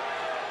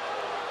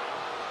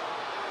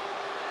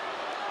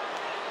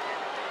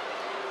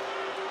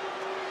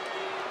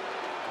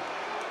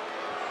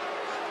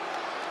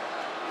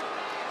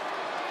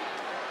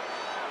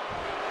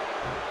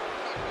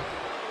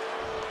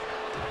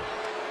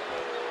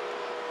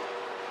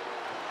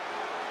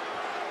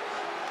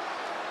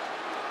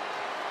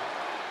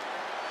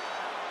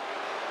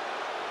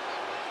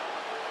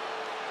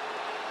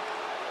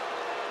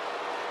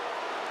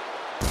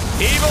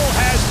 Evil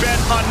has been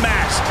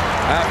unmasked.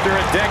 After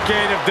a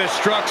decade of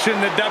destruction,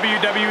 the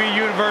WWE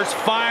Universe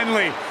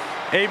finally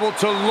able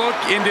to look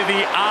into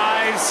the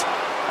eyes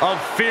of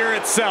fear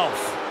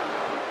itself.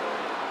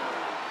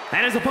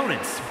 And his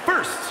opponents,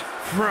 first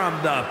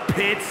from the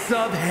pits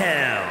of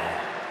hell,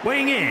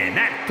 weighing in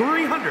at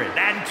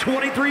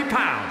 323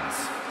 pounds,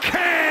 Kane!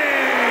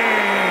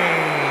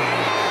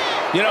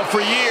 You know,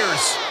 for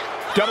years,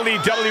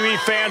 WWE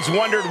fans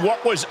wondered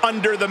what was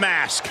under the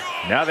mask.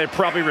 Now they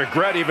probably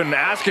regret even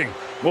asking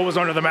what was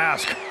under the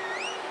mask.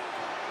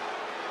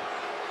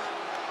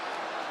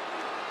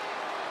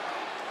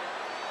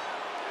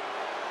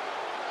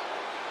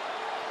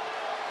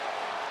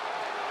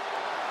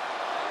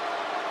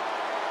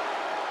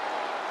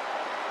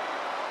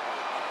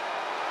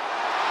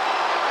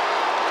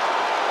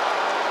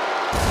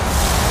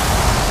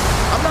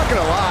 I'm not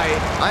gonna lie,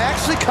 I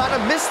actually kind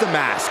of miss the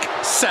mask.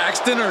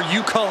 Saxton, are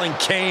you calling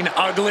Kane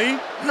ugly?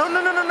 No,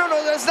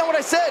 that's not what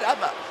I said.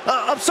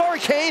 I'm sorry,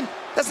 Kane.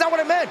 That's not what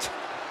I meant.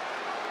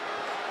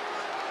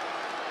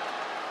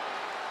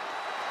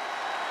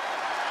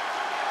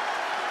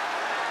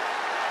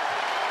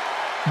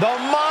 The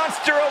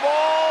monster of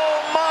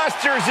all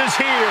monsters is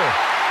here.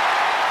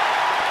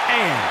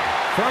 And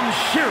from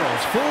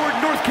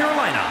Sherrills-Ford, North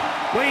Carolina,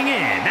 weighing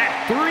in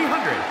at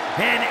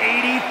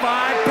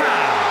 385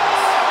 pounds,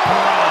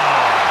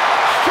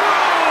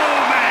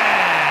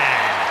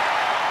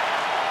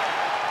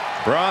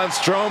 Braun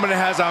Strowman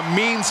has a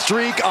mean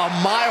streak a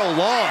mile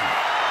long.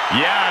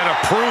 Yeah, and a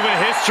proven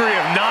history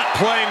of not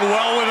playing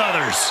well with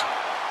others.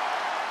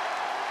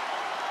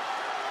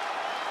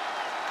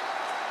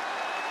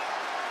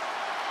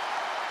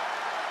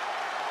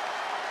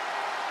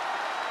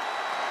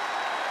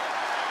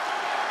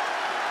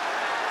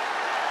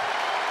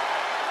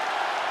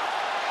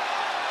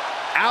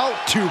 Out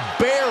to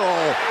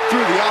barrel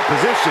through the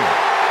opposition.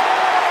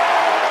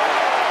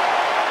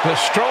 The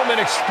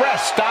Strowman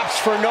Express stops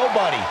for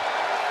nobody.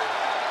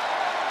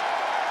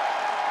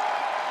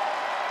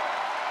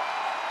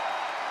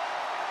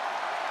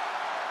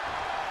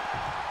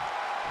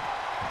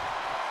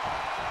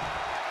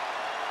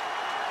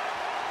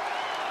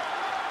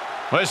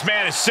 Well, this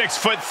man is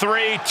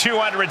 6'3",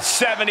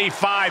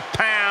 275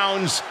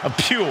 pounds of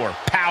pure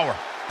power.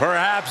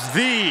 Perhaps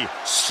the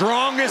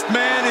strongest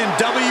man in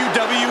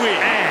WWE.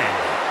 And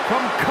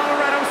from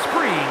Colorado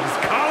Springs,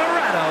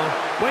 Colorado,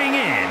 weighing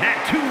in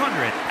at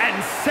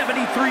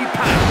 273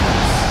 pounds,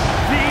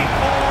 the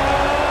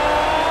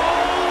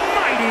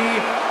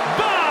almighty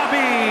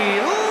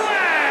Bobby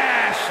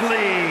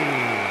Lashley.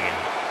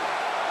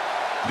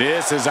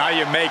 This is how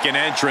you make an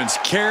entrance,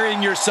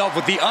 carrying yourself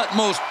with the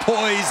utmost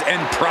poise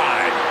and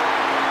pride.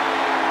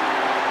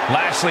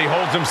 Lashley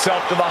holds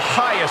himself to the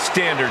highest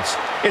standards.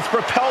 It's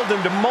propelled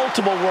him to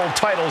multiple world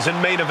titles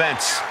and main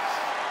events.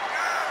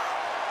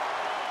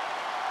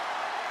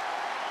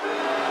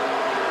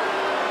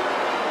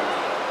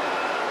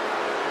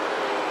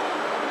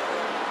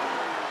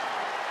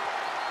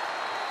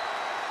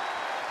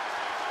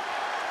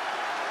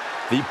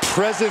 The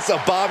presence of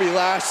Bobby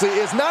Lashley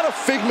is not a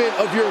figment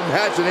of your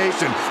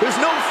imagination. There's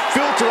no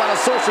filter on a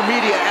social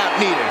media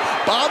app needed.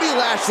 Bobby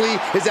Lashley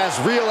is as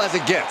real as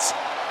it gets.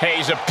 Hey,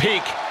 he's a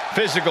peak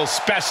physical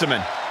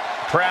specimen.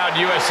 Proud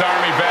U.S.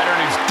 Army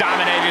veteran who's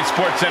dominated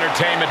sports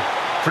entertainment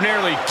for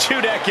nearly 2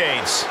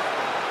 decades.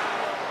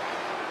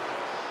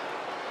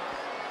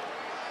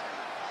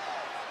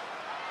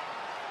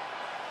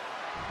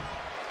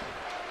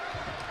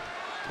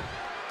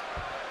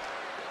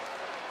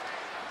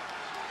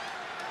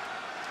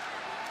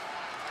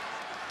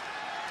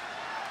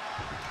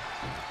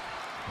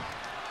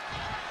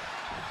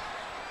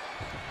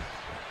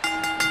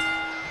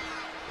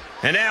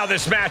 And now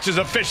this match has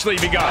officially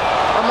begun.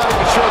 I'm not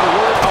even sure the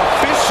word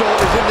official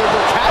is in their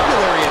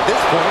vocabulary at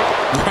this point.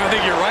 I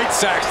think you're right,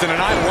 Saxton,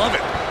 and I love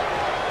it.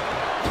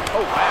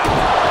 Oh, wow.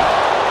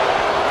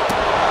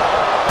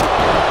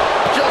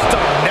 Just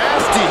a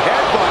nasty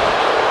headbutt.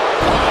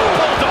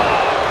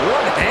 Oh,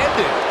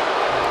 one-handed.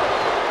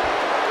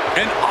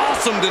 An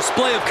awesome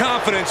display of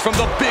confidence from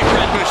the Big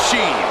Red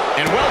Machine.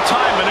 And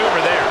well-timed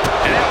maneuver there.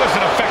 And that was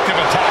an effective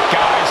attack,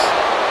 guys.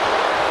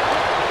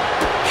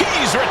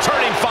 He's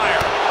returning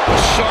fire.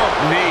 Sharp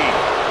knee.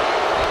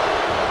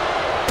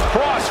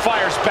 Kross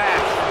fires back.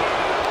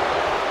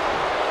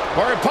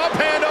 Or a pump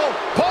handle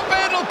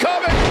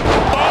coming.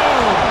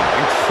 Boom!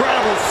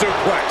 Incredible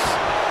suplex.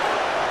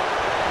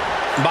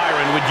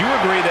 Byron, would you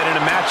agree that in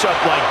a matchup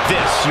like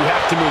this, you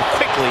have to move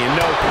quickly and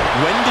know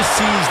when to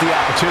seize the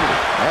opportunity?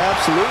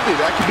 Absolutely.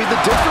 That could be the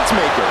difference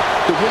maker.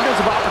 The windows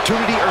of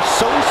opportunity are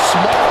so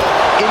small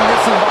in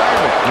this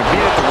environment. And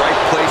being at the right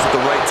place at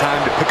the right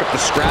time to pick up the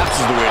scraps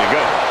is the way to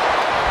go.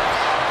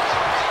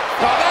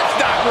 Oh, that's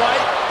not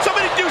right.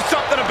 Somebody do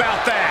something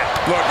about that.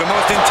 Look, the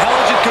most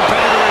intelligent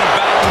competitor in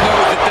battle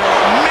knows that there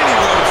are many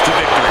roads to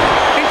victory,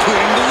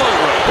 including the low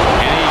road.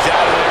 And he's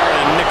out of there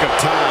in a nick of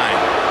time.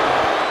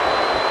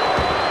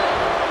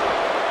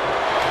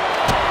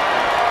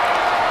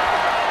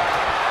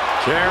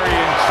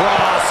 Karrion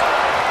Kross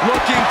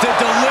looking to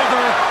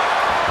deliver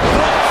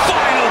the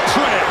final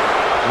prayer.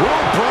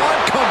 Will Braun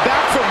come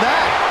back from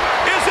that?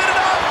 Is it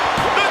enough?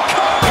 The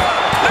cover!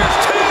 There's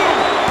two!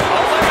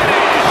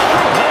 Eliminated!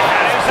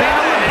 That is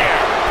out of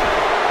here.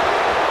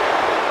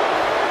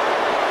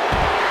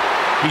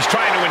 He's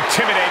trying to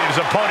intimidate his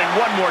opponent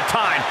one more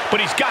time, but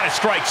he's got to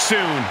strike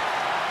soon.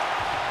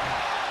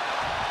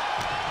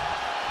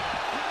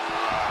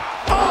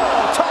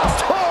 Oh,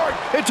 tossed hard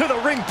into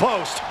the ring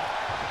post.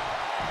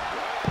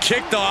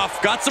 Kicked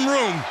off, got some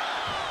room.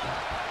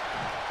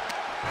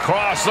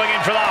 Kross looking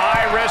for the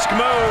high-risk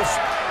move.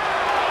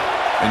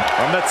 And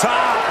from the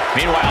top.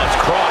 Meanwhile, it's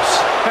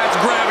Kross. That's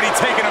gravity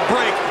taking a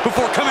break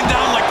before coming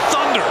down like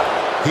thunder.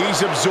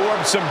 He's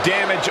absorbed some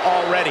damage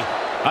already.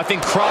 I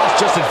think Kross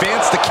just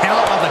advanced the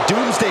count on the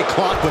doomsday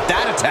clock with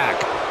that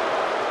attack.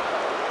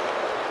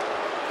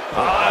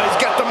 He's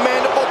got the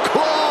mandible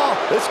claw.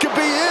 This could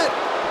be it.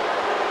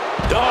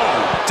 Oh,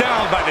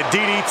 down by the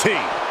DDT.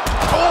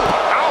 Oh,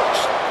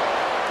 ouch.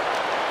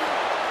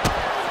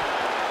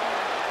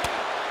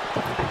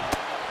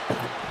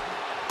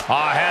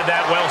 I had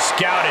that well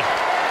scouted.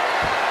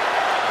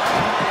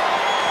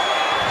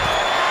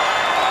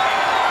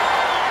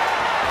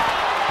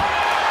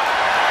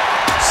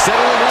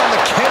 Settling on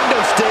the kendo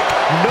stick.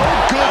 No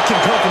good can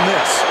come from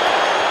this.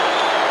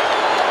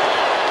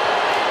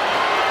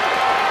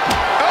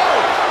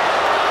 Oh!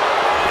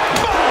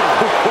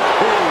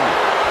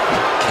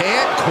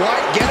 Can't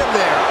quite get him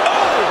there.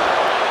 Oh!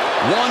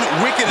 One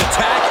wicked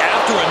attack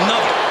after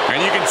another.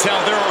 And you can tell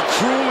there are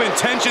cruel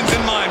intentions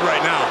in mind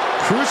right now.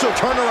 Crucial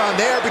turnaround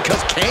there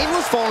because Kane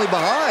was falling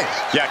behind.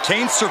 Yeah,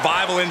 Kane's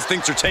survival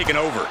instincts are taking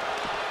over.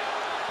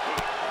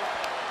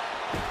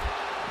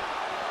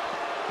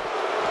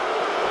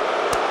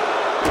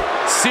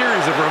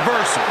 Series of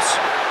reversals.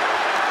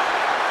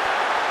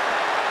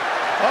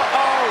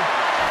 Uh-oh.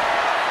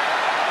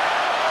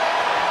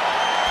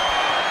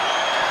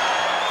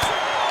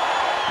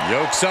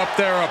 Yokes up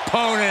their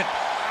opponent.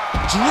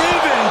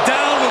 Driven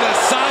down with a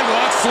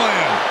sidewalk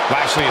slam.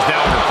 Lashley is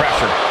now under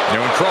pressure. You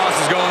know, when Kross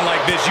is going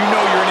like this, you know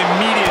you're in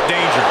immediate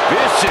danger.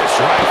 Vicious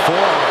right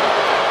forward.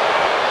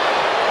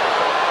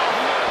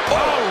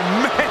 Oh,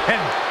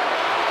 man.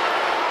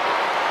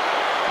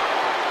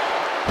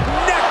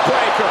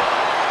 Neckbreaker.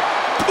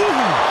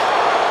 Ooh.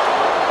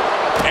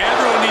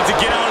 Everyone needs to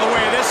get out of the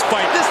way of this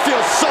fight. This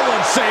feels so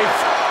unsafe.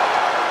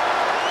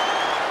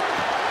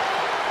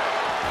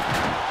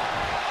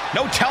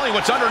 No telling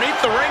what's underneath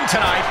the ring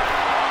tonight.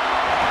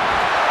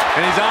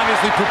 And he's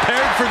obviously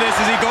prepared for this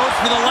as he goes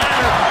for the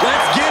ladder.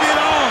 Let's get it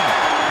on.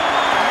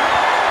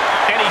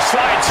 And he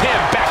slides him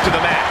back to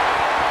the mat.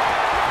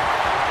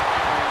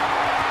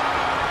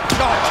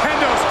 Oh,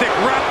 kendo stick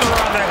wrapped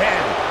around the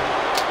head.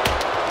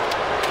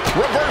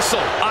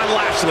 Reversal on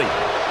Lashley.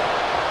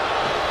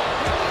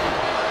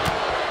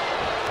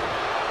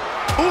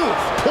 Ooh,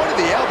 point of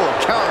the elbow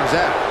counters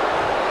that.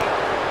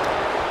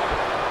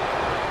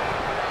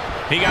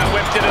 He got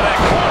whipped into that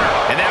corner,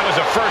 and that was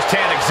a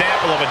first-hand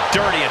example of a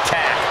dirty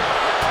attack.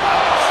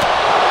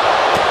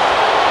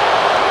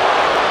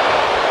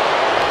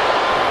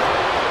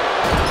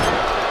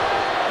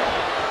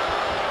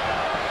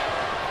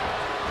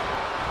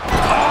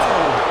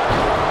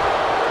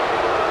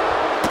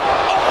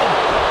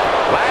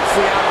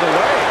 Lashley out of the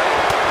way.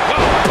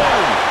 Oh,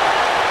 boom!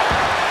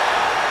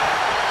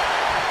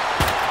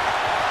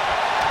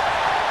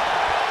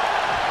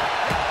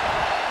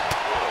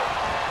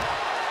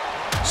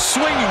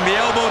 Swinging the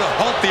elbow to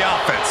halt the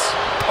offense.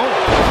 Oh.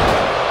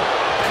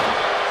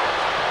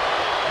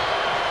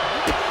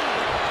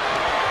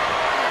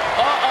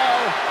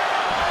 Uh-oh.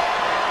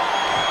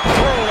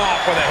 Thrown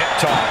off with a hip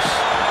toss.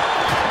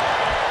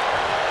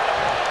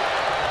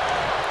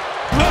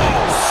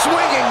 Oh,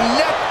 swinging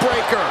neck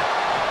breaker.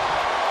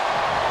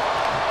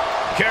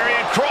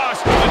 Karrion Kross,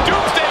 the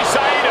Doomsday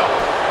Saito.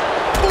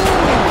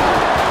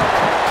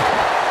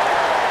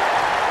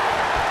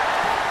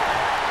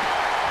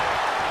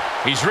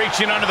 He's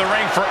reaching under the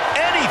ring for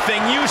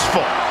anything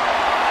useful.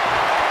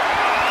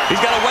 He's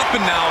got a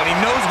weapon now, and he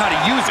knows how to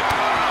use it.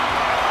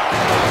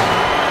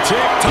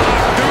 Tick-tock,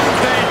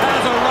 Doomsday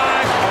has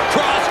arrived.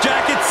 Cross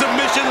jacket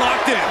submission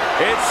locked in.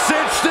 It's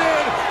cinched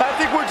in. I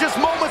think we're just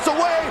moments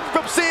away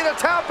from seeing a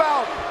tap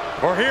out.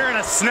 Or hearing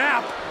a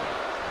snap.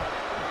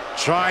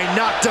 Trying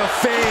not to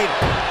fade.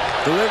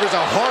 Delivers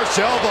a harsh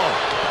elbow.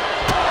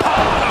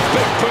 Ah, a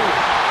big boot.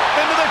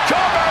 Into the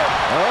cover.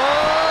 Oh.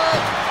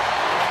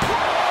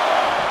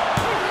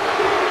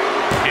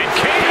 And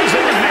Kane is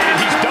in the man.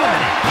 He's done.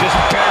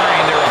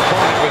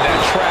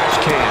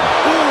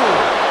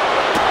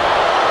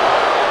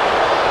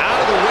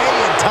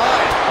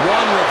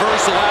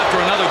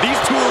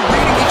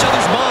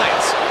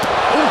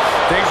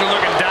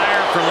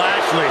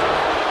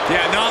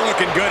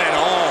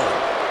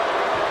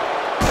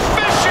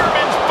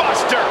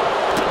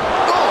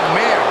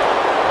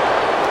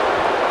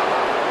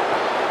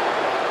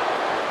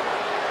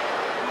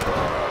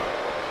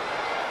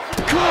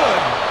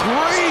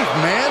 grief,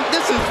 man.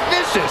 This is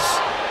vicious.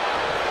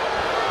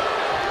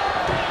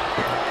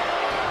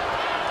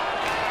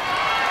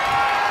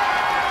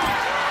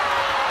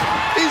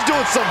 He's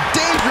doing some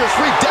dangerous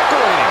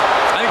redecorating.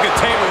 I think the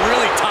table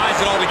really ties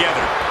it all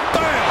together.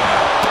 Bam!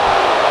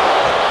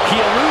 He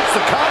eludes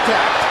the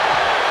contact.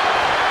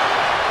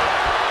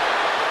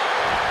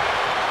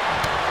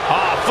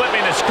 Oh,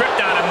 flipping the script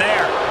on him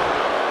there.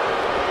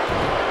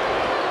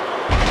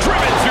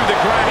 Driven through the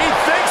ground. He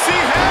thinks he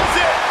has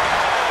it.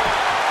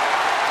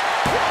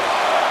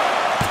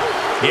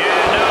 Yeah,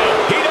 no,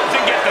 he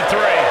doesn't get the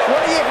three.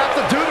 What do you have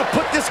to do to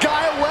put this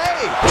guy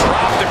away?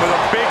 Dropped him with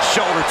a big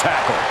shoulder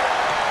tackle.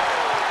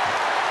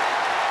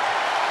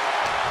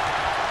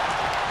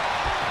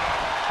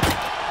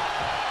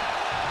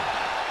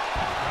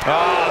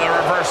 Oh, the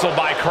reversal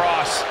by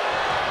Cross.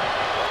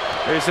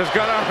 This is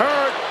gonna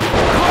hurt.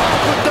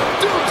 Cross with the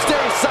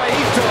doomsday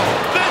Saito.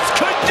 This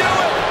could do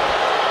it.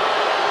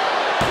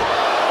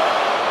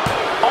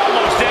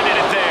 Almost ended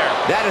it there.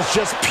 That is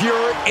just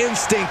pure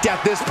instinct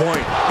at this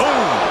point.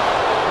 Boom.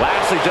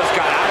 Lashley just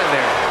got out of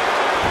there.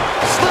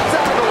 Slips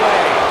out of the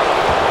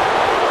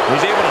way.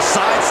 He's able to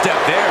sidestep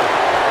there.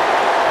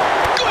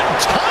 Good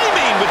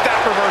timing with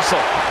that reversal.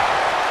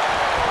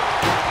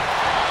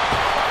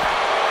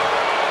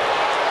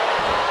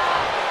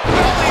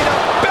 Belly to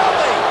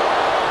belly.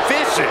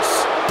 Vicious.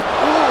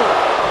 Ooh.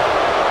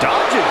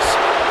 Dodges.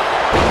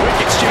 Quick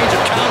exchange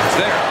of counters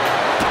there.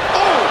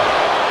 Oh.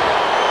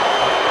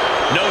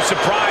 No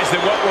surprise that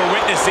what we're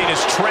witnessing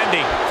is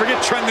trending. Forget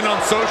trending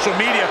on social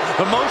media.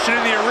 The motion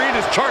in the arena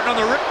is charting on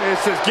the ring.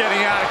 This is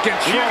getting out of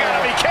control. You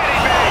gotta be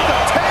kidding me. The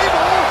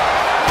table.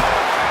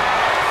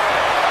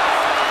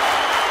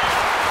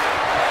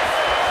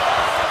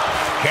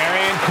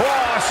 Carrying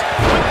Cross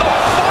with the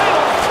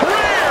final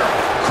prayer.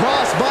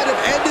 Cross might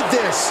have ended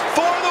this.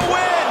 For the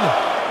win.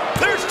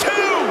 There's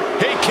two.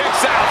 He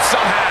kicks out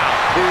somehow.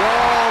 The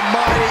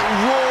Almighty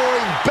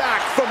roaring back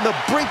from the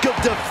brink of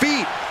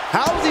defeat.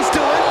 How is he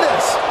still in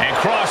this? And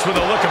Cross with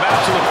a look of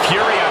absolute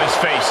fury on his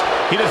face.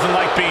 He doesn't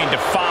like being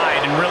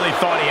defied and really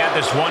thought he had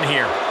this one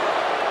here.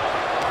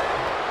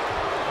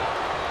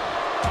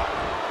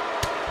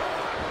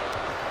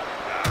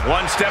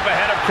 One step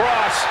ahead of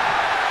Cross.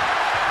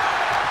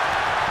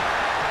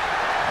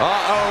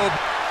 Uh-oh.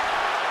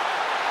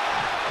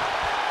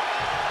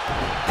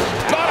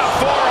 Got a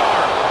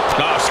forearm.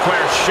 Oh,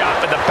 square shot,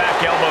 but the back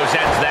elbows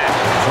ends that.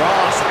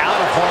 Cross out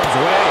of harm's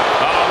way.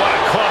 Oh, what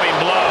a clubbing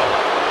blow.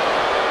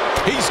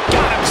 He's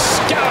got him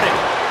scouted.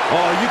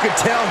 Oh, you can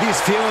tell he's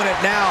feeling it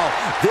now.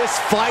 This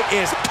fight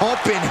is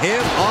pumping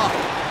him up.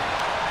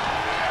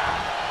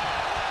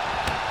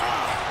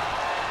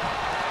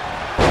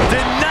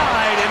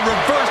 Denied and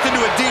reversed into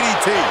a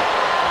DDT.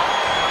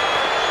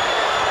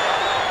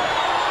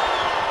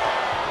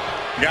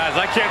 Guys,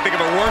 I can't think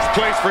of a worse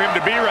place for him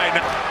to be right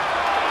now.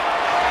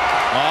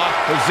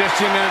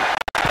 Positioning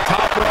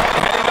top right,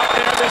 heading up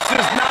there. This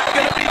is not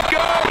going to be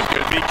good. It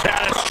could be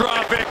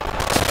catastrophic.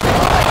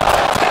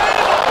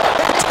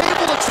 The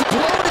table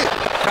exploded.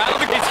 I don't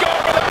think he's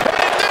going for the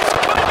pin. This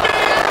could be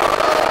it.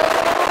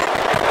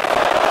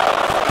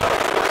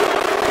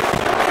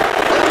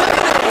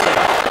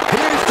 Eliminated.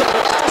 Here's the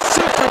last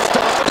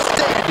superstar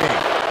standing.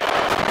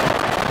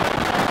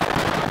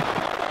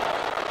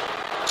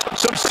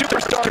 Some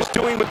superstars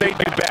doing what they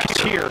do best.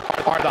 Here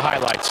are the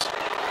highlights.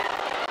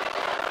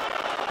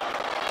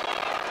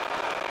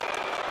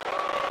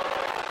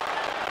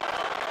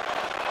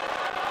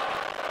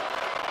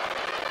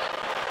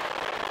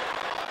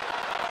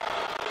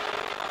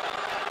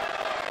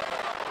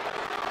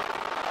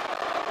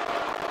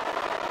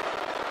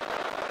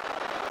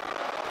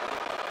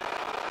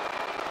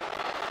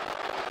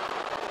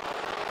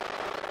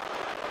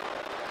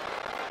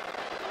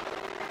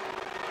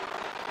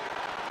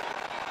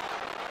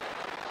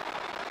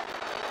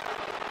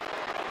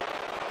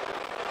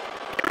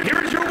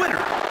 Here is your winner,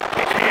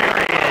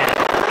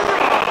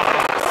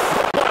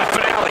 What a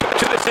finale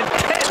to this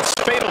intense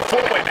fatal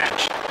four-way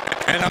match.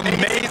 An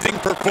amazing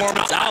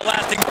performance,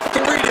 outlasting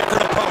 3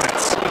 different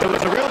opponents. It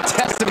was a real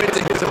testament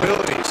to his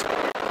abilities.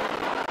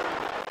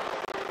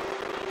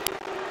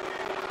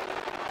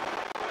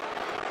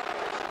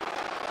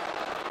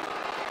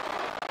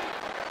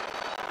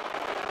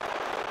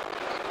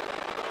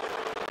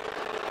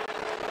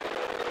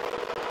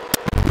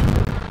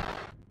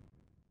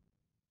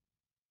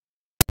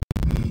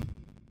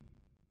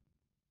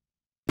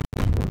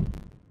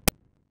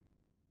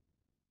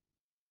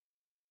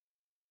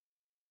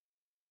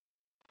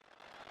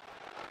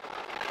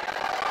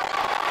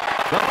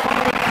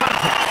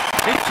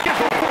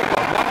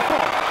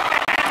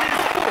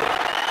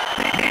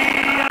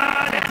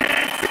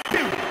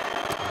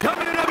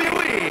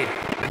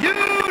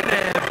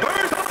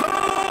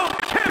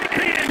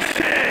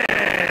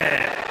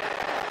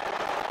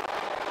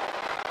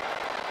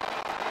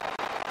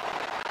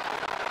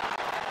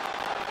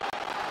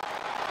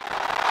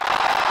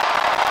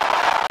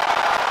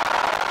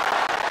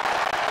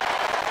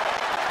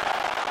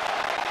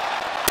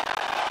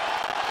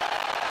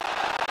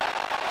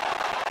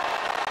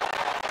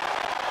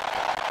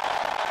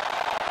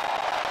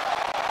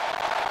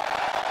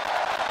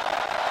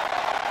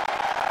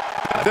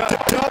 The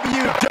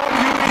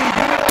WWE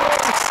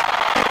Universe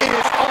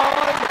is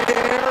on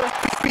their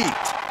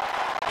feet.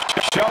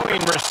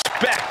 Showing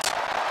respect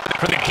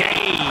for the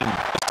game.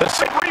 The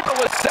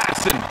Cerebral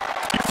Assassin.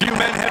 Few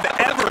men have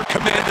ever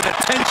commanded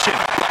attention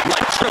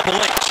like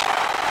Triple H.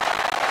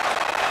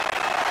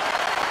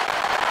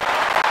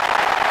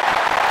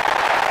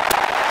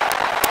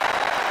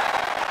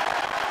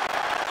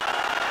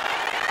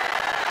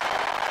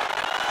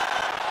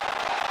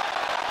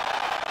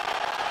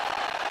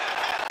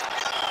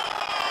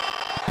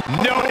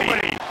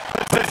 Nobody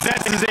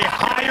possesses a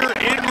higher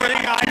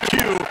in-ring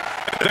IQ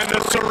than the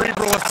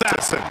Cerebral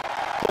Assassin.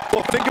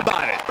 Well, think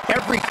about it.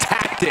 Every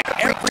tactic,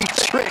 every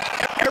trick,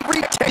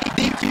 every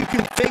technique you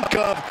can think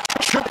of,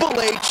 Triple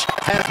H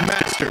has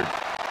mastered.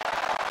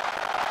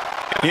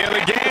 Yeah,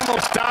 the game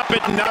will stop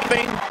at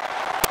nothing.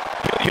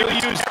 He'll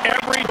use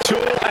every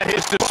tool at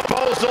his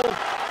disposal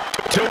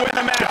to win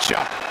a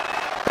matchup.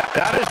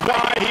 That is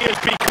why he has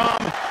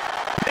become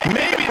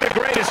maybe the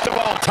greatest of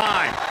all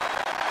time.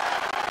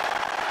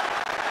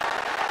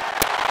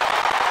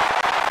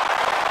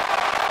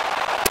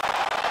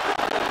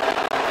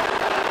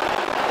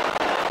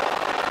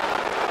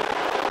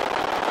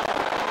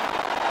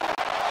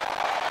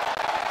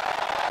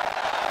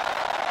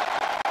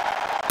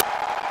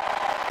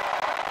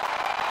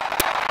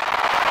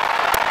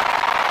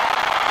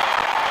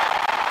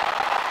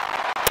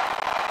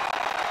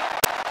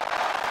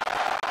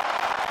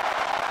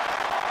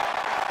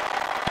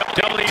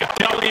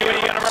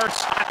 WWE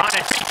Universe on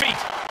its feet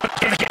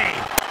in the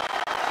game.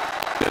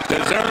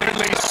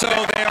 Deservedly so,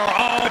 they are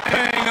all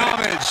paying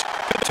homage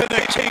to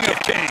the King of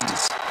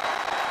Kings.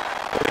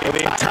 Well,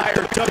 the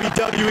entire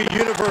WWE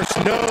Universe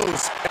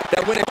knows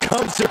that when it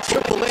comes to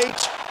Triple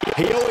H,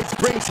 he always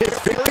brings his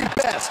very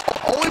best,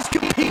 always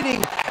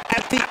competing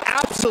at the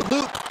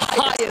absolute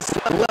highest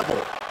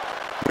level.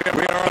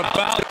 We are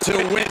about to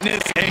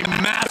witness a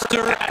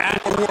master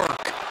at work.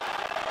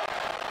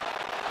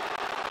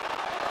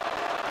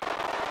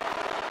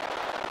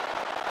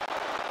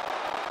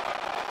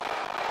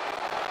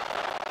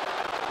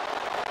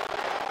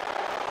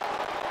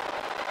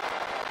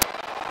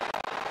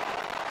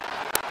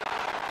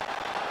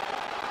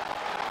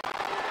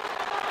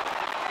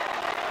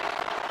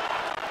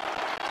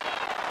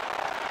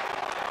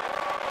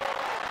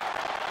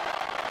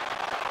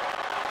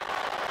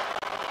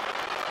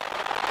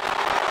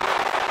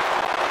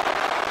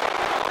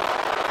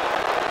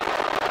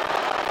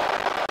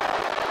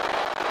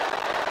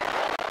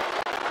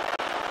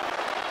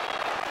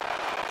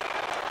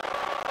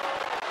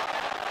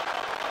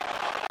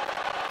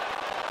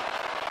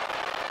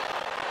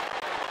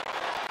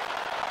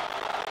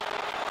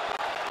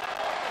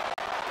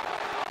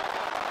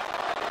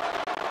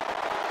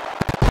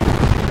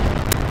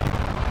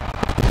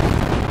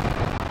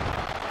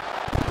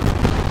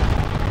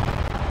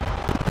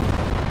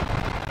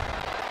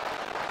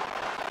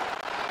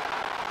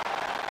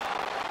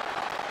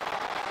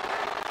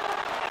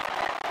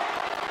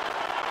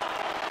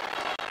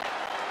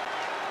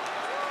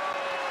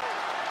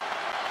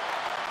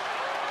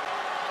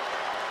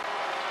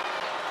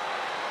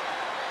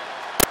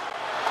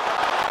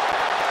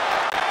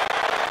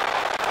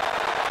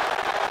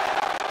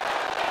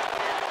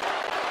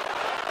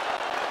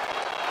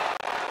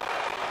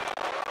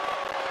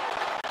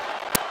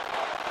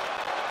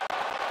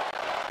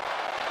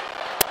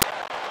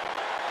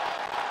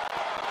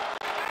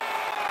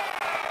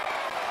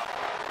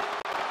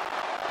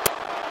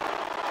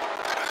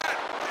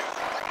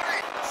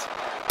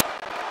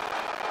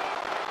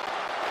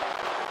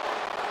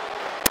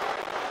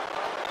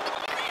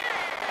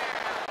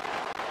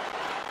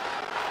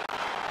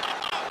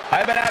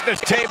 I've been at this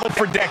table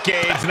for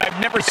decades, and I've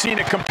never seen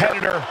a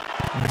competitor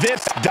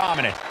this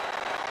dominant.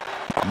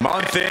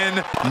 Month in,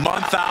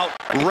 month out,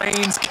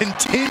 Reigns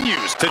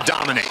continues to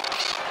dominate.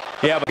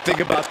 Yeah, but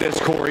think about this,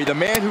 Corey. The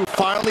man who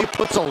finally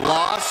puts a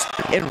loss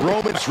in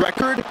Roman's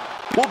record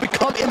will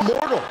become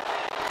immortal.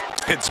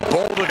 It's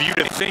bold of you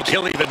to think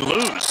he'll even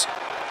lose.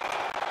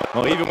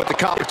 Well, even with the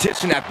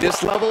competition at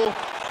this level,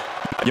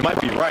 you might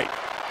be right.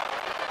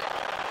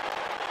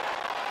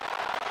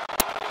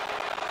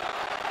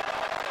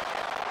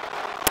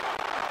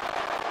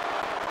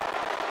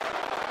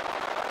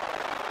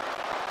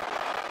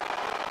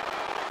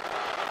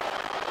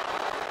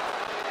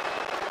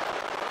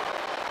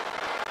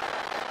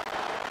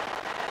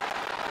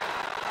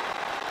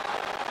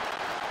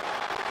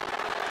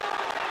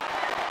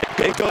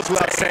 It goes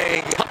without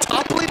saying,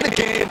 toppling the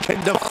game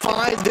can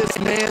define this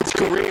man's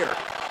career,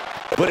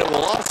 but it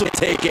will also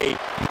take a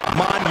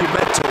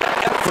monumental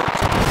effort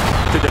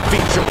to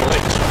defeat Triple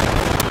H.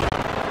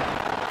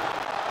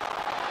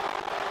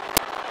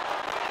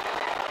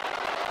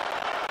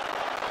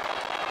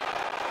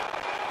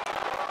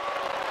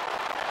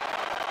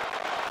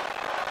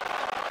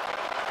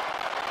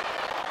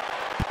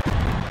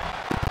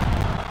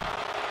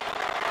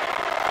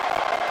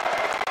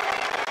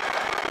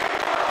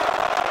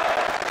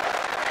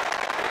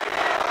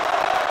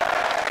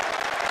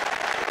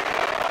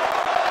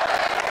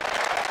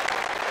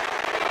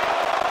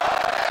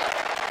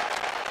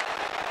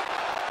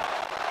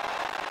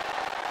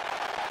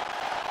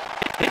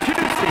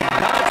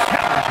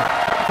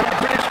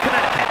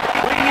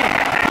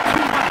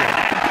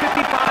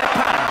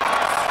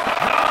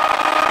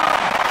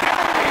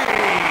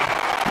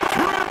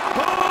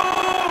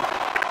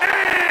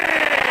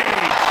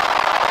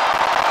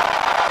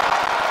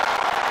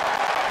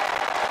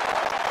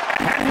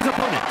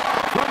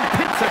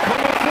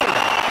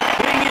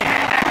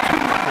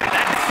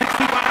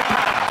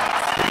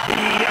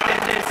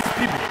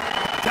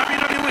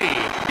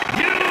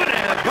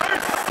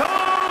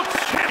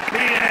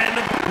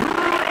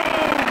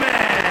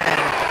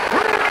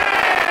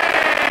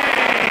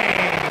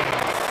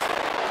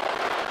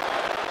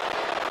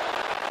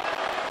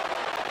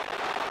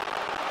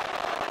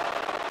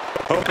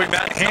 Hoping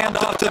that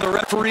handoff to the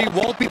referee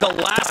won't be the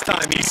last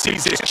time he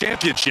sees his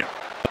championship.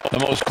 The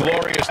most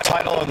glorious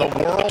title in the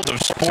world of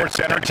sports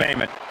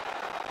entertainment.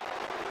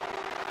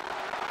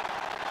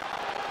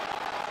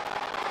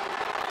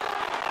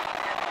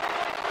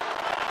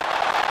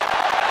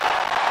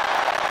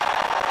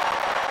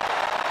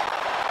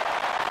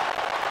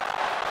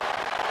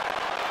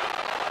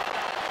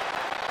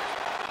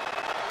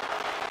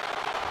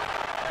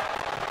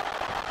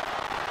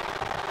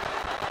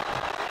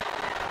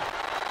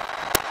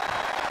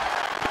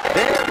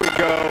 There we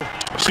go.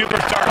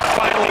 Superstars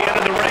finally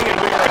entered the ring,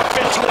 and we are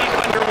officially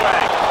underway.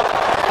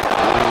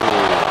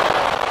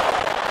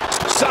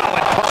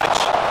 Solid punch.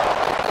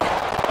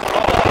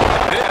 Oh,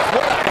 this,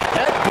 what a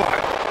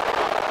headbutt.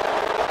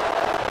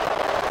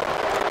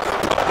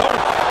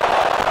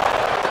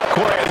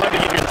 Corey, I'd love to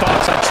get your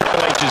thoughts on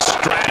Triple H's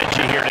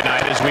strategy here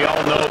tonight. As we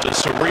all know, the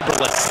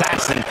cerebral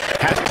assassin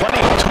has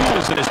plenty of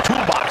tools in his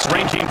toolbox,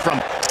 ranging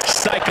from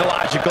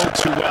psychological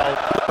to, well,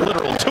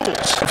 literal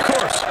tools. Of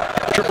course,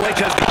 Triple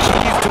H has the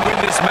keys to win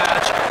this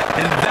match,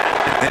 and that,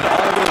 and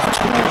all those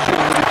tools you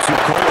alluded to,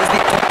 Cole, is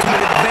the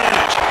ultimate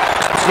advantage.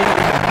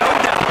 Absolutely no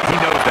doubt he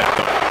knows that,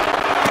 though.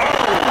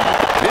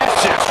 This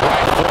just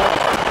right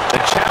forward.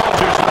 The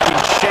challenger's looking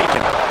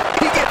shaken.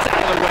 He gets out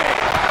of the way.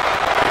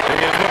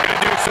 He is looking to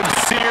do some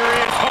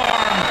serious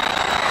harm.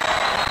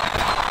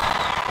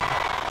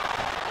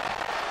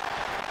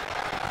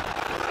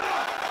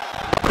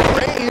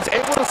 Reigns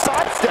able to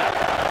sidestep.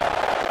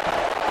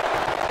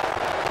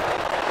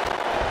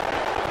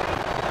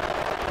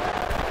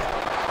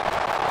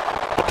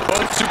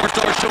 Both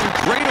superstars showing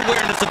great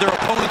awareness of their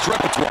opponent's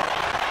repertoire.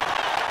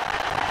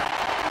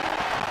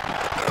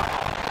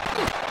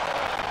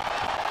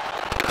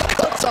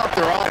 Cuts off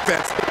their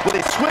offense with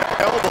a swift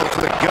elbow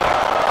to the gut.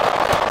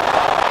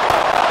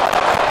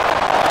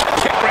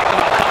 Kick right to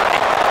the body.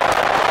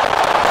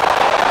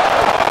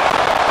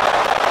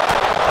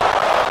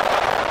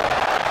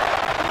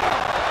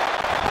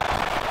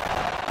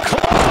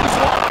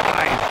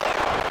 Clothesline.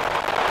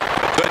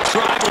 The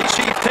tribal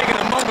chief taking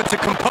a moment to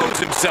compose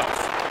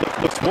himself.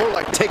 Looks more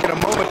like taking a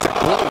moment to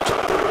gloat.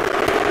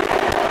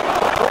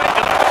 Right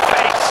to the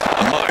face.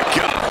 My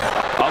God.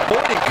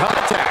 Avoiding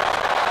contact.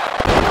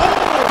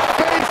 Oh,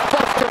 face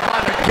buster by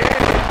the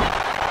game.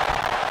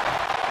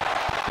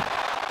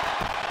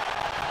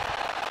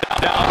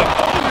 Now the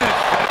opponent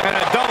and a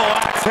double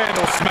axe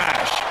handle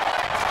smash.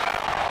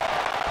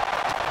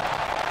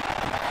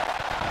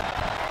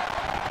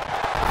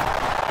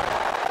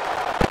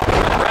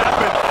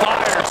 Rapid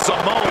fire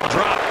Samoan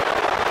drop.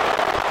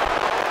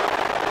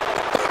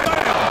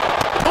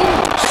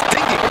 Ooh,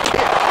 stinging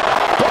kick.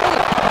 Boom.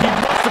 He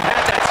must have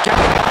had that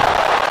scouted.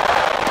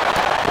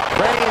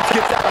 Reigns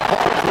gets out of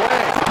harm's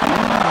way.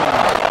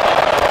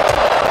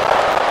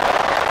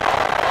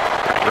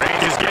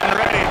 Reigns is getting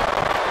ready.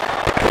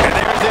 And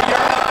there's the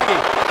Uranagi.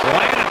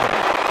 Landed.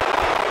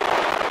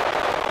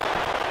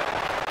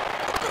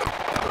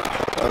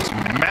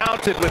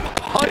 Mounted with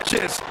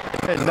punches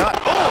and not.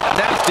 Oh, a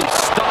nasty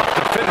stop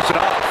to finish it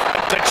off.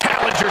 The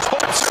challenger's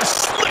hopes are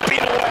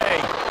slipping away.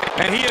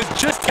 And he has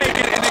just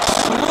taken an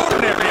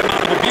extraordinary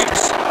amount of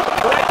abuse.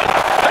 Right to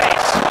the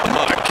face.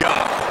 My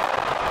God.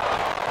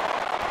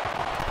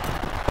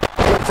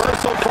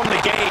 Reversal from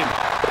the game.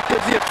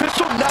 Does the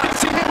official not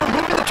see him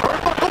removing the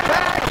turnbuckle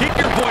pad? Keep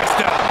your voice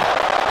down.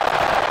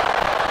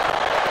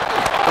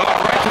 Oh,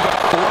 right to the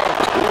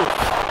throat. Ooh.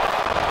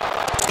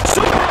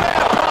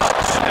 Superman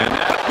punch. And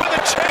that With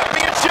a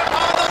championship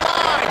on the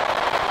line.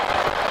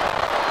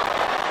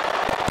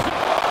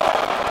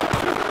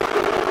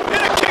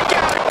 And a kick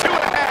out at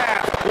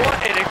 2.5. What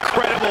an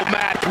incredible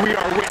match we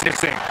are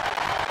witnessing.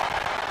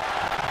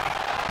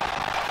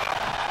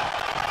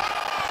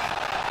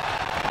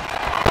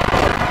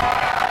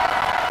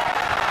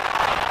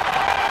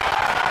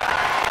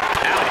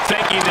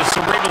 Outthinking the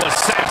cerebral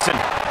assassin.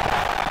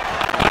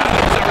 That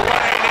was a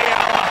right knee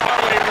a la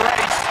Harley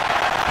Race.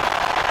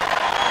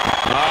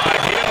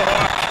 Heel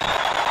hook.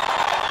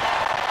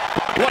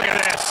 Look at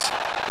this.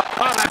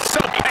 Oh, that's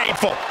so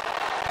painful.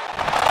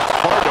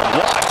 Hard to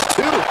watch,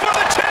 too. For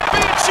the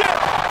championship.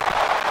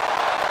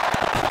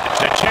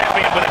 The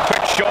champion with a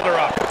quick shoulder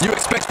up. You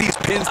expect these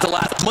pins to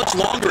last much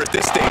longer at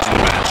this stage in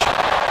the match.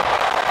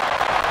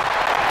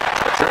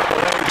 Triple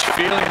H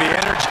feeling the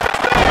energy.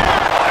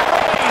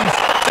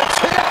 The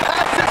champ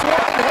has this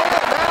one in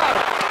hand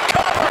now.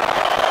 Cover.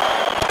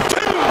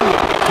 Two.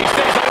 He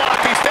stays alive.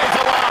 He stays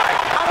alive.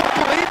 I don't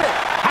believe it.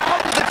 How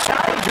did the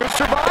challenger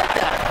survive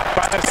that?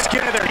 By the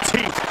skin of their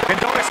teeth. And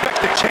don't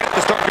expect the champ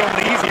to start going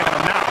easy on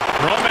them now.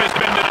 Roman has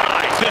been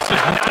denied. This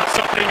is not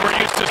something we're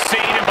used to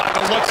seeing, and by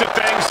the looks of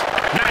things,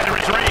 neither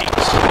is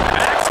Reigns.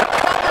 That's a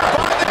cover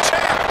by the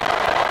champ.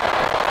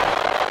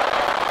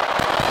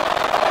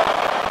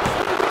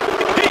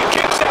 He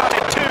kicks out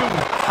at 2.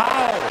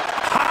 How?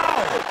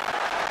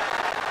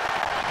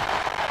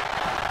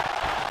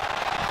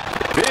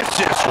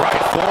 Vicious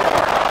right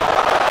forward.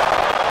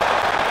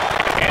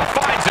 And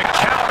finds a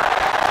counter.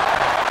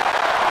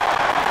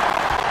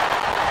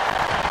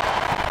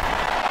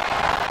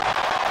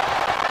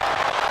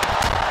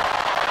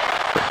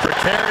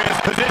 Precarious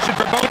position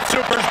for both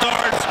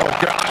superstars. Oh,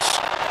 gosh.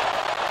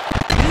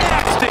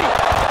 Nasty.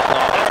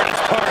 Oh, there it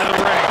is, part of the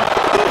ring.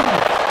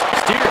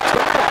 Steer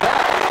clear of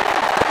that.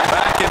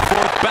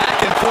 Back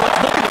and forth,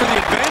 looking for the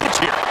advantage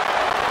here.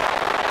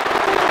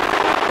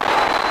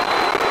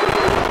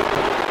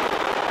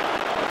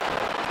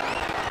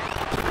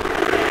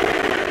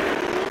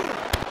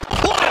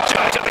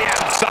 Launcher to the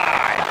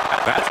outside.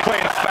 That's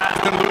playing fast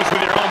and loose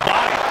with your own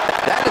body.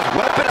 That is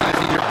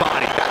weaponizing your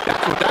body.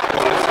 That's what that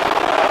was.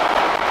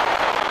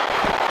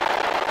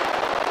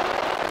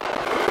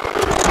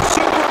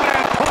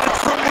 Superman punch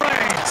from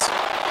Reigns.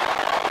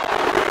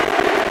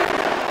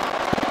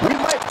 We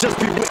might just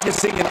be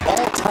witnessing an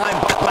all-time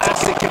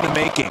classic in the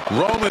making.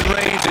 Roman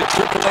Reigns and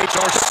Triple H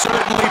are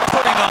certainly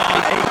putting on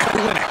a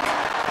clinic.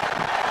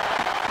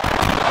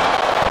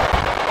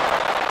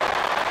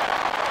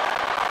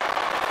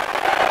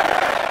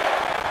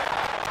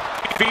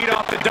 Feed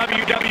off the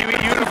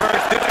WWE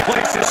Universe. This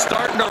place is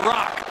starting to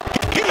rock.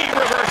 He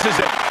reverses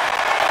it.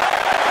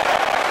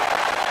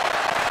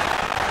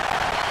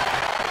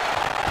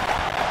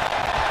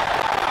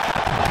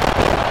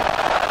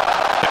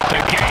 To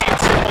gain,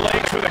 Triple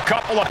H with a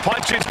couple of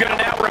punches, going to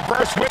now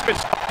reverse whip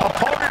his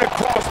opponent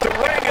across the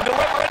ring and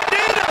deliver a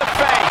knee to the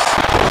face.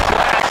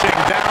 Crashing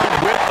down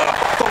with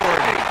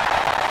authority.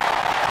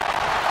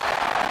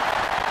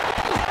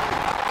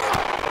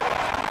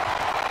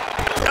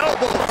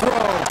 Elbow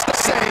throw,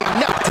 saying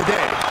not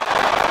today.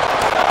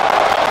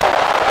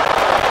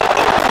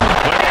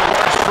 Looking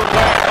worse for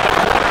wear in the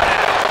corner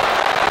now.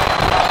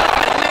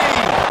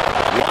 Knee.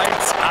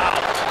 Lights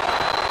out.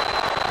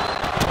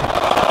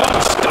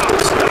 Stop.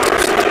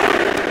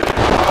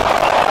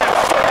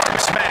 Forearm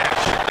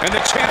smash. And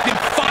the champion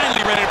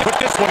finally ready to put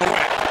this one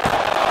away.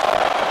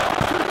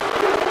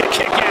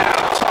 Kick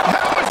out.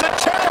 How is the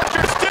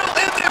challenger still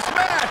in this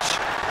match?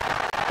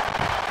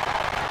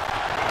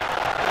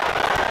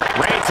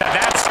 Reigns had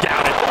that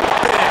scouted.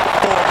 Big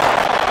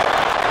forearm.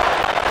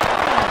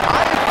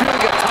 I am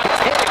feeling a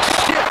titanic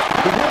shift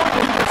going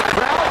through this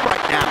crowd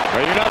right now.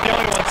 Well, you're not the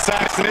only one,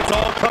 Saxon. It's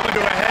all coming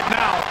to a head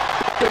now.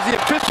 Does the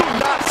official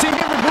not see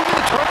him removing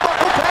the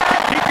turnbuckle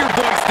pad? Keep your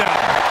voice down.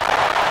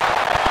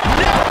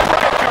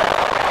 Neckbreaker.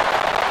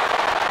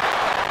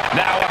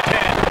 Now a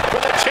pin for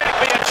the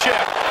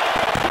championship.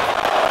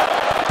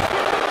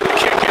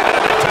 Kick out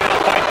of the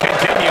title fight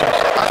continues.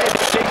 I am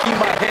shaking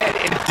my head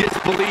in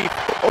disbelief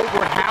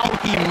over how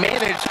he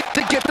managed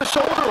to get the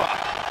shoulder up.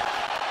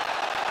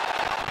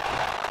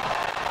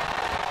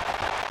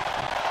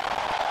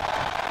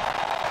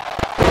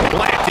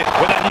 Planted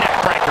with a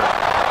neckbreaker.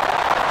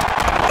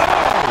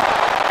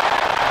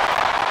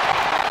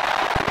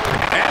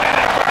 And an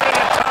inverted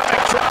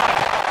atomic drop.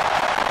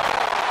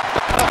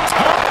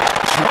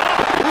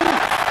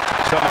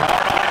 Some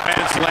hard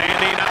offense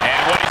landing.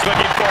 And what he's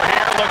looking for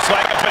here looks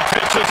like a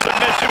potential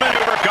submission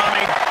maneuver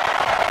coming.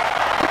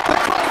 The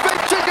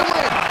crossface chicken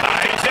wing.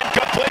 He's in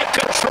complete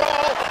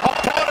control.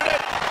 Opponent it.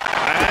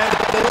 And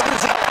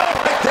delivers it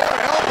right there,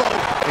 elbow.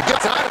 It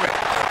gets out of it.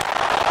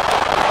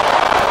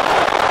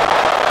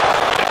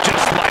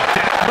 Just like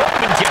that.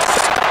 Roman gets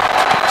stuck.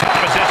 Tough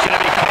position to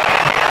be caught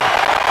in here.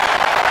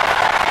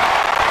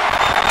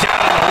 Down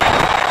on the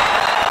windpipe.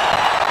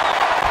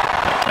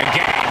 The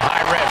game,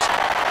 high risk.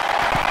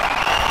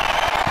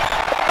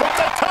 What's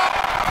the top?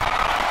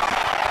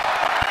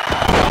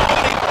 Oh,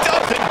 and he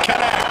doesn't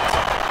connect.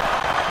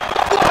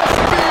 What a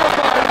spear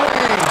by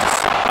Reigns.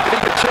 I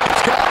think the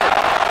champ's got it.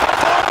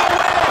 For the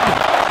win.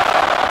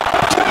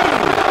 2.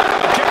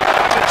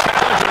 The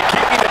challenger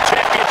keeping the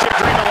championship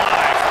dream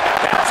alive.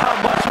 That's how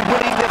much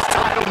winning this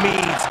title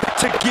means.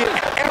 To give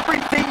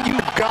everything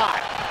you've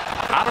got.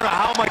 I don't know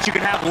how much you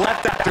can have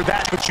left after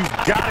that, but you've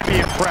got to be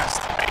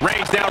impressed.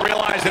 Reigns now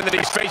realizing that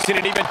he's facing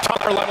an even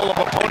tougher level of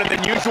opponent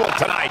than usual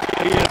tonight.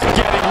 He is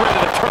getting rid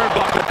of the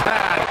turnbuckle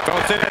pad.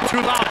 Don't say that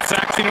too loud,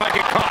 Saxon. You might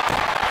get caught.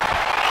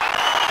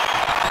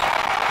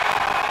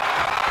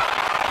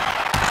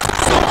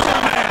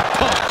 Superman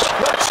punch.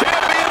 The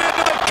champion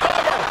into the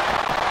cover.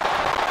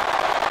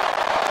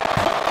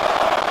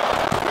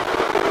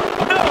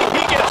 No,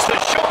 he gets the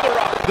shoulder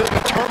up. The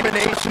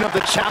determination of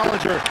the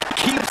challenger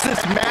keeps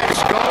this match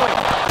going.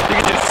 You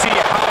can just see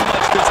how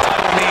much this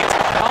title means,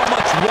 how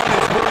much one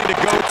is willing to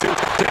go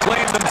to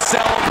claim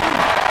themselves.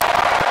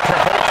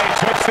 Triple H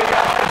hits the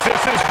odds.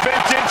 This is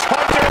vintage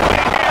Hunter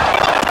right here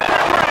with the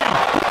ring.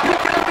 You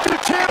can have a new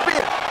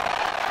champion.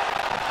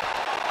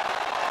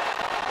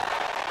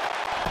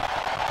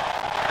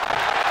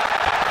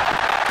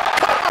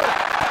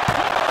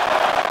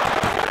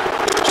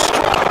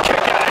 Strong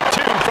kick out at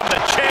 2 from the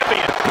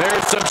champion.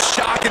 There's some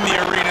shock in the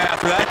arena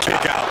after that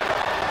kick out.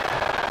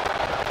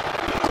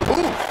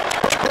 Ooh,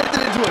 turned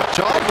it into a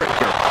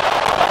jawbreaker.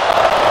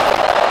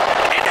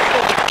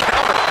 Enabled the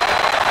counter.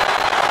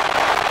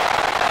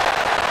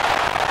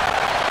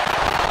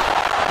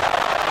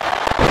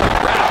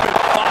 Rapid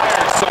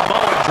fire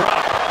Samoan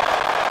drop.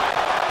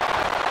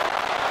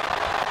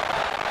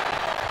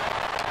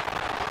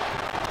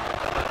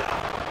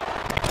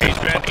 He's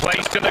been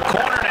placed in the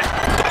corner now.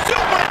 The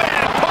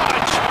Superman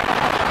punch.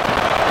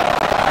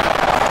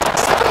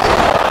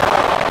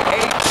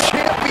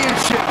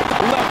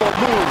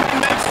 move.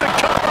 Makes the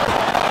cover.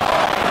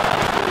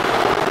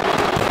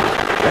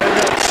 And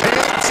the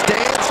champ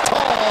stands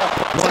tall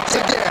once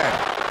again.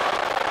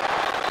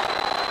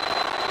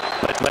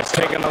 Let's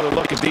take another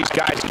look at these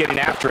guys getting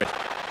after it.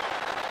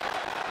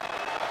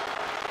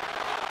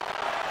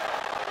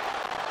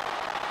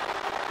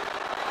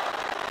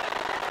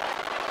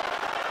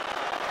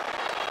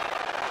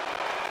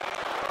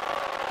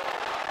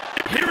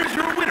 Here is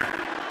your winner,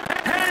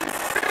 and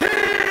still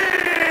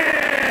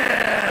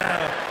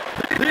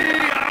the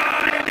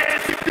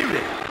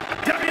undisputed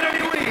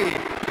WWE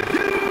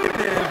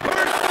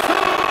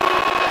Universal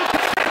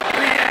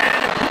Champion,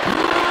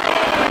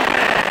 Roman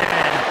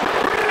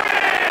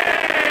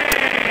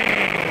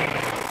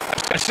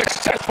Reigns. A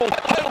successful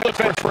title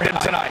defense for him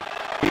tonight.